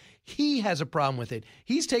rate. He has a problem with it.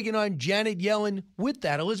 He's taking on Janet Yellen with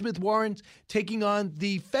that. Elizabeth Warren's taking on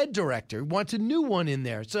the Fed director, wants a new one in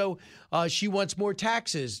there. So she wants more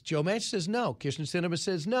taxes. Joe Manchin says no. Kirsten Sinema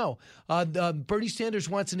says no. Bernie Sanders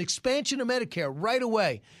wants an expansion of Medicare right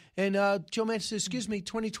away. And Joe Manchin says,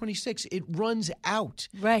 2026, it runs out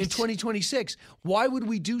in 2026. Why would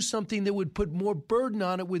we do something that would put more burden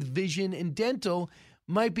on it with vision and dental?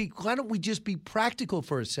 Why don't we just be practical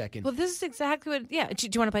for a second? Well, this is exactly what, do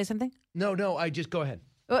you want to play something? No, go ahead.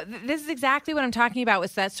 Well, this is exactly what I'm talking about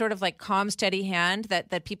with that sort of like calm, steady hand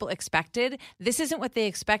that people expected. This isn't what they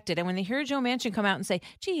expected. And when they hear Joe Manchin come out and say,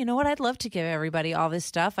 gee, you know what? I'd love to give everybody all this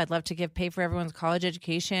stuff. I'd love to pay for everyone's college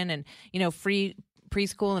education and, free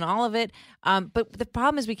preschool and all of it. But the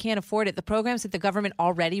problem is we can't afford it. The programs that the government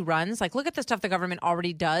already runs, like look at the stuff the government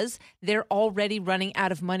already does. They're already running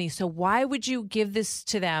out of money. So why would you give this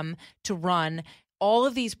to them to run all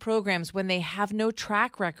of these programs when they have no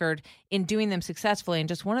track record in doing them successfully? And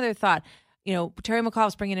just one other thought, Terry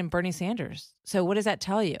McAuliffe's bringing in Bernie Sanders. So what does that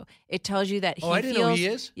tell you? It tells you that I didn't know he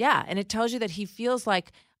is? Yeah, and it tells you that he feels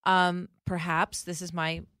like perhaps, this is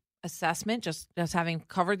my assessment, just having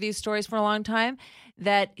covered these stories for a long time,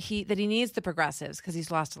 that he needs the progressives because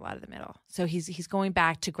he's lost a lot of the middle. So he's going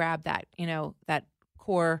back to grab that, that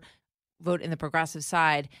core vote in the progressive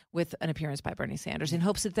side with an appearance by Bernie Sanders in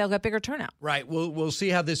hopes that they'll get bigger turnout. Right. We'll see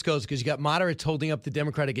how this goes because you got moderates holding up the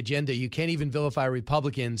Democratic agenda. You can't even vilify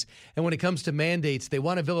Republicans. And when it comes to mandates, they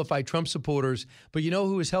want to vilify Trump supporters. But you know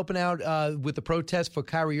who is helping out with the protest for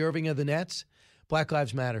Kyrie Irving of the Nets? Black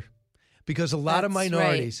Lives Matter. Because a lot of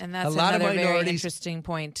minorities, right. And that's another very interesting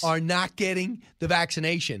point, are not getting the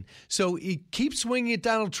vaccination. So he keeps swinging at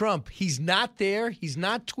Donald Trump. He's not there. He's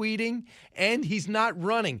not tweeting, and he's not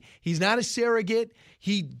running. He's not a surrogate.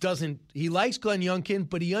 He likes Glenn Youngkin,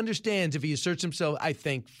 but he understands if he asserts himself, I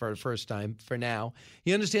think for the first time for now,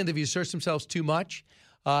 he understands if he asserts himself too much,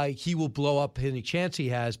 he will blow up any chance he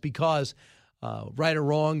has because right or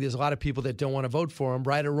wrong, there's a lot of people that don't want to vote for him.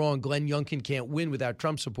 Right or wrong, Glenn Youngkin can't win without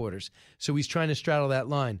Trump supporters. So he's trying to straddle that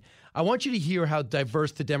line. I want you to hear how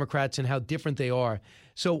diverse the Democrats and how different they are.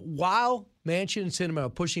 So while Manchin and Sinema are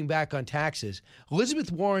pushing back on taxes,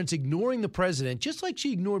 Elizabeth Warren's ignoring the president, just like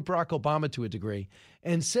she ignored Barack Obama to a degree,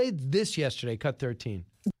 and said this yesterday, cut 13.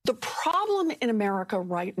 The problem in America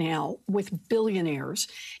right now with billionaires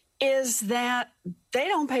is that they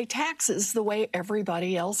don't pay taxes the way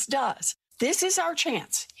everybody else does. This is our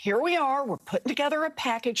chance. Here we are. We're putting together a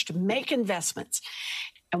package to make investments.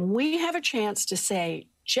 And we have a chance to say,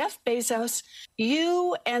 Jeff Bezos,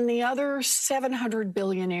 you and the other 700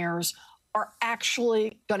 billionaires are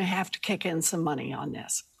actually going to have to kick in some money on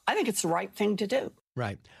this. I think it's the right thing to do.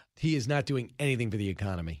 Right. He is not doing anything for the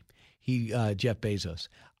economy. Jeff Bezos.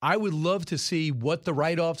 I would love to see what the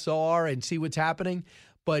write-offs are and see what's happening.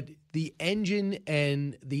 But the engine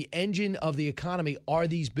of the economy are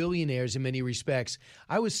these billionaires in many respects.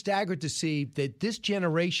 I was staggered to see that this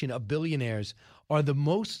generation of billionaires are the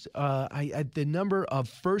most, the number of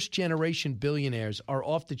first-generation billionaires are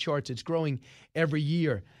off the charts. It's growing every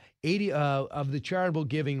year. 80 of the charitable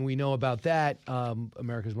giving, we know about that,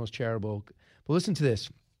 America's most charitable. But listen to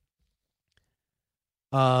this.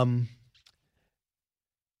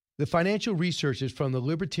 The financial researchers from the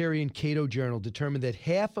Libertarian Cato Journal determined that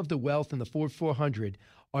half of the wealth in the Forbes 400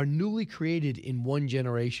 are newly created in one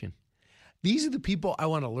generation. These are the people I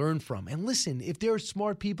want to learn from. And listen, if there are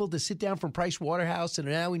smart people to sit down from Price Waterhouse and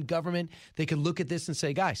are now in government, they can look at this and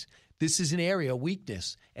say, guys, this is an area of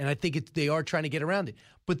weakness. And I think they are trying to get around it.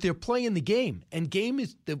 But they're playing the game. And game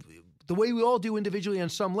is the way we all do individually on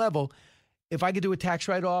some level. If I could do a tax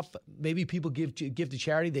write-off, maybe people give to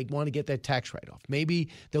charity, they want to get that tax write-off. Maybe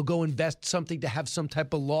they'll go invest something to have some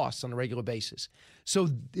type of loss on a regular basis. So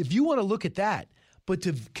if you want to look at that, but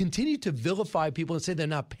to continue to vilify people and say they're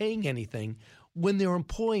not paying anything when they're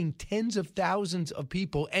employing tens of thousands of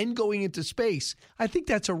people and going into space, I think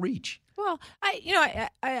that's a reach. Well,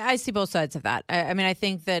 I see both sides of that. I mean, I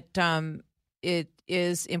think that it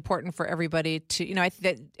is important for everybody to,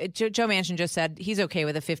 Joe Manchin just said he's okay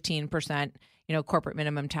with a 15%, corporate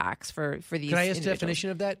minimum tax for these. Can I ask the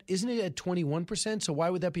definition of that? Isn't it at 21%? So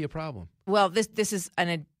why would that be a problem? Well, this is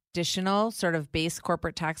an additional sort of base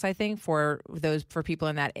corporate tax, I think, for people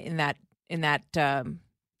in the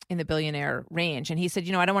billionaire range. And he said,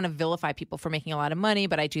 I don't want to vilify people for making a lot of money,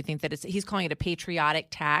 but I do think that he's calling it a patriotic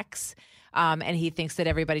tax. And he thinks that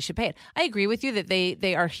everybody should pay it. I agree with you that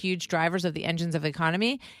they are huge drivers of the engines of the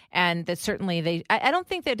economy, and that certainly I don't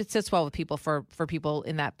think that it sits well with people for people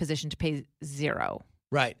in that position to pay zero.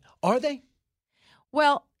 Right. Are they?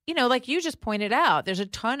 Well, like you just pointed out, there's a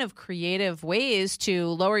ton of creative ways to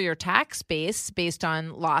lower your tax base based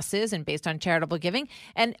on losses and based on charitable giving.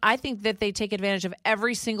 And I think that they take advantage of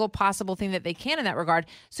every single possible thing that they can in that regard.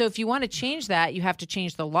 So if you want to change that, you have to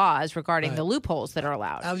change the laws regarding the loopholes that are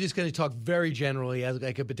allowed. I was just going to talk very generally as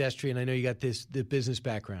like a pedestrian. I know you got the business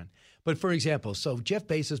background. But for example, so Jeff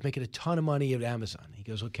Bezos making a ton of money at Amazon. He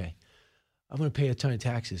goes, okay, I'm going to pay a ton of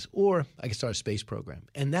taxes, or I can start a space program.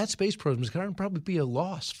 And that space program is going to probably be a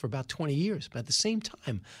loss for about 20 years. But at the same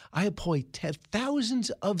time, I employ thousands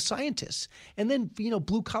of scientists. And then,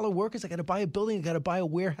 blue-collar workers, I got to buy a building, I got to buy a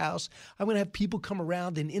warehouse. I'm going to have people come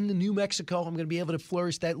around, and in the New Mexico, I'm going to be able to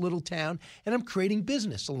flourish that little town, and I'm creating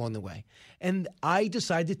business along the way. And I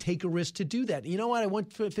decided to take a risk to do that. You know what? I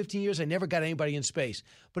went for 15 years. I never got anybody in space.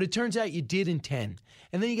 But it turns out you did in 10.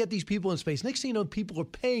 And then you get these people in space. Next thing you know, people are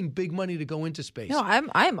paying big money to go into space. No,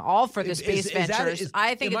 I'm all for the space ventures.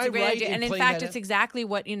 I think it's a great idea. And in fact, it's exactly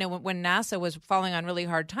what, when NASA was falling on really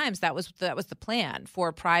hard times, that was the plan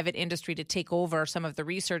for private industry to take over some of the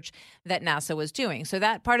research that NASA was doing. So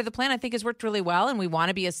that part of the plan, I think, has worked really well. And we want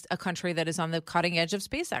to be a country that is on the cutting edge of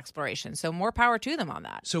space exploration. So more power to them on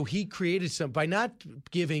that. So he created by not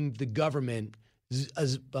giving the government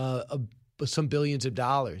some billions of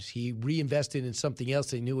dollars, he reinvested in something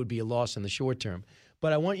else they knew would be a loss in the short term.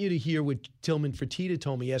 But I want you to hear what Tillman Fertitta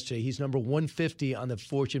told me yesterday. He's number 150 on the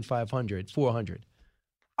Fortune 400.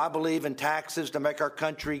 I believe in taxes to make our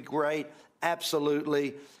country great.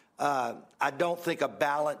 Absolutely. I don't think a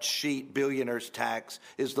balance sheet billionaire's tax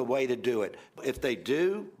is the way to do it. If they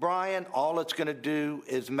do, Brian, all it's going to do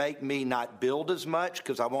is make me not build as much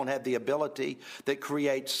because I won't have the ability that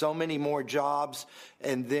creates so many more jobs.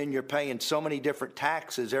 And then you're paying so many different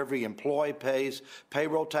taxes. Every employee pays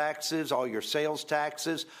payroll taxes, all your sales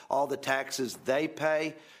taxes, all the taxes they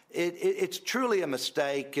pay. It's truly a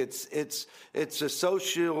mistake. It's a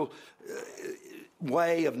social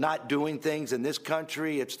way of not doing things in this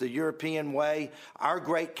country. It's the European way. Our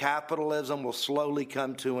great capitalism will slowly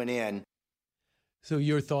come to an end. So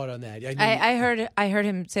your thought on that? I heard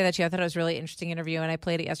him say that to you. I thought it was a really interesting interview, and I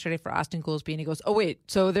played it yesterday for Austin Goolsbee, and he goes, oh, wait,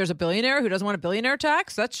 so there's a billionaire who doesn't want a billionaire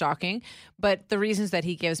tax? That's shocking. But the reasons that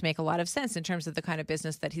he gives make a lot of sense in terms of the kind of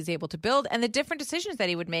business that he's able to build and the different decisions that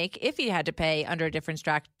he would make if he had to pay under a different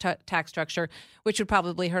tax structure, which would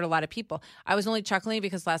probably hurt a lot of people. I was only chuckling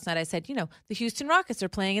because last night I said, the Houston Rockets are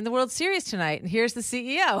playing in the World Series tonight, and here's the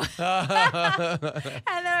CEO.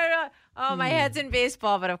 And they're my head's in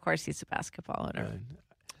baseball, but of course he's a basketball owner.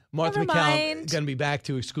 Martha MacCallum going to be back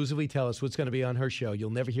to exclusively tell us what's going to be on her show.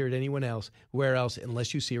 You'll never hear it anywhere else,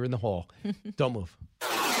 unless you see her in the hall. Don't move.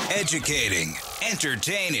 Educating,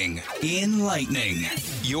 entertaining, enlightening.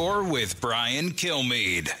 You're with Brian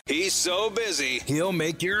Kilmeade. He's so busy, he'll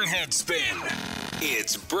make your head spin.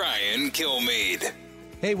 It's Brian Kilmeade.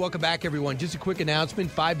 Hey, welcome back, everyone. Just a quick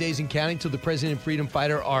announcement. 5 days and counting till the President and Freedom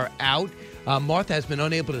Fighter are out. Martha has been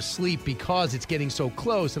unable to sleep because it's getting so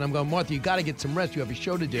close. And I'm going, Martha, you got to get some rest. You have a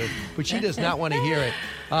show to do. But she does not want to hear it.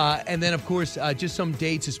 And then, of course, just some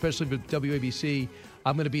dates, especially for WABC.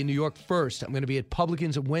 I'm going to be in New York first. I'm going to be at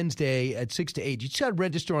Publicans on Wednesday at 6 to 8. You just got to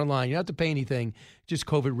register online. You don't have to pay anything. Just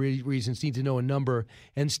COVID reasons. Need to know a number.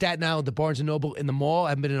 And Staten Island, the Barnes & Noble in the mall. I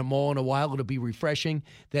haven't been in a mall in a while. It'll be refreshing.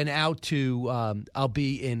 Then out to, I'll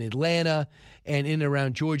be in Atlanta and in and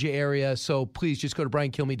around Georgia area. So please just go to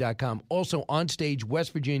briankilmeade.com. Also on stage,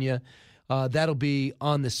 West Virginia. That'll be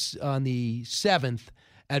on the 7th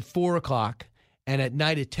at 4 o'clock. And at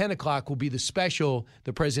night at 10 o'clock will be the special,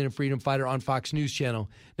 The President Freedom Fighter on Fox News Channel.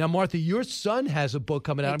 Now, Martha, your son has a book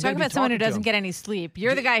coming out. Talk about someone who doesn't get any sleep.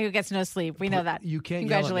 You're the guy who gets no sleep. We know that. You can't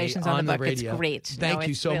Congratulations yell at me on the book. radio. It's great. Thank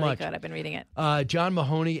you so really much. Good. I've been reading it. John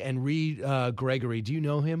Mahoney and Reed Gregory. Do you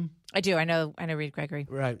know him? I do. I know Reed Gregory.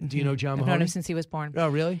 Right. Do you know John Mahoney? I've known him since he was born. Oh,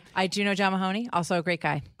 really? I do know John Mahoney. Also a great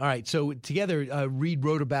guy. All right. So together, Reed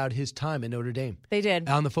wrote about his time at Notre Dame. They did.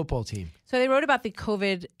 On the football team. So they wrote about the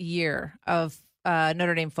COVID year of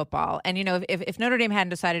Notre Dame football. And, if Notre Dame hadn't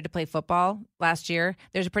decided to play football last year,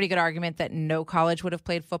 there's a pretty good argument that no college would have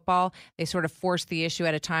played football. They sort of forced the issue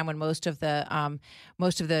at a time when most of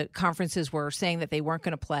the conferences were saying that they weren't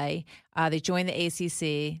going to play. They joined the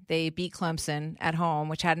ACC. They beat Clemson at home,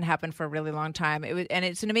 which hadn't happened for a really long time. And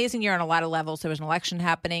it's an amazing year on a lot of levels. There was an election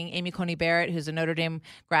happening. Amy Coney Barrett, who's a Notre Dame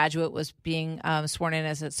graduate, was being sworn in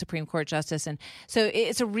as a Supreme Court justice. And so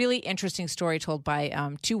it's a really interesting story told by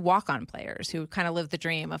two walk-on players who kind of lived the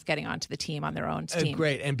dream of getting onto the team on their own team.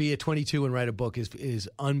 Great. And be at 22 and write a book is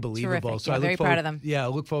unbelievable. Terrific. So I'm very proud of them. Yeah, I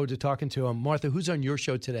look forward to talking to them. Martha, who's on your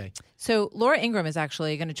show today? So Laura Ingraham is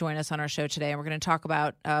actually going to join us on our show today, and we're going to talk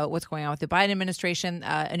about what's going on with the Biden administration,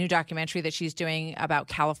 a new documentary that she's doing about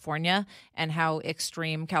California and how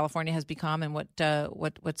extreme California has become and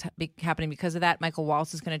what's happening because of that. Michael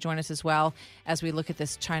Waltz is going to join us as well as we look at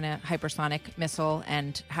this China hypersonic missile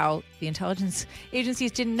and how the intelligence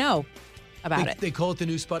agencies didn't know about it. They call it the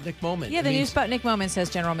new Sputnik moment. Yeah, new Sputnik moment, says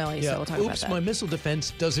General Milley. Yeah. So we'll talk about that. My missile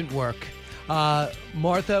defense doesn't work.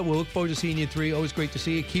 Martha, we'll look forward to seeing you at 3. Always great to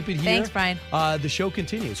see you. Keep it here. Thanks, Brian. The show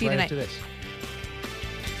continues see you right tonight. after this.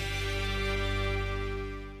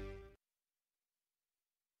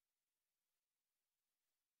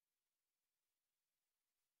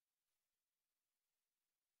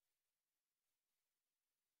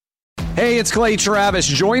 Hey, it's Clay Travis.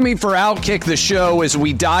 Join me for Outkick the Show as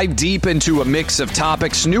we dive deep into a mix of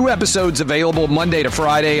topics. New episodes available Monday to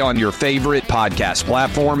Friday on your favorite podcast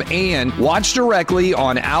platform and watch directly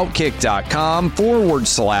on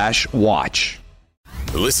Outkick.com/watch.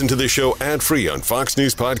 Listen to the show ad-free on Fox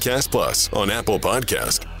News Podcast Plus, on Apple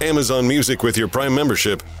Podcast, Amazon Music with your Prime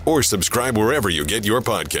membership, or subscribe wherever you get your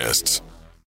podcasts.